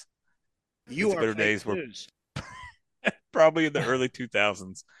days. You Its are better fake days were news. probably in the early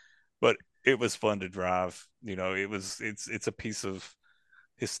 2000s, but it was fun to drive. It's a piece of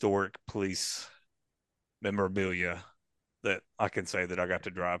historic police memorabilia that I can say that I got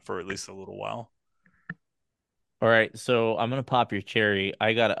to drive for at least a little while. All right, so I'm gonna pop your cherry.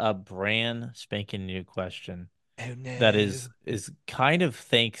 I got a brand spanking new question Oh that no. is kind of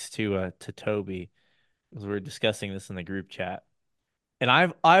thanks to Toby, because we were discussing this in the group chat. And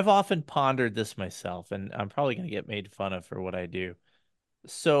I've often pondered this myself, and I'm probably gonna get made fun of for what I do.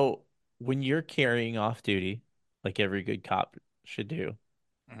 So when you're carrying off duty, like every good cop should do,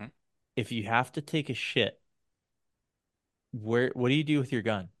 Mm-hmm. if you have to take a shit, what do you do with your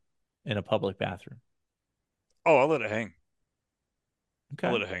gun in a public bathroom? Oh, I let it hang. I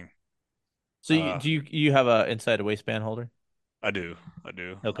Okay. let it hang. So Uh, do you have a inside a waistband holder? I do. I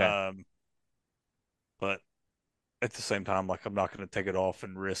do. Okay. But at the same time, like I'm not going to take it off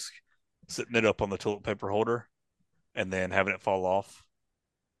and risk sitting it up on the toilet paper holder and then having it fall off.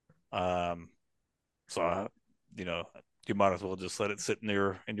 Um, so you know, you might as well just let it sit in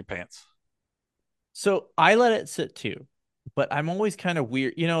your pants. So I let it sit too, but I'm always kind of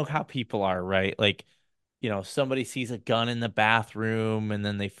weird. You know how people are, right? Like, somebody sees a gun in the bathroom and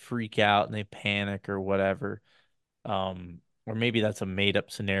then they freak out and they panic or whatever. Or maybe that's a made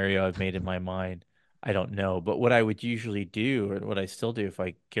up scenario I've made in my mind. I don't know. But what I would usually do, or what I still do if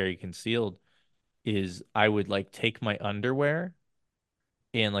I carry concealed, is I would like take my underwear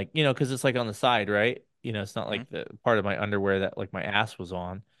and like, because it's like on the side, right? It's not Mm-hmm. like the part of my underwear that like my ass was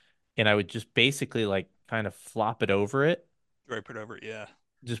on. And I would just basically like kind of flop it over it, Drape it over it. Yeah.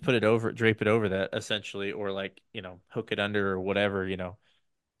 just put it over, drape it over that essentially, or like, hook it under or whatever,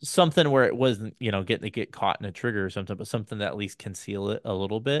 something where it wasn't, getting to get caught in a trigger or something, but something that at least conceal it a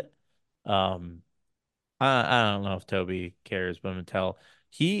little bit. Um, I don't know if Toby cares, but I'm gonna tell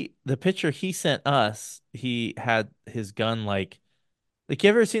the picture he sent us, he had his gun like you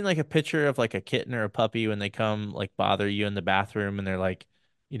ever seen like a picture of like a kitten or a puppy when they come like bother you in the bathroom and they're like,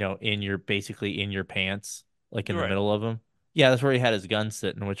 basically in your pants, like in the Right. middle of them. Yeah, that's where he had his gun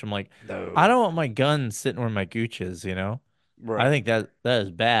sitting, which I'm like, I No. don't want my gun sitting where my gooch is. I Right. think that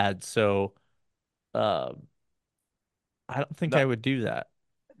is bad. So, uh, I don't think No. I would do that.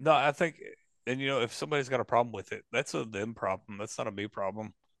 No. I think, and if somebody's got a problem with it, that's a them problem. That's not a me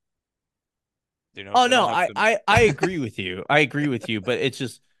problem. Oh They no, don't have I, to. I I agree with you. I agree with you, but it's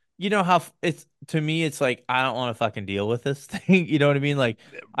just how it's to me it's like I don't want to fucking deal with this thing. You know what I mean? Like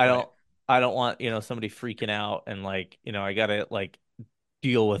I Right. don't I don't want, somebody freaking out and like, I gotta like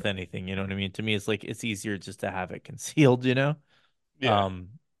deal with anything, you know what I mean? To me it's like it's easier just to have it concealed. Yeah. Um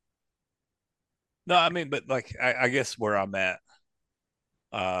No, I mean, but like, I guess where I'm at,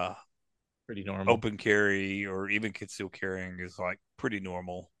 uh, Pretty normal. open carry or even concealed carrying is like pretty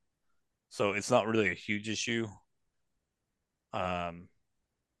normal. So it's not really a huge issue. Um,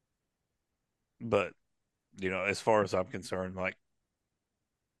 but as far as I'm concerned, like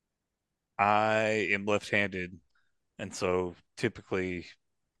I am left-handed, and so typically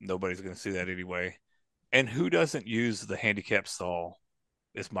nobody's going to see that anyway. And who doesn't use the handicap stall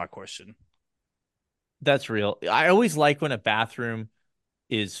is my question. That's real. I always like when a bathroom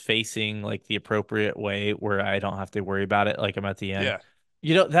is facing like the appropriate way where I don't have to worry about it like I'm at the end. Yeah.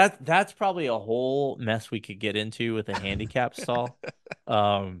 That's probably a whole mess we could get into with a handicap stall.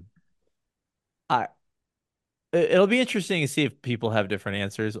 Um I It'll be interesting to see if people have different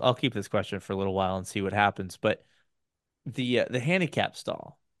answers. I'll keep this question for a little while and see what happens. But the handicap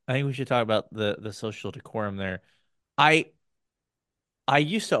stall, I think we should talk about the social decorum there. I I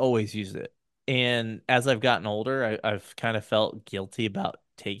used to always use it, and as I've gotten older, I've kind of felt guilty about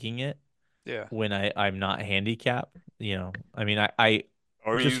taking it Yeah. when I'm not handicapped. I mean, I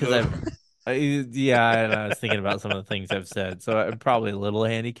Are just you because though? yeah, and I was thinking about some of the things I've said, so I'm probably a little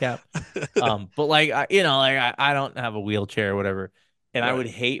handicapped. But like like I don't have a wheelchair or whatever, and I Right. would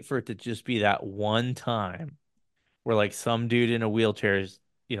hate for it to just be that one time where like some dude in a wheelchair is,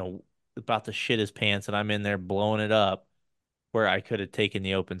 about to shit his pants, and I'm in there blowing it up, where I could have taken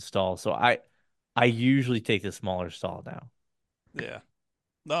the open stall. So I usually take the smaller stall now. Yeah.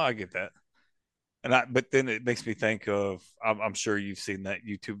 No, I get that. But then it makes me think of, I'm sure you've seen that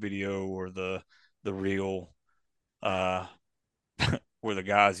YouTube video or the reel, uh, where the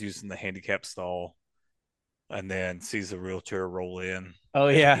guy's using the handicap stall and then sees the wheelchair roll in Oh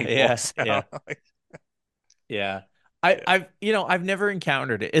and yeah, he yeah, walks yeah. out. Like, Yeah. yeah, I've never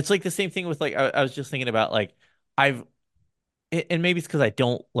encountered it. It's like the same thing with like I was just thinking about like I've and maybe it's because I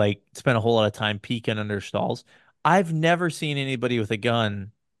don't like spend a whole lot of time peeking under stalls. I've never seen anybody with a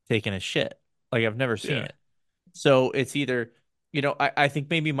gun taking a shit. Like I've never seen yeah. it. So it's either, I think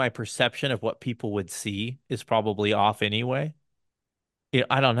maybe my perception of what people would see is probably off anyway.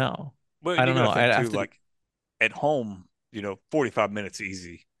 I don't know. Well, I and you don't got know. to think I have too, to. like at home, 45 minutes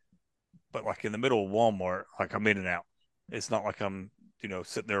easy. But like in the middle of Walmart, like I'm in and out. It's not like I'm,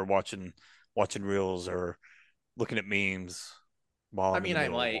 sitting there watching reels or looking at memes while I I'm in mean, the I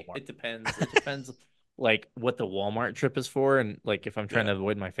middle of might. Walmart. It depends. It depends, like what the Walmart trip is for, and like if I'm trying Yeah. to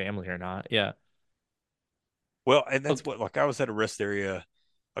avoid my family or not. Yeah. Well, and that's Okay. what, like, I was at a rest area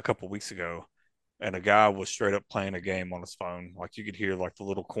a couple weeks ago, and a guy was straight up playing a game on his phone. Like you could hear like the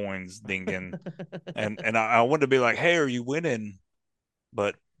little coins dinging, and I wanted to be like, "Hey, are you winning?"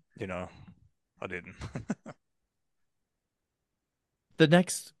 But you know, I didn't. The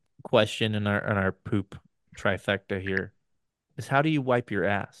next question in our poop trifecta here is how do you wipe your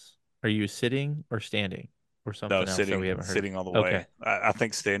ass? Are you sitting or standing or No, something else that we sitting haven't heard? sitting all the Okay. way. I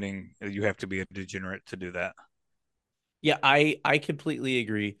think standing, you have to be a degenerate to do that. Yeah, I completely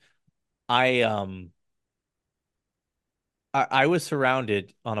agree. I um I was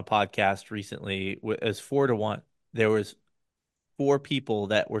surrounded on a podcast recently as 4-1. There was four people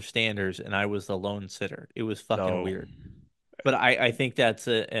that were standers and I was the lone sitter. It was fucking No, weird. But I think that's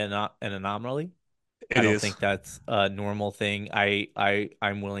an anomaly. I it don't is. think that's a normal thing.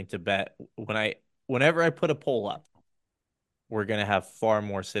 I'm willing to bet whenever I put a poll up, we're gonna have far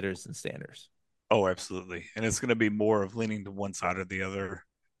more sitters than standers. Oh, absolutely. And it's going to be more of leaning to one side or the other.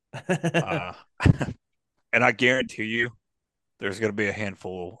 Uh, and I guarantee you, there's going to be a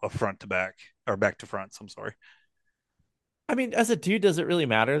handful of front to back or back to fronts. I'm sorry. I mean, as a dude, does it really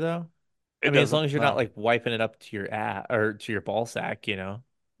matter though? I It mean, as long doesn't. as you're not No. like wiping it up to your ass or to your ball sack, you're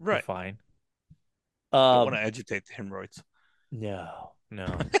Right. fine. Don't want to Um, agitate the hemorrhoids. no,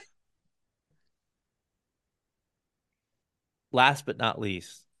 no. Last but not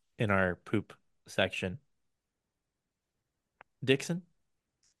least, in our poop section, Dixon,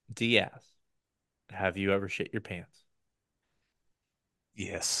 Diaz, have you ever shit your pants?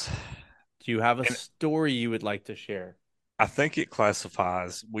 Yes. Do you have a And story you would like to share? I think it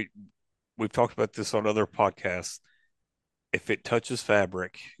classifies. We've talked about this on other podcasts. If it touches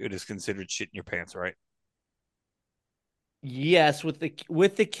fabric, it is considered shit in your pants, right? Yes, with the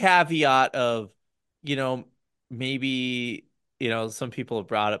caveat of, you know, maybe, some people have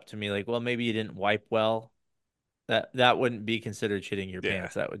brought up to me like, well, maybe you didn't wipe well. That wouldn't be considered shitting your Yeah.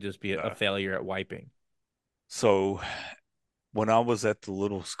 pants. That would just be a No. failure at wiping. So when I was at the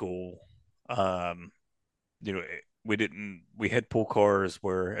little school, um, we had pool cars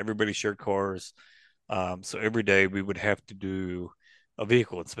where everybody shared cars. So every day we would have to do a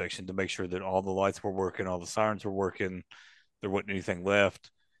vehicle inspection to make sure that all the lights were working, all the sirens were working, there wasn't anything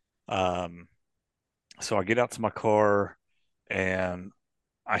left. Um, so I get out to my car and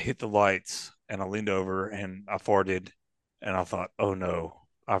I hit the lights and I leaned over and I farted and I thought, oh no,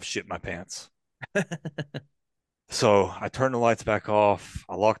 I've shit my pants. So I turn the lights back off.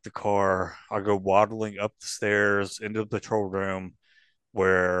 I lock the car. I go waddling up the stairs into the patrol room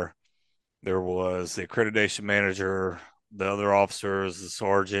where there was the accreditation manager, the other officers, the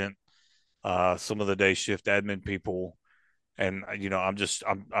sergeant, some of the day shift admin people, and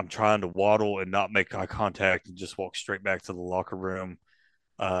I'm trying to waddle and not make eye contact and just walk straight back to the locker room.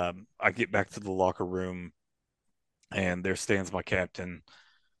 I get back to the locker room, and there stands my captain,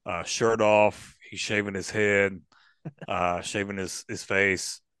 shirt off. He's shaving his head, shaving his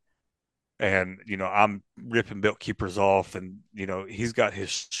face, and I'm ripping belt keepers off, and he's got his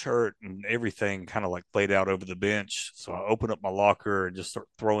shirt and everything kind of like laid out over the bench. So I open up my locker and just start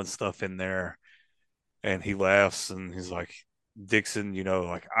throwing stuff in there, and he laughs and he's like, Dixon,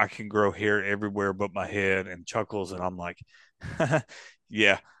 like I can grow hair everywhere but my head, and chuckles, and I'm like,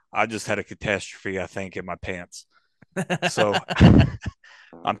 yeah, I just had a catastrophe, I think, in my pants. So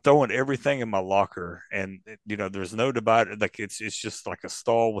I'm throwing everything in my locker, and there's no divider. Like it's just like a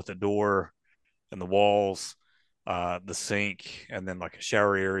stall with a door and the walls, the sink, and then like a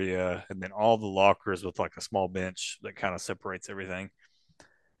shower area, and then all the lockers with like a small bench that kind of separates everything.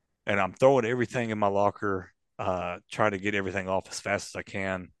 And I'm throwing everything in my locker, trying to get everything off as fast as I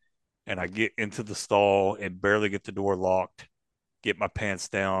can. And I get into the stall and barely get the door locked, get my pants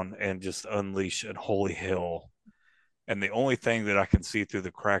down, and just unleash an holy hell. And the only thing that I can see through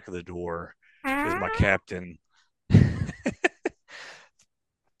the crack of the door is my captain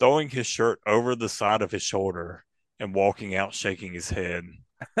throwing his shirt over the side of his shoulder and walking out shaking his head.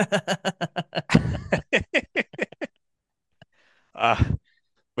 uh,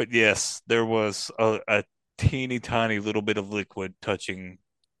 but yes, there was a teeny tiny little bit of liquid touching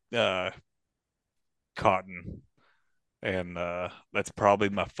uh, cotton. And that's probably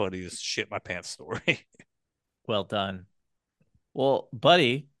my funniest shit my pants story. Well done. Well,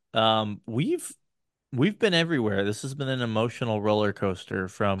 buddy, we've We've been everywhere. This has been an emotional roller coaster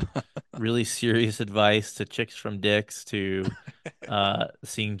from really serious advice to chicks from dicks to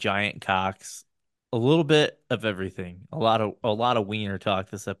seeing giant cocks. A little bit of everything. A lot of wiener talk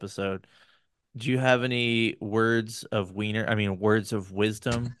this episode. Do you have any words of wiener, I mean words of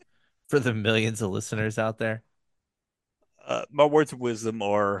wisdom for the millions of listeners out there? My words of wisdom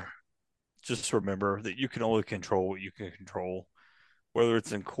are just remember that you can only control what you can control, whether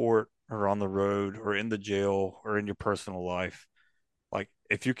it's in court or on the road or in the jail or in your personal life. Like,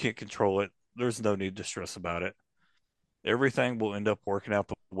 if you can't control it, there's no need to stress about it. Everything will end up working out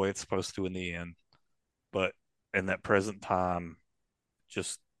the way it's supposed to in the end. But in that present time,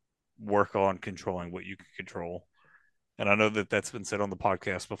 just work on controlling what you can control. And I know that that's been said on the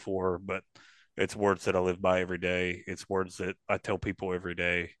podcast before, but it's words that I live by every day. It's words that I tell people every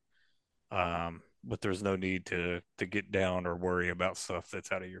day. But there's no need to get down or worry about stuff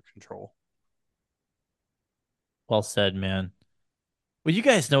that's out of your control. Well said, man. Well, you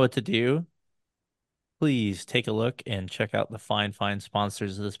guys know what to do. Please take a look and check out the fine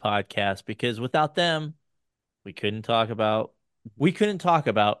sponsors of this podcast because without them, we couldn't talk about we couldn't talk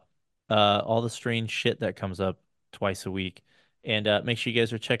about all the strange shit that comes up twice a week. And make sure you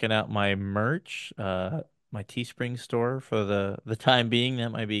guys are checking out my merch, my Teespring store for the time being.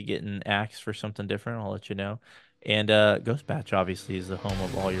 That might be getting axed for something different. I'll let you know. And Ghost Batch obviously is the home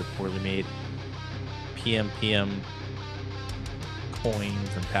of all your poorly made PM coins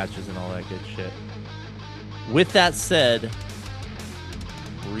and patches and all that good shit. With that said,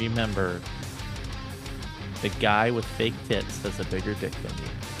 remember, the guy with fake tits has a bigger dick than you.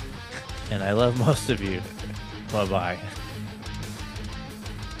 And I love most of you. Bye-bye.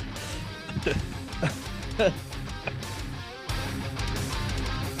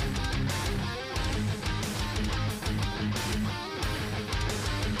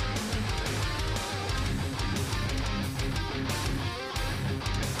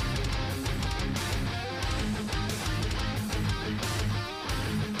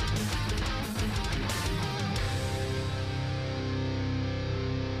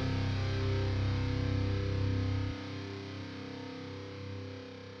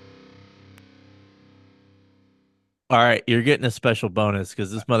 All right, you're getting a special bonus because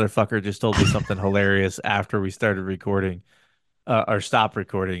this motherfucker just told me something hilarious after we started recording, or stopped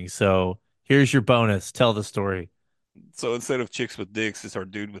recording. So here's your bonus. Tell the story. So instead of chicks with dicks, it's our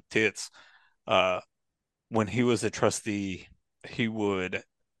dude with tits. Uh, when he was a trustee, he would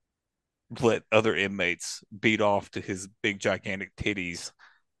let other inmates beat off to his big gigantic titties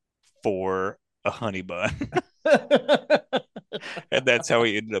for a honey bun. And that's how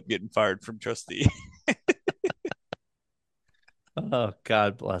he ended up getting fired from trustee. Oh,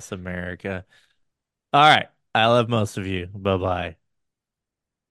 God bless America. All right. I love most of you. Bye bye.